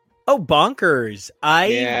 Oh, Bonkers.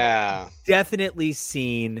 I definitely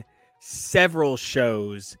seen several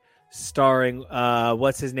shows starring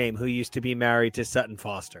what's his name, who used to be married to Sutton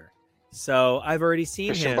Foster. So I've already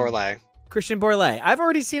seen Christian Borle. I've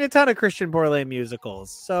already seen a ton of Christian Borle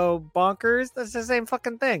musicals. So Bonkers, that's the same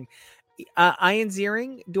fucking thing. Ian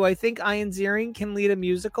Ziering, do I think Ian Ziering can lead a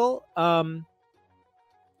musical?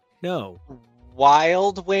 No.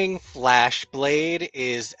 Wild Wing Flashblade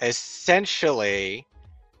is essentially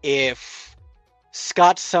if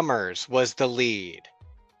Scott Summers was the lead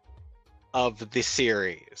of the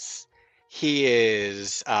series. He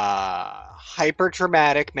is hyper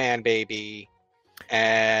dramatic man baby,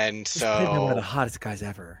 and so he's one of the hottest guys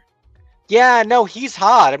ever. Yeah, no, he's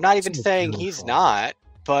hot. I'm not even saying he's not,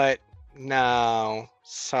 but no,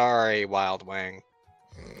 sorry, Wild Wing.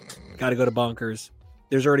 Got to go to Bonkers.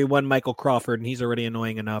 There's already one Michael Crawford, and he's already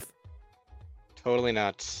annoying enough. Totally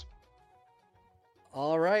nuts.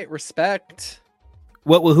 All right, respect.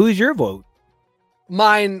 Who's your vote?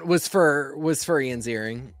 Mine was for Ian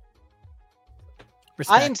Ziering.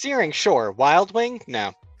 Respect. Ian Ziering, sure. Wild Wing,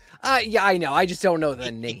 no. Yeah, I know. I just don't know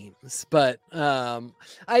the names, but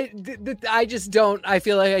I just don't. I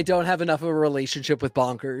feel like I don't have enough of a relationship with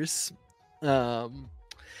Bonkers.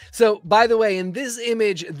 So, by the way, in this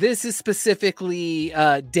image, this is specifically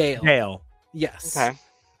Dale. Dale. Yes. Okay.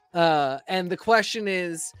 And the question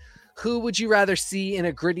is, who would you rather see in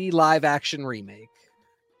a gritty live action remake?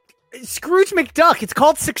 Scrooge McDuck. It's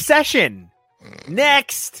called Succession.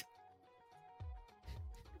 Next.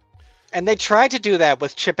 And they tried to do that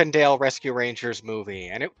with Chip and Dale Rescue Rangers movie,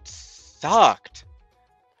 and it sucked.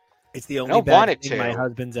 It's the only bad thing my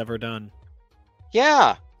husband's ever done.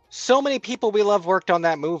 Yeah. So many people we love worked on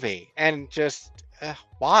that movie, and just,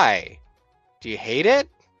 why? Do you hate it?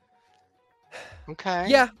 Okay.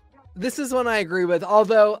 Yeah, this is one I agree with,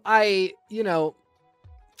 although I don't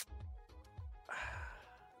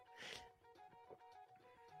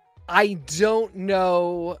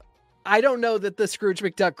know that the Scrooge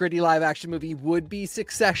McDuck gritty live action movie would be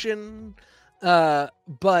Succession,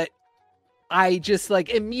 but I just like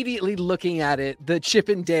immediately looking at it, the Chip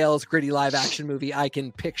and Dale's gritty live action movie I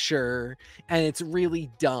can picture, and it's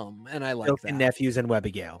really dumb, and I like that. And Nephews and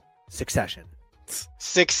Webbigail. Succession.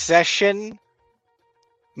 Succession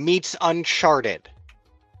meets Uncharted.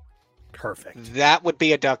 Perfect. That would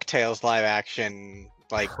be a DuckTales live action,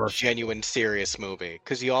 like Perfect. genuine serious movie.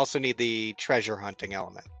 Because you also need the treasure hunting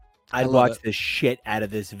element. I'd love watch it. the shit out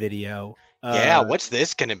of this video. Yeah, what's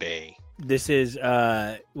this gonna be? This is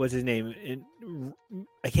what's his name?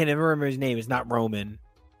 I can't ever remember his name. It's not Roman.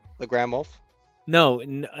 The Grand Wolf? No,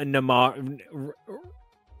 Namar.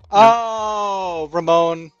 Oh,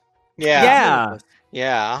 Ramon. Yeah.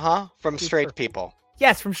 Yeah. From Straight People.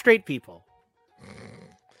 Yes, from Straight People.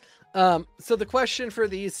 So the question for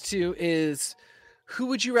these two is, who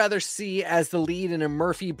would you rather see as the lead in a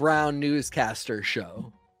Murphy Brown newscaster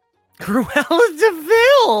show? Cruella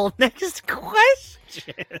DeVille. Next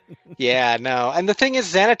question. Yeah, no. And the thing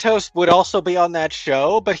is, Xanatos would also be on that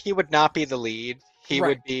show, but he would not be the lead. He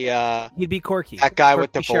would be He'd be Corky. that guy Corky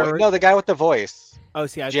with the voice. Sherwood. No, the guy with the voice. Oh,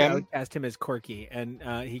 see, I Jim? would cast him as Corky, and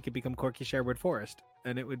he could become Corky Sherwood Forrest,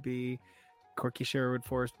 and it would be Corky Sherwood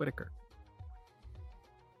Forrest Whitaker.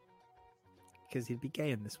 Because he'd be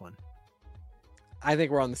gay in this one. I think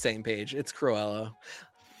we're on the same page. It's Cruella.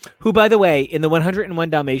 Who, by the way, in the 101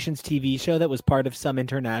 Dalmatians TV show that was part of some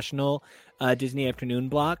international Disney afternoon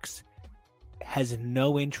blocks, has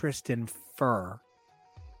no interest in fur.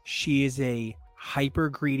 She is a hyper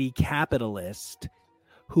greedy capitalist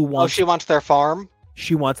who wants. She wants their farm.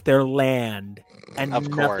 She wants their land and Of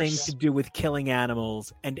nothing course. to do with killing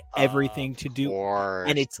animals and everything to do. Or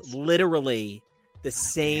And it's literally the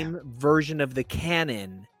same version of the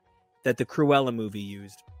canon that the Cruella movie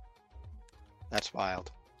used. that's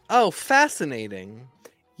wild. Oh, fascinating.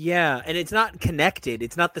 Yeah, and it's not connected.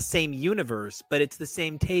 It's not the same universe, but it's the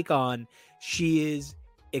same take on she is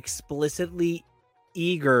explicitly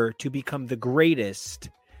eager to become the greatest,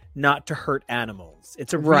 not to hurt animals.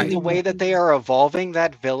 It's a Right. really The way that they are evolving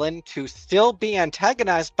that villain to still be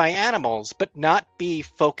antagonized by animals, but not be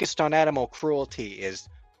focused on animal cruelty is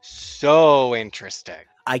so interesting.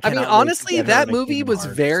 I mean, cannot wait to honestly, get her that in a movie Kingdom was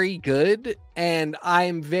Hearts. very good, and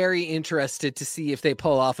I'm very interested to see if they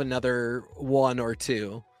pull off another one or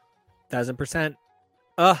two. 1000%.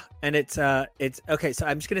 And it's okay. So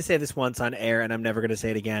I'm just gonna say this once on air, and I'm never gonna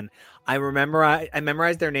say it again. I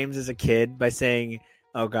memorized their names as a kid by saying,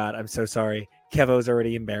 "Oh God, I'm so sorry." Kevo's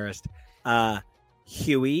already embarrassed.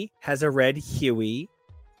 Huey has a red Huey.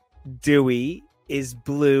 Dewey is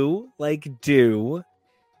blue like dew,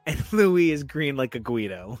 and Louie is green like a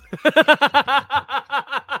Guido.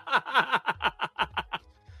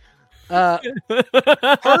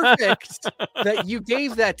 Perfect that you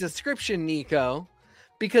gave that description, Nico,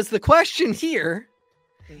 because the question here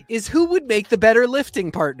is who would make the better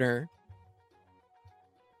lifting partner?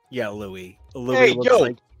 Yeah, Louie. Hey,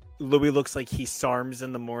 yo. Louie looks like he SARMs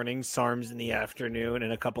in the morning, SARMs in the afternoon,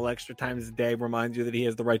 and a couple extra times a day reminds you that he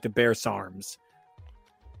has the right to bear SARMs.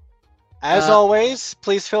 As always,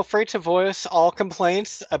 please feel free to voice all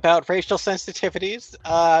complaints about racial sensitivities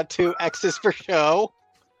to X's for Show.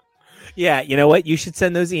 Yeah, you know what? You should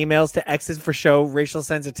send those emails to X's for Show Racial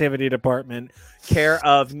Sensitivity Department, care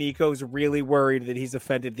of Nico's really worried that he's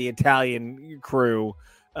offended the Italian crew.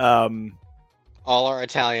 All our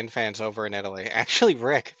Italian fans over in Italy. Actually,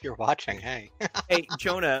 Rick, if you're watching, hey. Hey,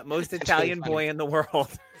 Jonah, most It's Italian really funny. boy in the world.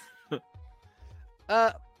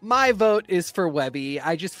 My vote is for Webby.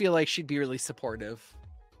 I just feel like she'd be really supportive.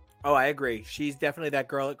 Oh, I agree. She's definitely that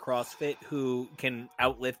girl at CrossFit who can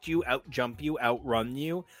outlift you, outjump you, outrun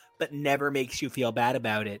you, but never makes you feel bad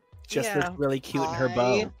about it. Just looks really cute in her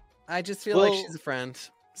bow. I just feel like she's a friend.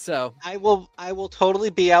 So I will totally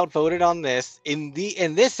be outvoted on this. In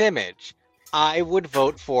this image, I would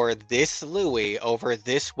vote for this Louie over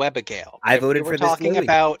this Webigail. I voted for this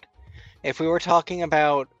Louie. If we were talking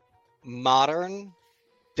about modern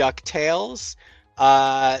DuckTales,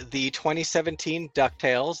 the 2017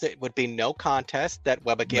 DuckTales, it would be no contest that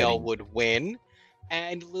Webigail would win,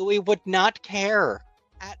 and Louie would not care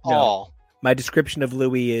at all. My description of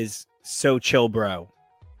Louie is so chill, bro.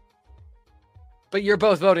 But you're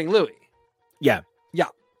both voting Louie. Yeah.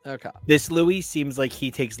 Okay. This Louie seems like he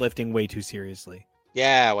takes lifting way too seriously.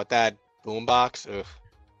 Yeah, with that boombox. Oof.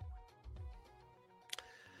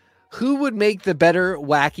 Who would make the better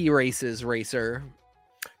Wacky Races racer?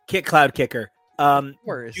 Cloud Kicker.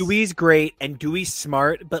 course. Dewey's great and Dewey's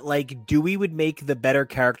smart, but like Dewey would make the better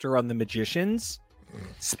character on the Magicians.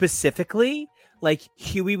 Specifically, like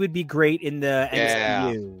Huey would be great in the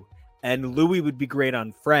MCU, and Louie would be great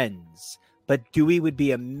on Friends, but Dewey would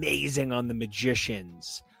be amazing on the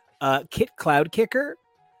Magicians. Kit Cloud Kicker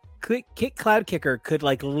could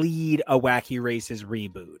like lead a Wacky Races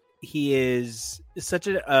reboot. He is such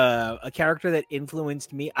a character that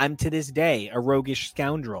influenced me. I'm to this day a roguish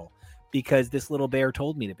scoundrel because this little bear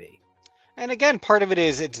told me to be. And again, part of it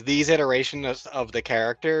is it's these iterations of the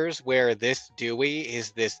characters where this Dewey is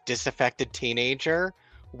this disaffected teenager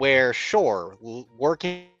where, sure,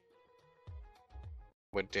 working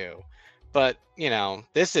would do. But,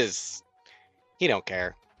 this is... He don't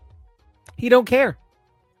care. He don't care.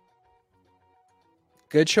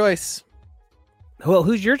 Good choice. Well,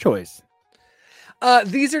 who's your choice?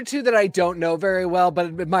 These are two that I don't know very well,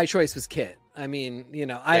 but my choice was Kit. I mean,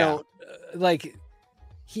 I don't like...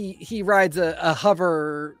 He rides a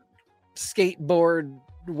hover skateboard,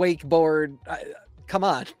 wakeboard. Come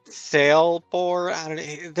on. Sailboard? I don't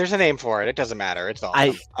know. There's a name for it. It doesn't matter. It's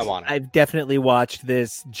awesome. I want it. I've definitely watched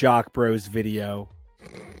this Jock Bros video.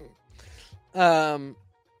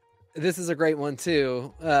 This is a great one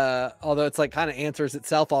too. Although it's like kind of answers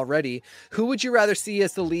itself already. Who would you rather see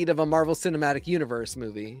as the lead of a Marvel Cinematic Universe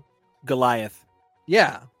movie? Goliath.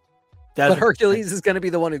 Yeah. But Hercules is going to be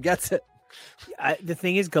the one who gets it. The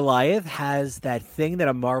thing is, Goliath has that thing that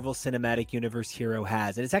a Marvel Cinematic Universe hero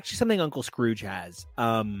has, and it's actually something Uncle Scrooge has.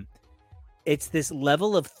 It's this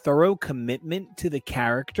level of thorough commitment to the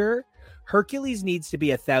character. Hercules needs to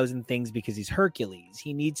be 1,000 things because he's Hercules.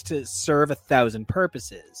 He needs to serve 1,000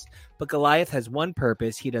 purposes. But Goliath has one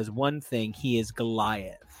purpose. He does one thing. He is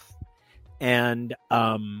Goliath. And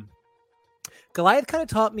Goliath kind of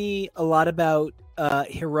taught me a lot about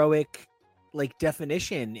heroic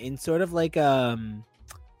definition in sort of like kind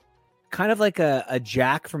of like a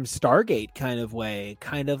Jack from Stargate kind of way,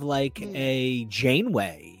 kind of like a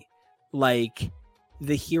Janeway. Like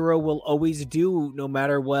the hero will always do no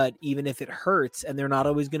matter what, even if it hurts, and they're not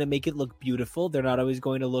always going to make it look beautiful. They're not always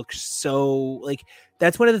going to look so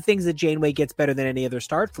that's one of the things that Janeway gets better than any other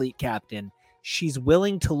Starfleet captain. She's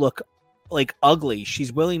willing to look ugly.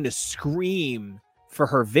 She's willing to scream for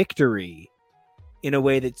her victory in a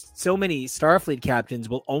way that so many Starfleet captains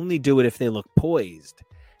will only do it if they look poised.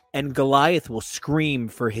 And Goliath will scream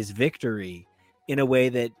for his victory in a way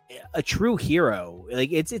that a true hero,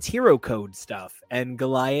 it's hero code stuff. And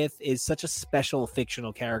Goliath is such a special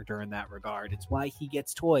fictional character in that regard. It's why he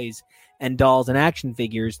gets toys and dolls and action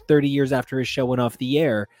figures 30 years after his show went off the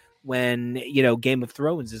air when, Game of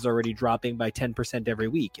Thrones is already dropping by 10% every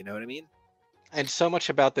week. You know what I mean? And so much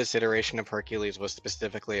about this iteration of Hercules was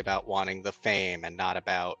specifically about wanting the fame and not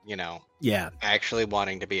about, actually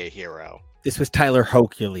wanting to be a hero. This was Tyler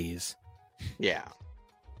Hercules. Yeah.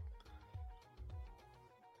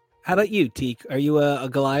 How about you, Teak? Are you a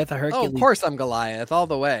Goliath, a Hercules? Oh, of course I'm Goliath, all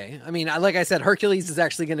the way. I mean, like I said, Hercules is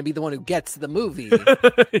actually going to be the one who gets the movie.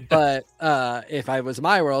 But if I was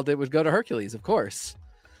my world, it would go to Hercules, of course.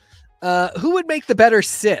 Who would make the better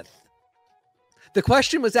Sith? The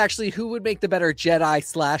question was actually who would make the better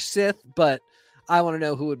Jedi/Sith, but I want to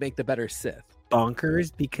know who would make the better Sith.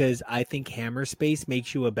 Bonkers, because I think Hammer Space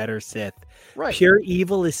makes you a better Sith. Right. Pure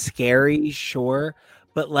evil is scary, sure,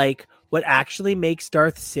 but what actually makes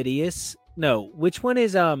Darth Sidious? No, which one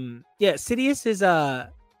is Sidious is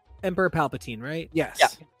Emperor Palpatine, right? Yes. Yeah.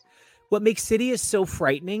 What makes Sidious so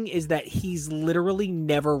frightening is that he's literally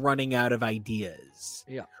never running out of ideas.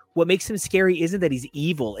 Yeah. What makes him scary isn't that he's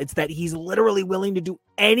evil. It's that he's literally willing to do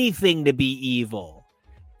anything to be evil.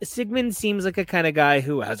 Sigmund seems like a kind of guy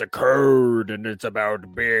who has a code and it's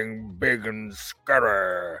about being big and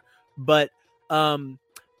scary. But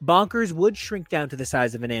Bonkers would shrink down to the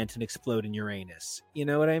size of an ant and explode in Uranus. You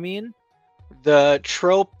know what I mean? The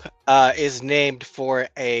trope is named for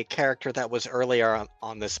a character that was earlier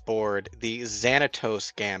on this board. The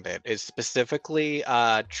Xanatos Gambit is specifically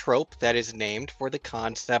a trope that is named for the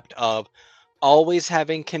concept of always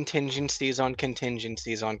having contingencies on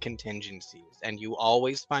contingencies on contingencies. And you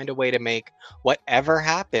always find a way to make whatever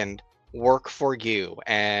happened work for you.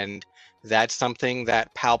 And that's something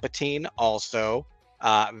that Palpatine also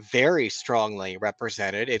very strongly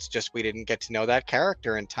represented. It's just we didn't get to know that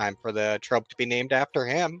character in time for the trope to be named after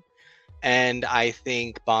him. And I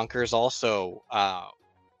think Bonkers also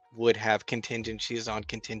would have contingencies on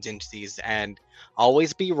contingencies and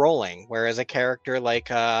always be rolling, whereas a character like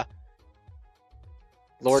Lord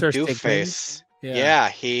Sir Doofface, Stigman.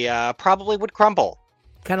 he probably would crumble.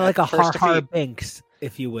 Kind of like a first Har Har defeat. Binks,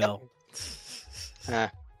 if you will.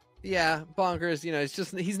 Yeah, Bonkers, it's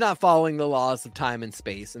just he's not following the laws of time and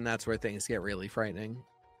space, and that's where things get really frightening.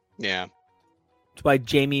 Yeah. That's why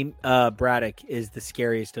Jamie Braddock is the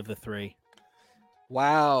scariest of the three.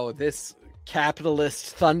 Wow, this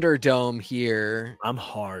capitalist Thunderdome here. I'm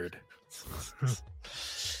hard.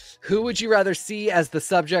 Who would you rather see as the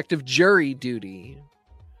subject of jury duty?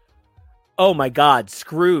 Oh my God,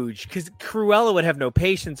 Scrooge. Because Cruella would have no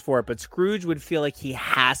patience for it, but Scrooge would feel like he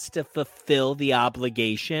has to fulfill the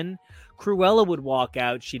obligation. Cruella would walk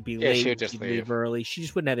out. She'd be late. She would just she'd leave early. She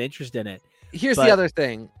just wouldn't have interest in it. Here's the other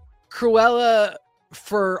thing. Cruella,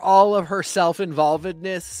 for all of her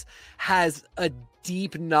self-involvedness, has a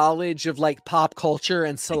deep knowledge of like pop culture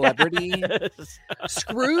and celebrity.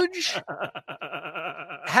 Scrooge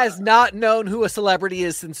has not known who a celebrity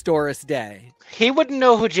is since Doris Day. He wouldn't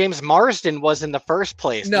know who James Marsden was in the first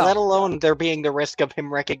place, let alone there being the risk of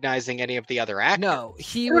him recognizing any of the other actors. No,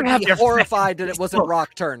 he would be horrified that it wasn't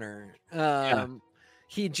Rock Turner.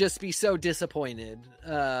 He'd just be so disappointed.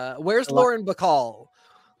 Where's Lauren Bacall?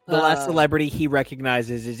 The last celebrity he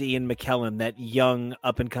recognizes is Ian McKellen, that young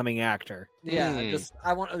up-and-coming actor. Yeah,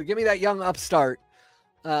 give me that young upstart.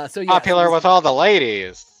 Popular with all the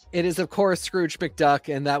ladies. It is, of course, Scrooge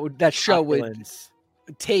McDuck, and that show would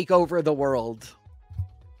take over the world.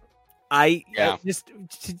 Guys,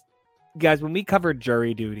 when we covered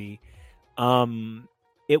Jury Duty,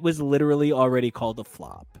 it was literally already called a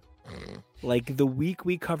flop. Like the week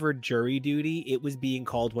we covered Jury Duty, it was being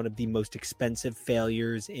called one of the most expensive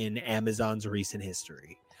failures in Amazon's recent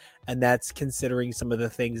history. And that's considering some of the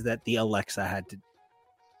things that the Alexa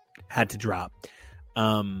had to drop.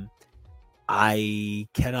 I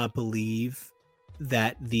cannot believe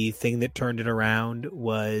that the thing that turned it around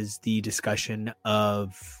was the discussion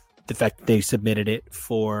of the fact that they submitted it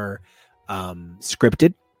for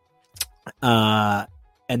scripted.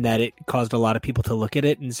 And that it caused a lot of people to look at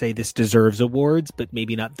it and say this deserves awards, but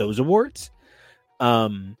maybe not those awards.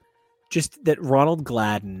 Just that Ronald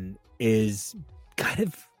Gladden is kind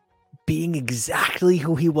of being exactly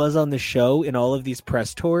who he was on the show in all of these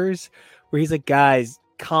press tours, where he's like, guys,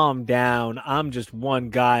 calm down. I'm just one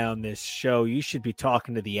guy on this show. You should be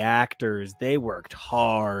talking to the actors. They worked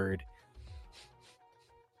hard.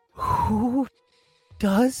 Who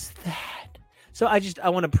does that? So I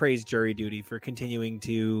want to praise Jury Duty for continuing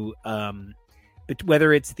to, but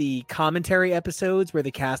whether it's the commentary episodes where the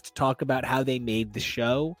cast talk about how they made the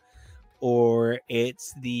show, or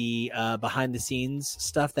it's the behind the scenes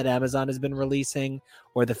stuff that Amazon has been releasing,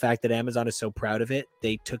 or the fact that Amazon is so proud of it,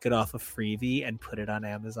 they took it off of Freevee and put it on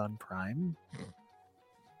Amazon Prime.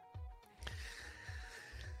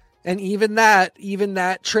 And even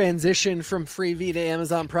that transition from Freevee to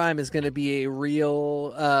Amazon Prime is going to be a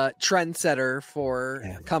real trendsetter for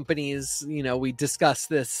companies. You know, we discussed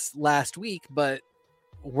this last week, but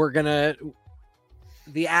the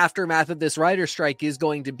aftermath of this writer strike is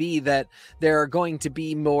going to be that there are going to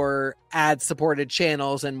be more ad-supported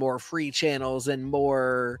channels and more free channels and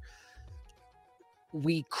more.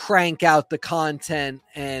 We crank out the content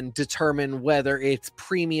and determine whether it's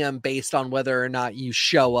premium based on whether or not you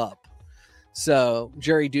show up. So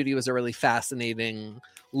Jury Duty was a really fascinating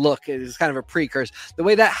look. It was kind of a precursor. The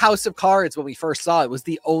way that House of Cards, when we first saw it, was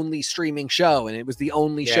the only streaming show, and it was the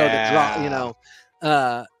only show that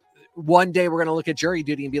dropped, one day we're going to look at Jury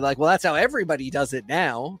Duty and be like, well, that's how everybody does it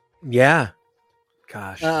now. Yeah.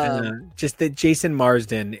 Gosh. Just that Jason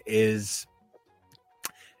Marsden is...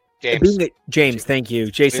 James, thank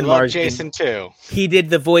you. Jason Marsden. Jason too. He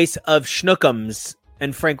did the voice of Shnookums,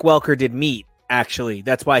 and Frank Welker did Meat. Actually,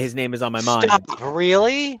 that's why his name is on my mind. Stop,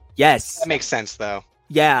 really? Yes, that makes sense though.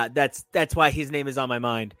 Yeah, that's why his name is on my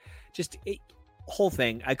mind. Just whole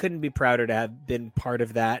thing. I couldn't be prouder to have been part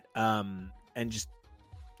of that. And just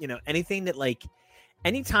anything that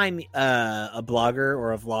anytime a blogger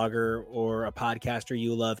or a vlogger or a podcaster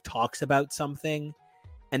you love talks about something,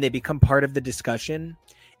 and they become part of the discussion.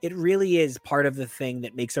 It really is part of the thing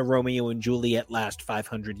that makes a Romeo and Juliet last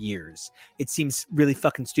 500 years. It seems really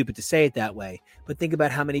fucking stupid to say it that way, but think about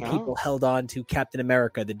how many people held on to Captain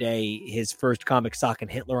America the day his first comic sock and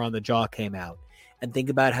Hitler on the Jaw came out. And think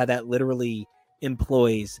about how that literally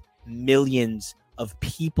employs millions of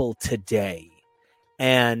people today.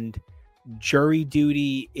 And Jury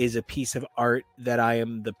Duty is a piece of art that I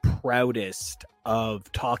am the proudest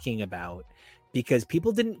of talking about, because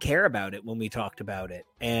people didn't care about it when we talked about it.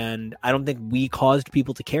 And I don't think we caused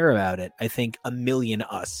people to care about it. I think a million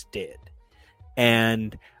us did.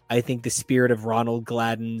 And I think the spirit of Ronald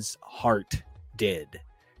Gladden's heart did.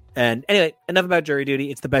 And anyway, enough about Jury Duty.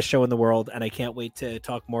 It's the best show in the world, and I can't wait to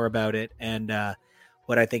talk more about it. And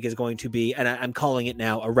what I think is going to be, and I'm calling it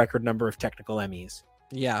now, a record number of technical Emmys.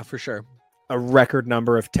 Yeah, for sure. A record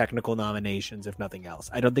number of technical nominations, if nothing else.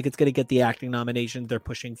 I don't think it's going to get the acting nominations they're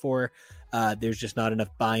pushing for. There's just not enough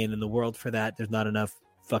buy-in in the world for that. There's not enough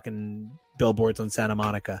fucking billboards on Santa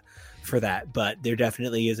Monica for that, but there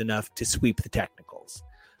definitely is enough to sweep the technicals.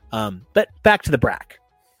 But back to the BRAC.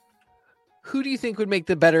 Who do you think would make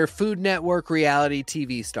the better Food Network reality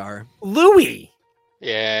TV star? Louis.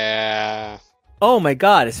 Yeah. Oh my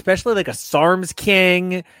God. Especially like a SARM's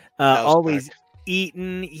King. Always.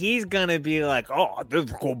 eaten. He's gonna be like, "Oh, this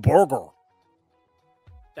is a good burger."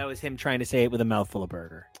 That was him trying to say it with a mouthful of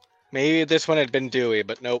burger. Maybe this one had been Dewey,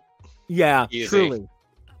 but nope. Yeah, Easy. truly.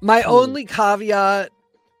 My only caveat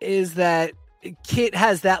is that Kit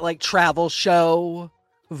has that like travel show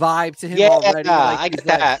vibe to him already. Like, I get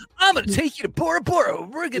that. I'm gonna take you to Bora Bora.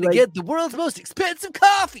 We're gonna Like- get the world's most expensive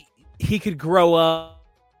coffee. He could grow up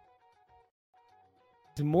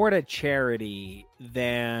more to charity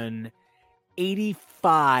than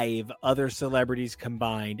 85 other celebrities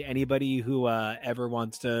combined. Anybody who ever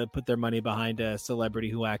wants to put their money behind a celebrity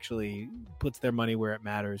who actually puts their money where it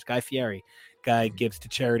matters. Guy Fieri. Guy gives to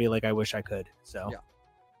charity like I wish I could. So Yeah.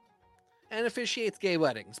 And officiates gay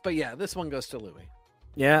weddings. But yeah, this one goes to Louis.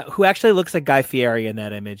 yeah, who actually looks like Guy Fieri in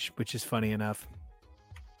that image, which is funny enough.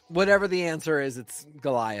 Whatever the answer is, it's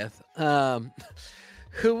Goliath.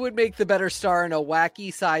 Who would make the better star in a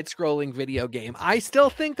wacky side-scrolling video game? I still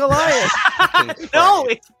think Goliath. No,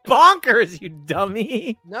 it's bonkers, you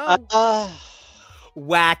dummy. No.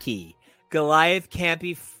 Wacky. Goliath can't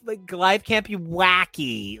be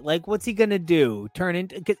wacky. Like, what's he gonna do? Turn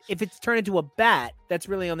into? Cause if it's turned into a bat, that's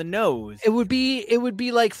really on the nose. It would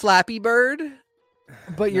be like Flappy Bird,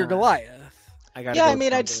 but you're Nah. Goliath. I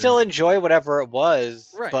mean, I'd still enjoy whatever it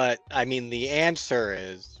was, Right. but I mean, the answer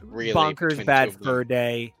is really bonkers between bad two of fur them.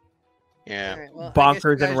 day. Yeah. All right, well, I guess you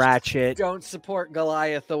Bonkers guys and ratchet. don't support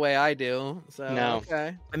Goliath the way I do. So No.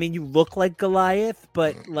 okay. I mean, you look like Goliath,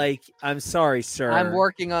 but like, I'm sorry, sir. I'm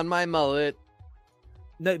working on my mullet.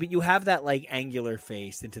 No, but you have that like angular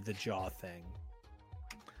face into the jaw thing.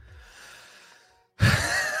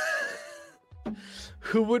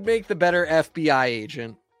 Who would make the better FBI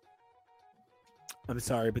agent? I'm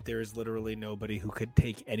sorry, but there is literally nobody who could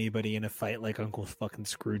take anybody in a fight like Uncle fucking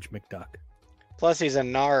Scrooge McDuck. Plus, he's a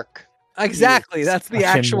narc. Exactly. That's the Fucking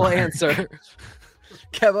actual mark. answer.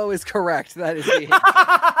 Kevo is correct. That is the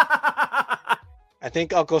answer. I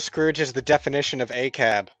think Uncle Scrooge is the definition of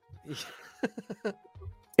ACAB.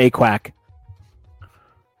 A quack.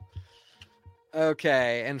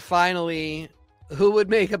 Okay, and finally, who would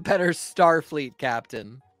make a better Starfleet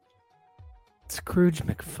captain? Scrooge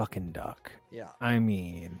McFucking Duck. Yeah. I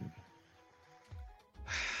mean,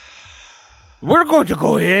 we're going to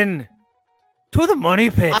go in to the money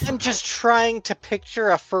pit. I'm just trying to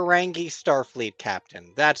picture a Ferengi Starfleet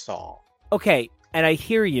captain. That's all. Okay, and I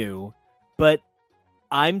hear you, but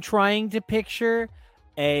I'm trying to picture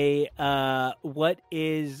a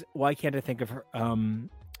why can't I think of her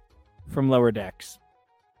from Lower Decks?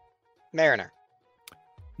 Mariner.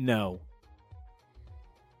 No.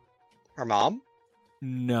 Her mom?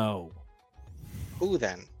 No. Who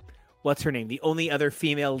then? What's her name? The only other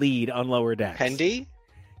female lead on Lower Decks. Pendy?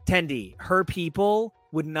 Tendi. Her people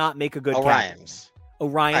would not make a good captain. Orions.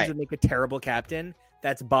 Orions Right. would make a terrible captain.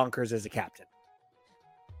 That's bonkers as a captain.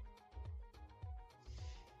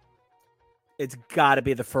 It's got to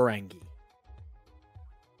be the Ferengi.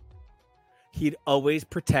 He'd always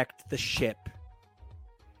protect the ship.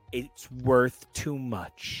 It's worth too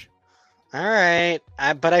much. All right.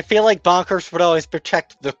 But I feel like Bonkers would always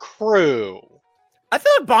protect the crew. I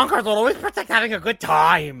feel like bonkers will always protect having a good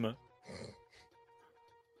time.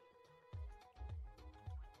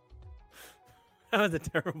 That was a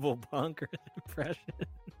terrible bonkers impression.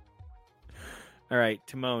 All right,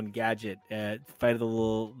 Timon, Gadget, fight the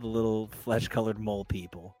little flesh-colored mole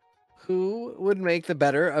people. Who would make the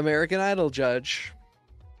better American Idol judge?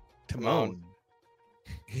 Timon.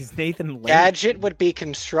 He's Nathan Lane. Gadget would be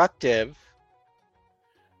constructive.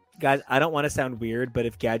 Guys, I don't want to sound weird, but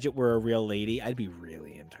if Gadget were a real lady, I'd be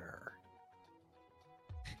really into her.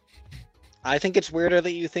 I think it's weirder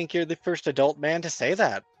that you think you're the first adult man to say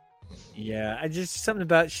that. Yeah, I just something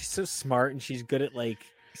about she's so smart and she's good at like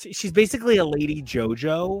she's basically a lady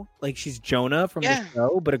JoJo, like she's Jonah from Yeah. the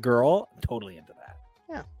show, but a girl. I'm totally into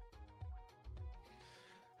that.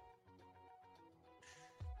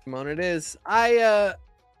 Timon it is. I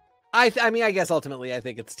mean, I guess ultimately I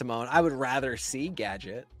think it's Timon. I would rather see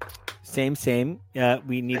Gadget. Same.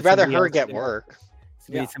 We need. I'd rather somebody her else get to- work.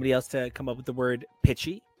 We need somebody else to come up with the word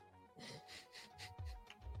pitchy.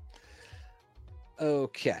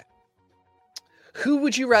 Okay. Who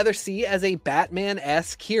would you rather see as a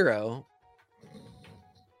Batman-esque hero?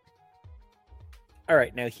 All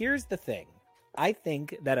right, now here's the thing. I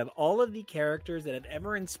think that of all of the characters that have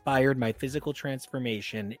ever inspired my physical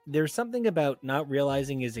transformation, there's something about not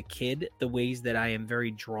realizing as a kid the ways that I am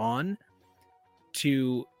very drawn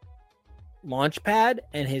to Launchpad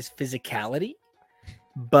and his physicality.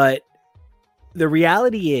 But the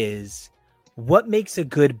reality is, what makes a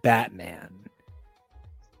good Batman?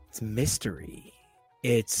 It's mystery.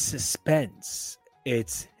 It's suspense.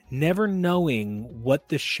 It's never knowing what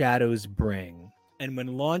the shadows bring. And when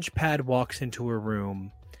Launchpad walks into a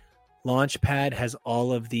room, Launchpad has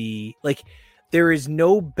all of the, like, there is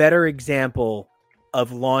no better example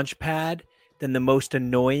of Launchpad than the most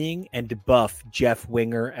annoying and buff Jeff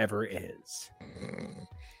Winger ever is.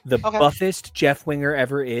 The buffest Jeff Winger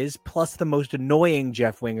ever is, plus the most annoying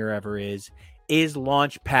Jeff Winger ever is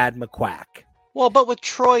Launchpad McQuack. Well, but with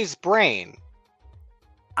Troy's brain.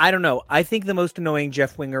 I don't know. I think the most annoying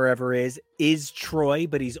Jeff Winger ever is Troy,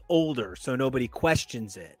 but he's older, so nobody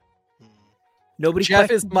questions it. Jeff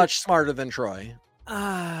is much smarter than Troy.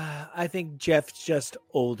 I think Jeff's just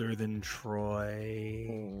older than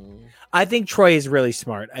Troy. I think Troy is really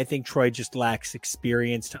smart. I think Troy just lacks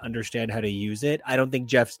experience to understand how to use it. I don't think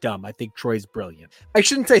Jeff's dumb. I think Troy's brilliant. I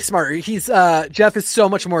shouldn't say smart. He's Jeff is so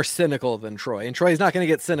much more cynical than Troy, and Troy's not going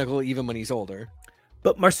to get cynical even when he's older.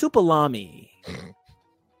 But Marsupilami,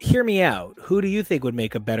 hear me out. Who do you think would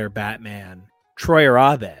make a better Batman, Troy or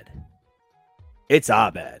Abed? It's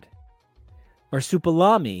Abed.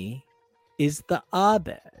 Marsupilami is the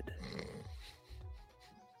Abed.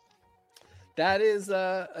 That is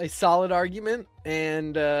a solid argument,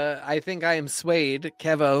 and I think I am swayed.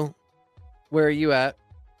 Kevo, where are you at?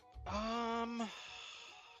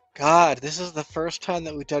 God, this is the first time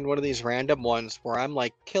that we've done one of these random ones where I'm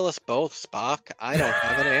like, kill us both, Spock. I don't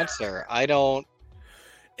have an answer. I don't.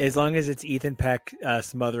 As long as it's Ethan Peck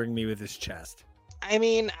smothering me with his chest. I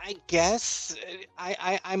mean, I guess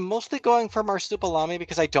I'm mostly going for Marsupilami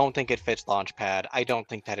because I don't think it fits Launchpad. I don't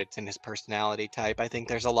think that it's in his personality type. I think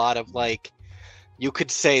there's a lot of, like, you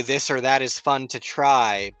could say this or that is fun to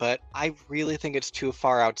try, but I really think it's too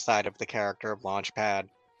far outside of the character of Launchpad.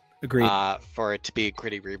 Agreed. For it to be a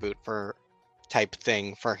gritty reboot for type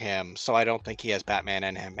thing for him. So I don't think he has Batman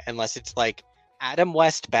in him, unless it's like Adam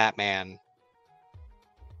West Batman.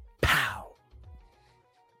 Pow.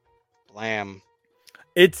 Blam.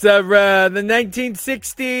 It's the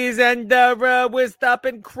 1960s, and we're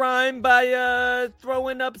stopping crime by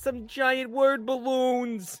throwing up some giant word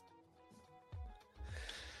balloons.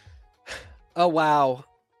 Oh, wow.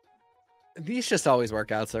 These just always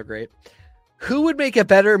work out so great. Who would make a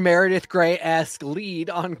better Meredith Grey-esque lead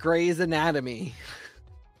on Grey's Anatomy?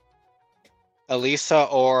 Elisa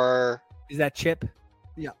or... Is that Chip?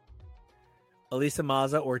 Yeah. Elisa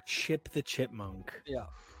Maza or Chip the Chipmunk? Yeah.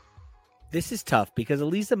 This is tough because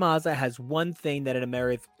Elisa Maza has one thing that a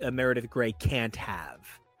Meredith Grey can't have.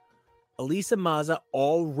 Elisa Maza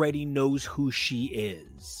already knows who she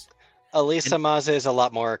is. Elisa Maza is a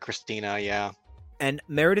lot more Christina, yeah. And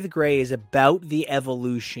Meredith Grey is about the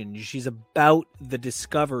evolution. She's about the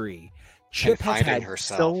discovery. Chip has had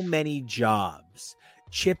so many jobs.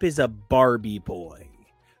 Chip is a Barbie boy.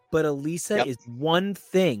 But Elisa is one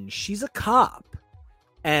thing. She's a cop.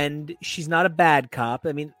 And she's not a bad cop.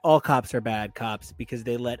 I mean, all cops are bad cops because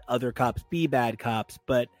they let other cops be bad cops.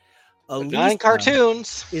 But Elisa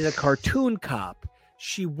cartoons is a cartoon cop.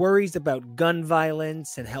 She worries about gun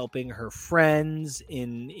violence and helping her friends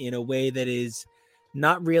in a way that is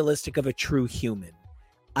not realistic of a true human.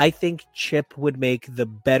 I think Chip would make the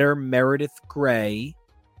better Meredith Grey,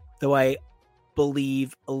 though I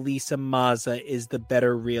believe Elisa Maza is the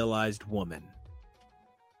better realized woman.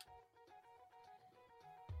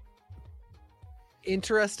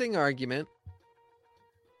 Interesting argument.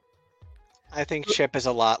 I think Chip is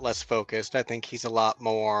a lot less focused. I think he's a lot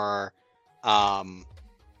more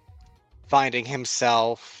finding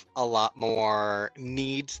himself, a lot more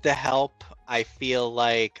needs the help. I feel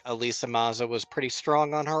like Elisa Maza was pretty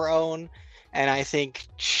strong on her own, and I think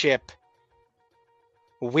Chip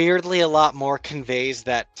weirdly a lot more conveys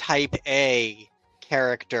that type A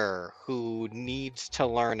character who needs to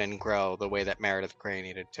learn and grow the way that Meredith Grey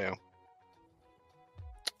needed to.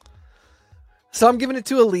 So I'm giving it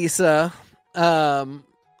to Elisa.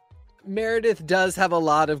 Meredith does have a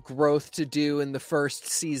lot of growth to do in the first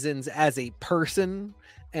seasons as a person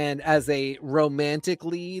and as a romantic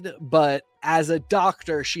lead, but as a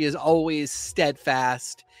doctor, she is always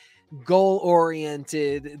steadfast,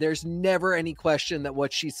 goal-oriented. There's never any question that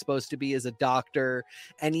what she's supposed to be is a doctor.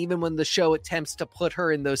 And even when the show attempts to put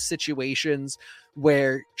her in those situations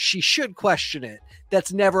where she should question it,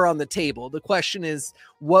 that's never on the table. The question is,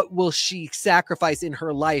 what will she sacrifice in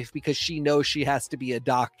her life because she knows she has to be a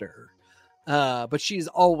doctor? But she's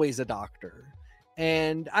always a doctor.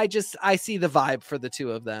 And I see the vibe for the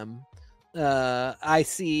two of them. I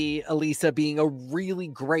see Elisa being a really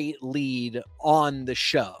great lead on the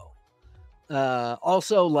show.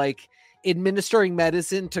 Also, like, administering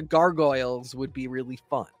medicine to gargoyles would be really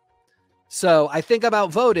fun. So I think I'm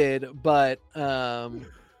outvoted, but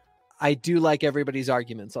I do like everybody's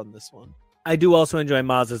arguments on this one. I do also enjoy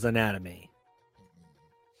Maz's Anatomy.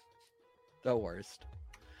 The worst.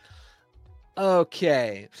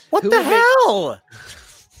 Okay. What the hell?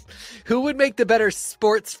 Who would make the better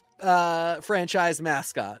sports franchise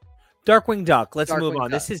mascot? Darkwing Duck. Let's move Darkwing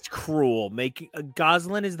on. Duck. This is cruel.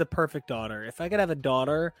 Goslin is the perfect daughter. If I could have a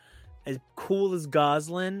daughter as cool as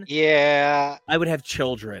Goslin, Yeah. I would have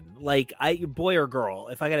children. Like, boy or girl.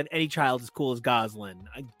 If I could have any child as cool as Goslin,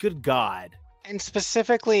 good God. And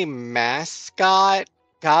specifically mascot,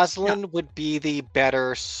 Goslin would be the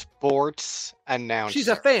better sports announcer. She's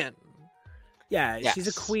a fan. Yeah, Yes. she's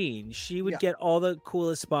a queen. She would get all the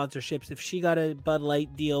coolest sponsorships. If she got a Bud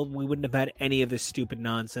Light deal, we wouldn't have had any of this stupid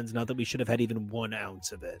nonsense. Not that we should have had even 1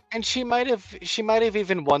 ounce of it. And she might have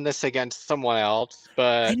even won this against someone else,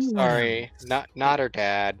 but Anyone sorry, else. not her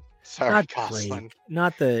dad. Sorry, Not Goslin. Drake.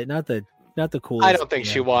 Not the coolest. I don't think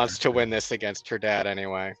she wants to win this against her dad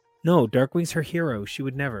anyway. No, Darkwing's her hero. She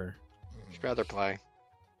would never. She'd rather play.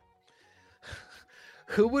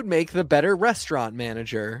 Who would make the better restaurant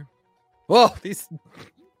manager? Whoa, these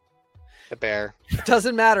The bear.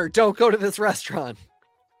 doesn't matter. Don't go to this restaurant.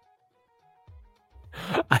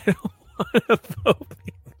 I don't want to vote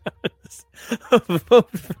because a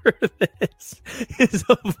vote for this is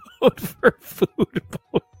a vote for food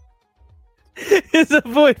is a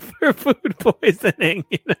vote for food poisoning.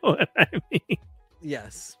 You know what I mean?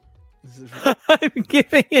 Yes. I'm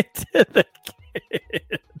giving it to the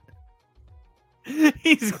kid.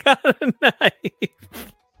 He's got a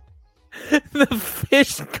knife. The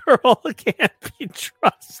fish girl can't be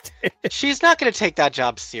trusted. She's not going to take that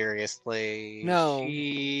job seriously. No.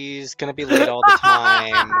 She's going to be late all the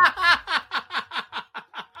time.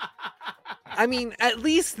 I mean, at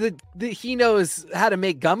least he knows how to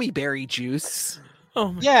make gummy berry juice.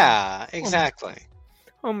 Oh my Yeah, exactly.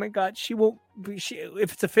 Oh my God, she won't be.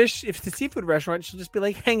 If it's a seafood restaurant, she'll just be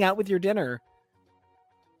like, hang out with your dinner.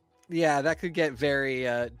 Yeah, that could get very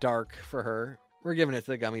dark for her. We're giving it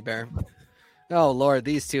to the gummy bear. Oh Lord,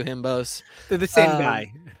 these two himbos. They're the same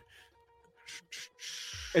guy.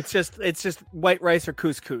 It's just white rice or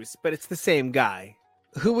couscous, but it's the same guy.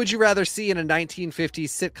 Who would you rather see in a 1950s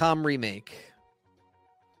sitcom remake?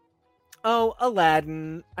 Oh,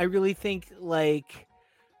 Aladdin. I really think like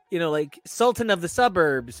Sultan of the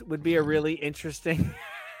Suburbs would be a really interesting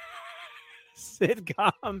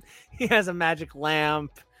sitcom. He has a magic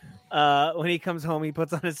lamp. When he comes home, he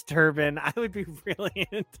puts on his turban. I would be really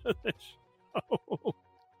into the show.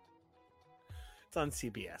 It's on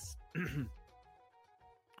CBS.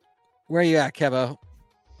 Where are you at, Kevo?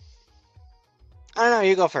 I don't know.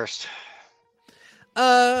 You go first.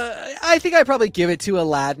 I think I'd probably give it to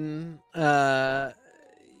Aladdin.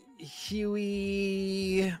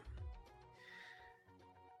 Huey,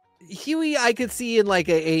 I could see in like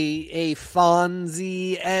a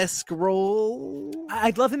Fonzie-esque role.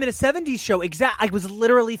 I'd love him in a 70s show. I was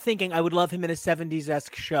literally thinking I would love him in a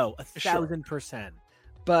 70s-esque show. 1,000%.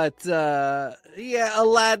 But yeah,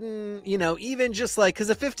 Aladdin, even just like,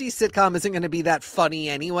 because a 50s sitcom isn't going to be that funny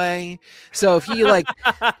anyway. So if he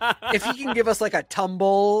if he can give us like a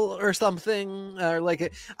tumble or something, or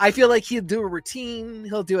I feel like he'll do a routine,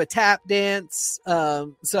 he'll do a tap dance.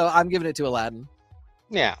 So I'm giving it to Aladdin.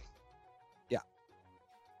 Yeah.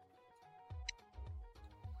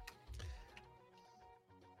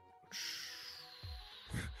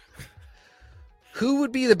 Who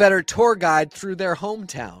would be the better tour guide through their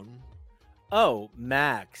hometown? Oh,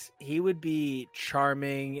 Max. He would be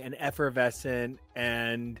charming and effervescent,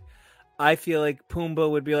 and I feel like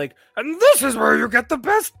Pumbaa would be like, and this is where you get the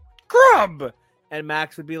best grub. And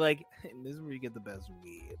Max would be like, this is where you get the best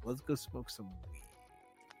weed. Let's go smoke some weed.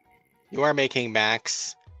 You are making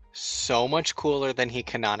Max so much cooler than he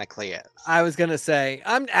canonically is. I was gonna say,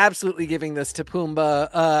 I'm absolutely giving this to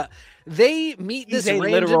Pumbaa. They meet He's this a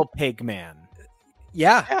literal pig man.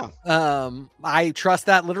 Yeah. I trust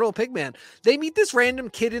that literal pig man. They meet this random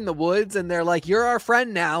kid in the woods and they're like, you're our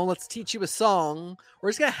friend now. Let's teach you a song.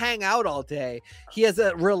 We're just going to hang out all day. He has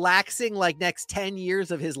a relaxing, next 10 years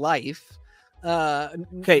of his life.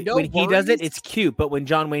 Okay, no when he does it, worries. it's cute. But when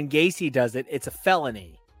John Wayne Gacy does it, it's a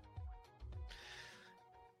felony.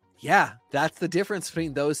 Yeah, that's the difference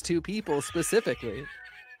between those two people specifically.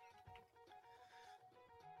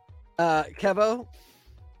 Kevo,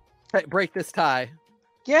 break this tie.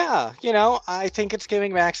 Yeah, I think it's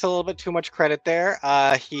giving Max a little bit too much credit there.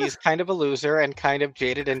 He's kind of a loser and kind of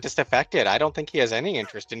jaded and disaffected. I don't think he has any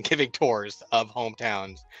interest in giving tours of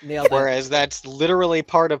hometowns. Nailed it. Whereas that's literally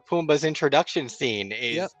part of Pumbaa's introduction scene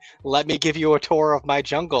is let me give you a tour of my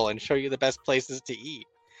jungle and show you the best places to eat.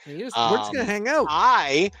 We're just going to hang out.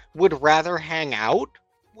 I would rather hang out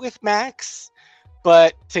with Max,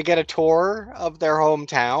 But to get a tour of their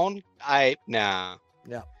hometown, nah.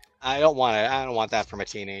 Yeah. I don't want it. I don't want that from a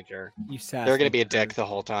teenager. They're gonna be a dick the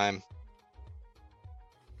whole time.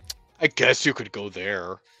 I guess you could go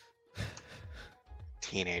there.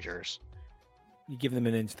 Teenagers. You give them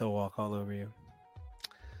an inch, they'll walk all over you.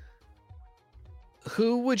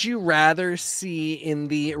 Who would you rather see in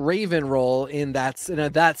the Raven role in That's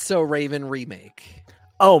So Raven remake?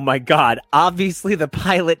 Oh my God. Obviously the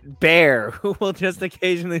pilot bear who will just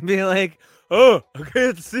occasionally be like, oh, I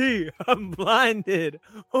can't see. I'm blinded.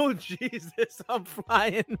 Oh, Jesus. I'm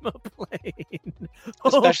flying my plane.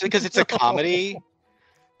 Especially because it's a comedy.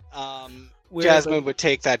 Jasmine would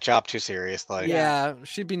take that job too seriously. Yeah,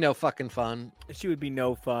 she'd be no fucking fun. She would be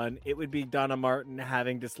no fun. It would be Donna Martin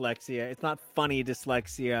having dyslexia. It's not funny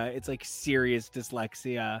dyslexia. It's like serious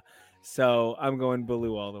dyslexia. So I'm going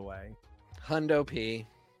Baloo all the way. Hundo P.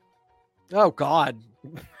 Oh, God.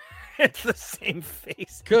 It's the same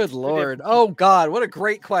face. Good Lord. Oh, God. What a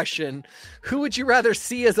great question. Who would you rather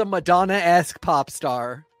see as a Madonna-esque pop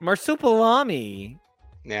star? Marsupilami.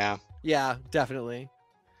 Yeah. Yeah, definitely.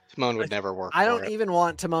 Timon would never work. I don't even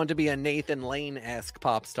want Timon to be a Nathan Lane-esque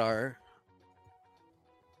pop star.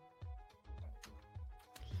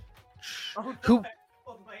 Oh, Who? I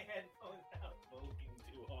pulled my headphones out, voting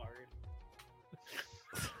too hard.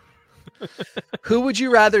 Who would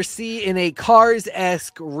you rather see in a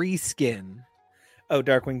Cars-esque reskin? Oh,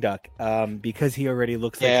 Darkwing Duck. Because he already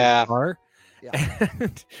looks like a car. Yeah.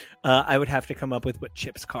 And, I would have to come up with what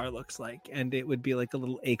Chip's car looks like, and it would be like a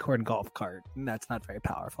little acorn golf cart, and that's not very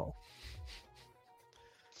powerful.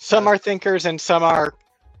 Some are thinkers and some are.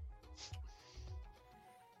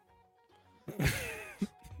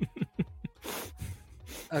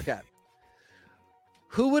 Okay.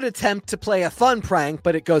 Who would attempt to play a fun prank,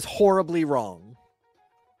 but it goes horribly wrong?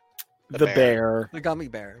 The bear. The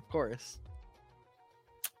Gummi Bear, of course.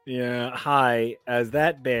 Yeah, hi. As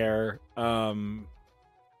that bear, his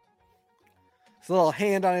little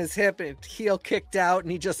hand on his hip and heel kicked out,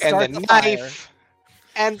 and he just And starts the a knife.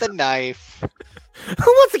 And the knife.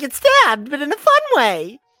 who wants to get stabbed, but in a fun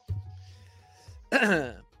way?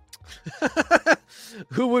 fire.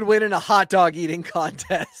 Who would win in a hot dog eating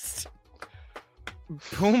contest?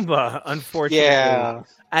 Pumbaa, unfortunately. Yeah.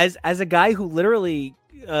 As a guy who literally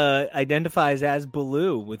identifies as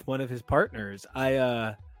Baloo with one of his partners,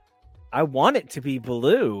 I want it to be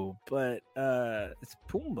Baloo, but it's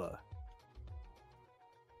Pumbaa.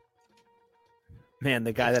 Man,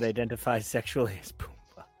 the guy that identifies sexually as Pumbaa.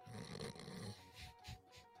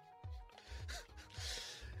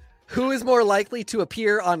 Who is more likely to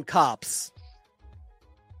appear on Cops?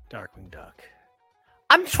 Darkwing Duck.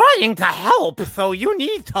 I'm trying to help, so you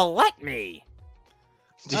need to let me.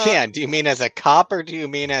 Yeah, do you mean as a cop or do you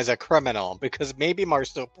mean as a criminal? Because maybe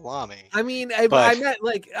Marsupilami. I mean, I meant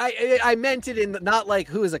like I meant it in not like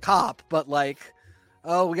who is a cop, but like,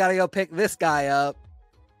 oh, we gotta go pick this guy up.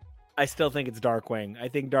 I still think it's Darkwing. I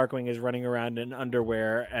think Darkwing is running around in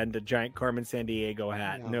underwear and a giant Carmen Sandiego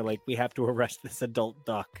hat, and they're like, "We have to arrest this adult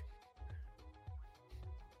duck."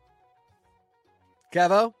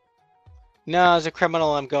 Kevo? No, as a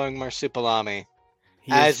criminal, I'm going Marsupilami.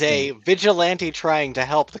 As a vigilante trying to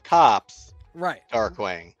help the cops, Right.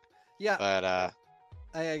 Darkwing. Yeah. But I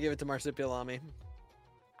gotta give it to Marsupilami.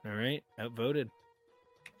 All right, outvoted.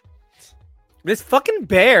 This fucking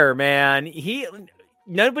bear, man.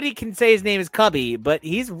 Nobody can say his name is Cubby, but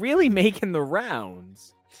he's really making the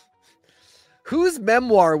rounds. Whose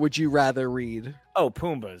memoir would you rather read? Oh,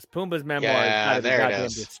 Pumbaa's. Pumbaa's memoir Yeah, has got to be there it goddamn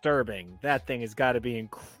is. disturbing. That thing has got to be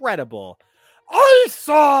incredible. I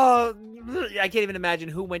can't even imagine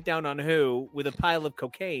who went down on who with a pile of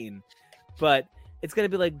cocaine, but it's going to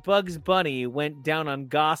be like Bugs Bunny went down on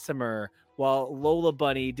Gossamer while Lola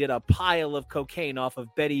Bunny did a pile of cocaine off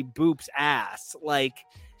of Betty Boop's ass. Like,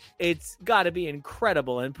 it's got to be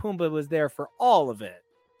incredible, and Pumbaa was there for all of it.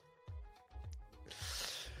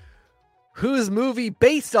 Whose movie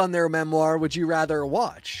based on their memoir would you rather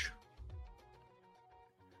watch?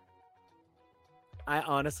 I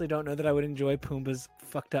honestly don't know that I would enjoy Pumbaa's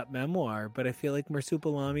fucked up memoir, but I feel like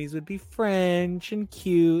Marsupilami's would be French and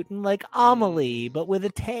cute and like Amelie, but with a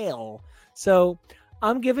tail. So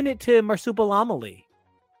I'm giving it to Marsupilami.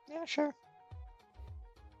 yeah, sure.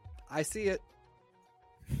 I see it.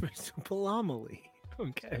 Marsupilami.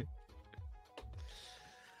 Okay.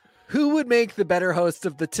 Who would make the better host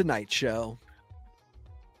of The Tonight Show?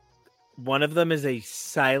 One of them is a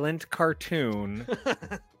silent cartoon,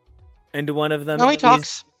 and one of them No, he is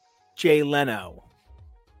talks. Jay Leno.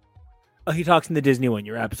 Oh, he talks in the Disney one.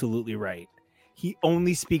 You're absolutely right. He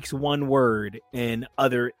only speaks one word in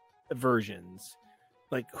other versions.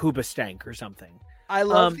 like Hoobastank or something. I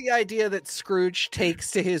love the idea that Scrooge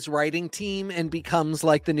takes to his writing team and becomes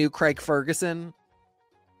like the new Craig Ferguson.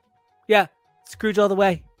 Yeah, Scrooge all the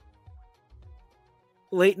way.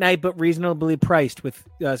 Late night, but reasonably priced with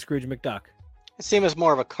Scrooge McDuck. It seems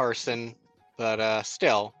more of a Carson, but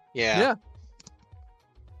still, yeah.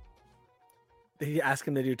 They ask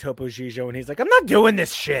him to do Topo Gigio, and he's like, I'm not doing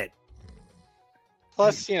this shit.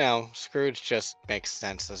 Plus, Scrooge just makes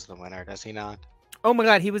sense as the winner, does he not? Oh my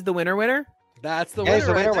God, he was the winner? That's the Yeah, he's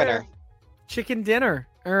the winner. winner. Chicken dinner.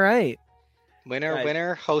 All right.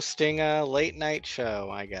 Winner, hosting a late night show,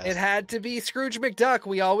 I guess. It had to be Scrooge McDuck.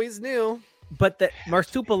 We always knew. But that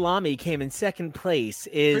Marsupilami came in second place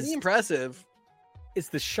is pretty impressive. It's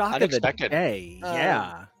the shock Unexpected. of the day.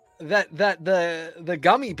 Yeah. That the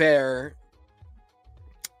gummy bear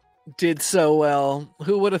did so well.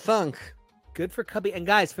 Who would have thunk? Good for Cubby. And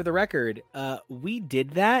guys, for the record, we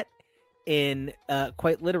did that in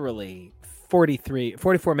quite literally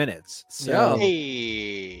 44 minutes. So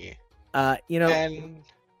hey. And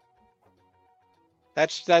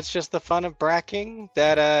that's just the fun of bracking,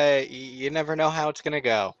 that you never know how it's gonna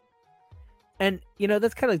go. And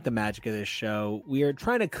that's kind of like the magic of this show. We are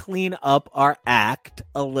trying to clean up our act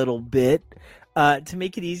a little bit to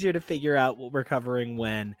make it easier to figure out what we're covering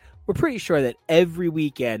when. We're pretty sure that every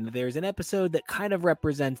weekend there's an episode that kind of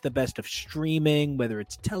represents the best of streaming, whether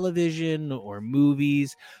it's television or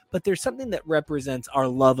movies, but there's something that represents our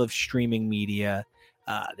love of streaming media.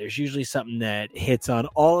 There's usually something that hits on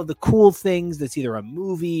all of the cool things that's either a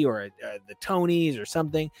movie or the Tonys or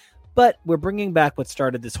something. But we're bringing back what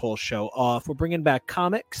started this whole show off. We're bringing back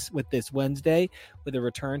comics with this Wednesday with a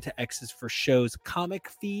return to X's for Show's comic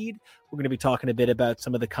feed. We're going to be talking a bit about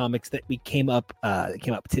some of the comics that came up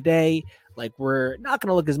today. Like, we're not going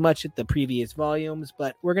to look as much at the previous volumes,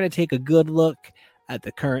 but we're going to take a good look at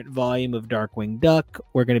the current volume of Darkwing Duck.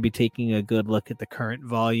 We're going to be taking a good look at the current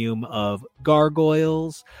volume of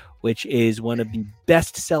Gargoyles, which is one of the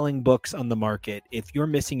best-selling books on the market. If you're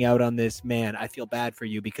missing out on this, man, I feel bad for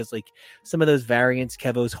you, because like some of those variants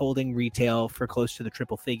Kevo's holding retail for close to the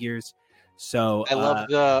triple figures. So I love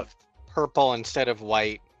the purple instead of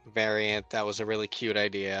white variant. That was a really cute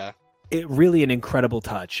idea. It really an incredible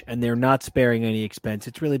touch, and they're not sparing any expense.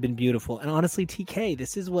 It's really been beautiful. And honestly, TK,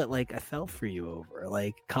 this is what like I fell for you over,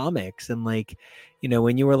 like comics. And like,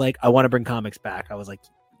 when you were like, I want to bring comics back, I was like,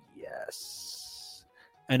 yes.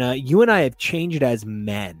 And you and I have changed as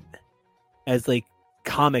men, as like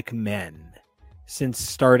comic men, since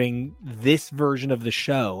starting this version of the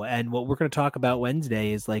show. And what we're going to talk about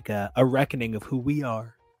Wednesday is like a reckoning of who we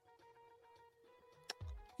are.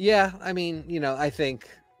 Yeah, I mean, I think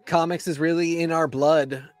comics is really in our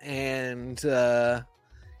blood, and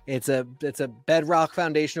it's a bedrock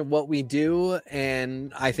foundation of what we do,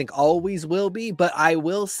 and I think always will be. But I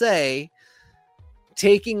will say,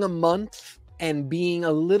 taking a month and being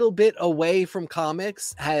a little bit away from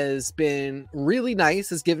comics has been really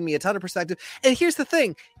nice, has given me a ton of perspective. And here's the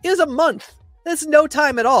thing, it was a month. That's no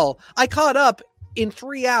time at all. I caught up in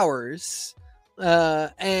 3 hours.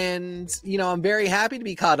 And I'm very happy to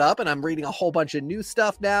be caught up, and I'm reading a whole bunch of new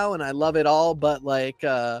stuff now, and I love it all. But like,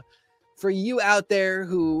 for you out there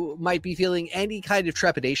who might be feeling any kind of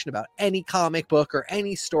trepidation about any comic book or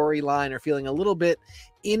any storyline, or feeling a little bit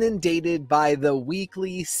inundated by the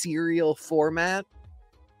weekly serial format,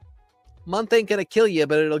 month ain't gonna kill you,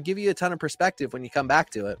 but it'll give you a ton of perspective when you come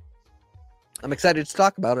back to it. I'm excited to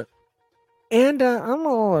talk about it. And I'm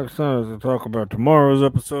all excited to talk about tomorrow's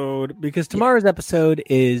episode, because tomorrow's episode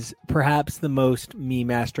is perhaps the most me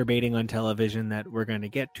masturbating on television that we're going to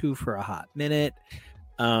get to for a hot minute.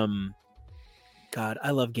 God,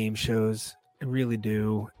 I love game shows. I really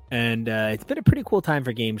do. And it's been a pretty cool time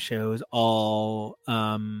for game shows. All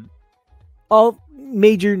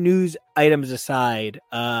major news items aside,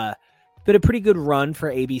 been a pretty good run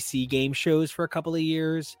for ABC game shows for a couple of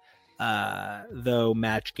years. Though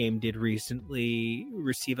Match Game did recently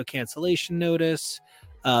receive a cancellation notice.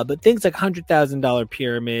 But things like $100,000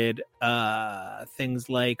 Pyramid, things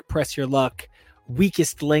like Press Your Luck,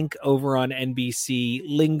 Weakest Link over on NBC,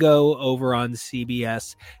 Lingo over on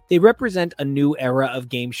CBS, they represent a new era of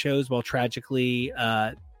game shows, while tragically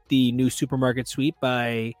the new Supermarket Sweep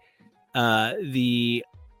by the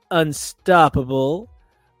unstoppable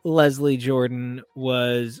Leslie Jordan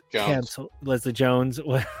was canceled. Leslie Jones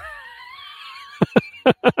was...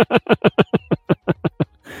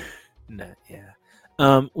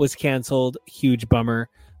 was canceled. Huge bummer.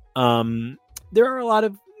 There are a lot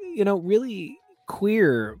of really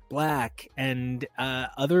queer, black, and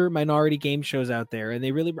other minority game shows out there, and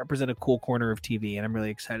they really represent a cool corner of TV, and I'm really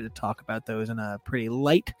excited to talk about those in a pretty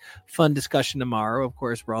light, fun discussion tomorrow. Of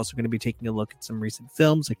course, we're also going to be taking a look at some recent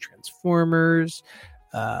films like Transformers,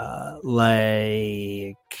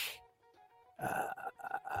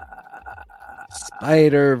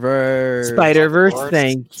 Spider-Verse,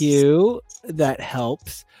 thank you. That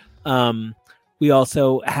helps. We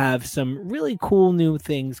also have some really cool new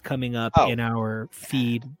things coming up in our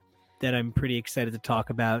feed that I'm pretty excited to talk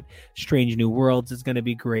about. Strange New Worlds is going to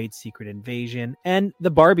be great. Secret Invasion and the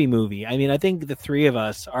Barbie movie. I mean, I think the three of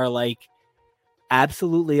us are like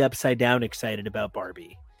absolutely upside down excited about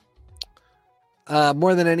Barbie.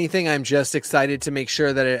 More than anything, I'm just excited to make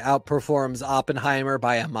sure that it outperforms Oppenheimer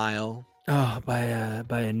by a mile. Oh, by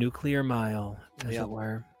a nuclear mile, as it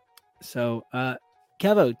were. So,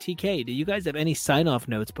 Kevo, TK, do you guys have any sign-off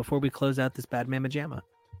notes before we close out this Bad Mama Jamma?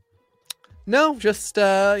 No, just,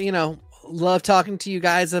 love talking to you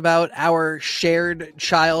guys about our shared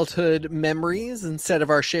childhood memories instead of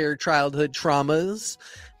our shared childhood traumas.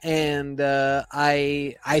 And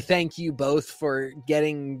I thank you both for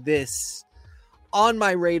getting this on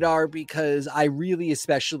my radar because I really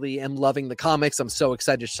especially am loving the comics. I'm so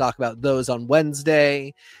excited to talk about those on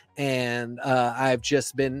Wednesday. And I've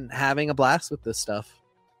just been having a blast with this stuff.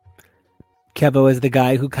 Kevo is the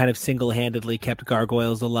guy who kind of single-handedly kept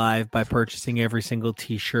Gargoyles alive by purchasing every single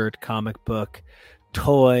t-shirt, comic book,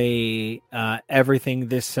 toy, everything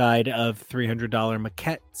this side of $300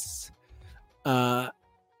 maquettes.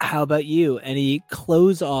 How about you? Any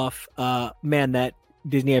close off? Man, that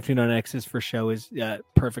Disney Afternoon on X's for show is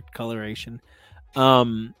perfect coloration.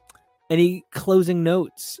 Any closing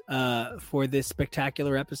notes for this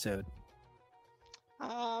spectacular episode?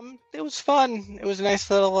 It was fun. It was a nice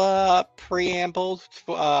little preamble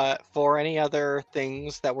for any other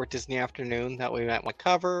things that were Disney Afternoon that we might want to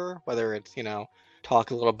cover, whether it's, talk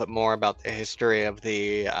a little bit more about the history of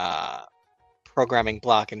the programming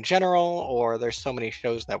block in general, or there's so many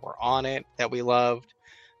shows that were on it that we loved.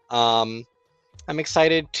 I'm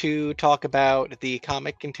excited to talk about the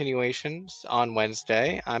comic continuations on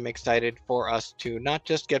Wednesday. I'm excited for us to not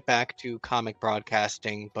just get back to comic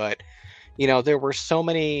broadcasting, but, there were so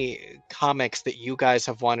many comics that you guys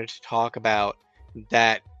have wanted to talk about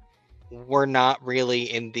that were not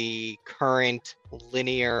really in the current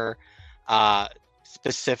linear,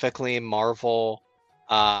 specifically Marvel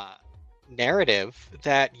narrative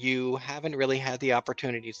that you haven't really had the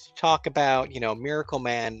opportunities to talk about. Miracle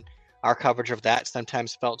Man, our coverage of that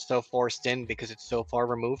sometimes felt so forced in because it's so far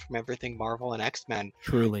removed from everything Marvel and X-Men.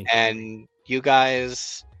 Truly. And you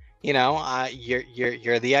guys,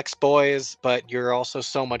 you're the X-Boys, but you're also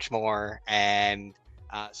so much more. And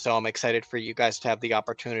so I'm excited for you guys to have the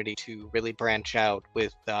opportunity to really branch out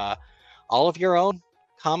with all of your own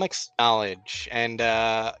comics knowledge. And,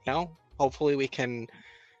 hopefully we can,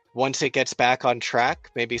 once it gets back on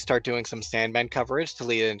track, maybe start doing some Sandman coverage to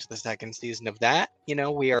lead into the second season of that.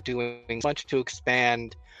 We are doing much to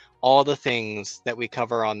expand all the things that we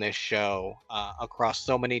cover on this show across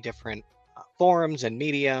so many different forums and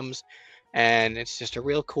mediums, and it's just a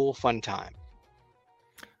real cool, fun time.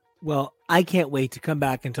 Well, I can't wait to come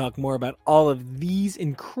back and talk more about all of these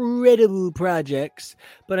incredible projects.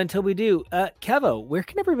 But until we do, Kevo, where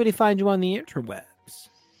can everybody find you on the interwebs?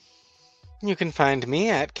 You can find me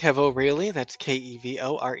at Kevoreally. That's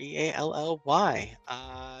KEVOREALLY.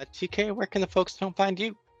 TK, where can the folks find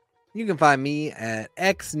you? You can find me at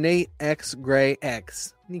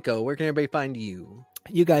XNateXGrayX. Nico, where can everybody find you?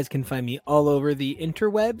 You guys can find me all over the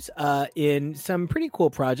interwebs in some pretty cool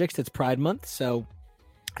projects. It's Pride Month, so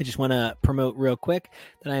I just want to promote real quick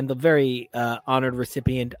that I am the very honored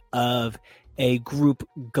recipient of a Group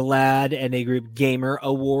GLAD and a Group Gamer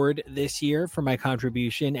Award this year for my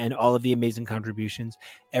contribution and all of the amazing contributions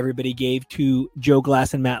everybody gave to Joe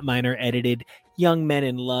Glass and Matt Miner edited Young Men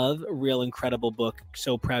in Love. A real incredible book.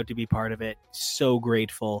 So proud to be part of it. So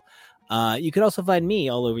grateful. You can also find me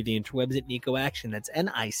all over the interwebs at Nico Action. That's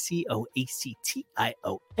NicoAction.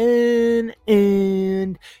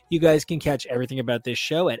 And you guys can catch everything about this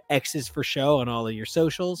show at X's for Show on all of your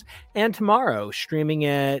socials. And tomorrow, streaming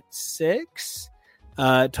at 6,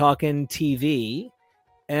 talking TV.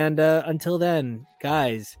 And until then,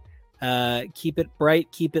 guys, keep it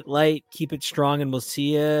bright, keep it light, keep it strong, and we'll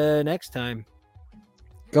see you next time.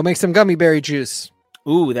 Go make some Gummi Berry Juice.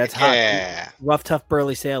 Ooh, that's hot. Yeah. Rough, tough,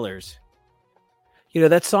 burly sailors.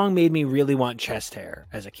 That song made me really want chest hair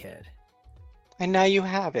as a kid. And now you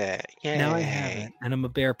have it. Yay. Now I have it. And I'm a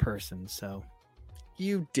bear person, so.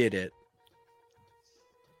 You did it.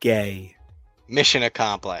 Gay. Mission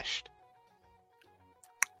accomplished.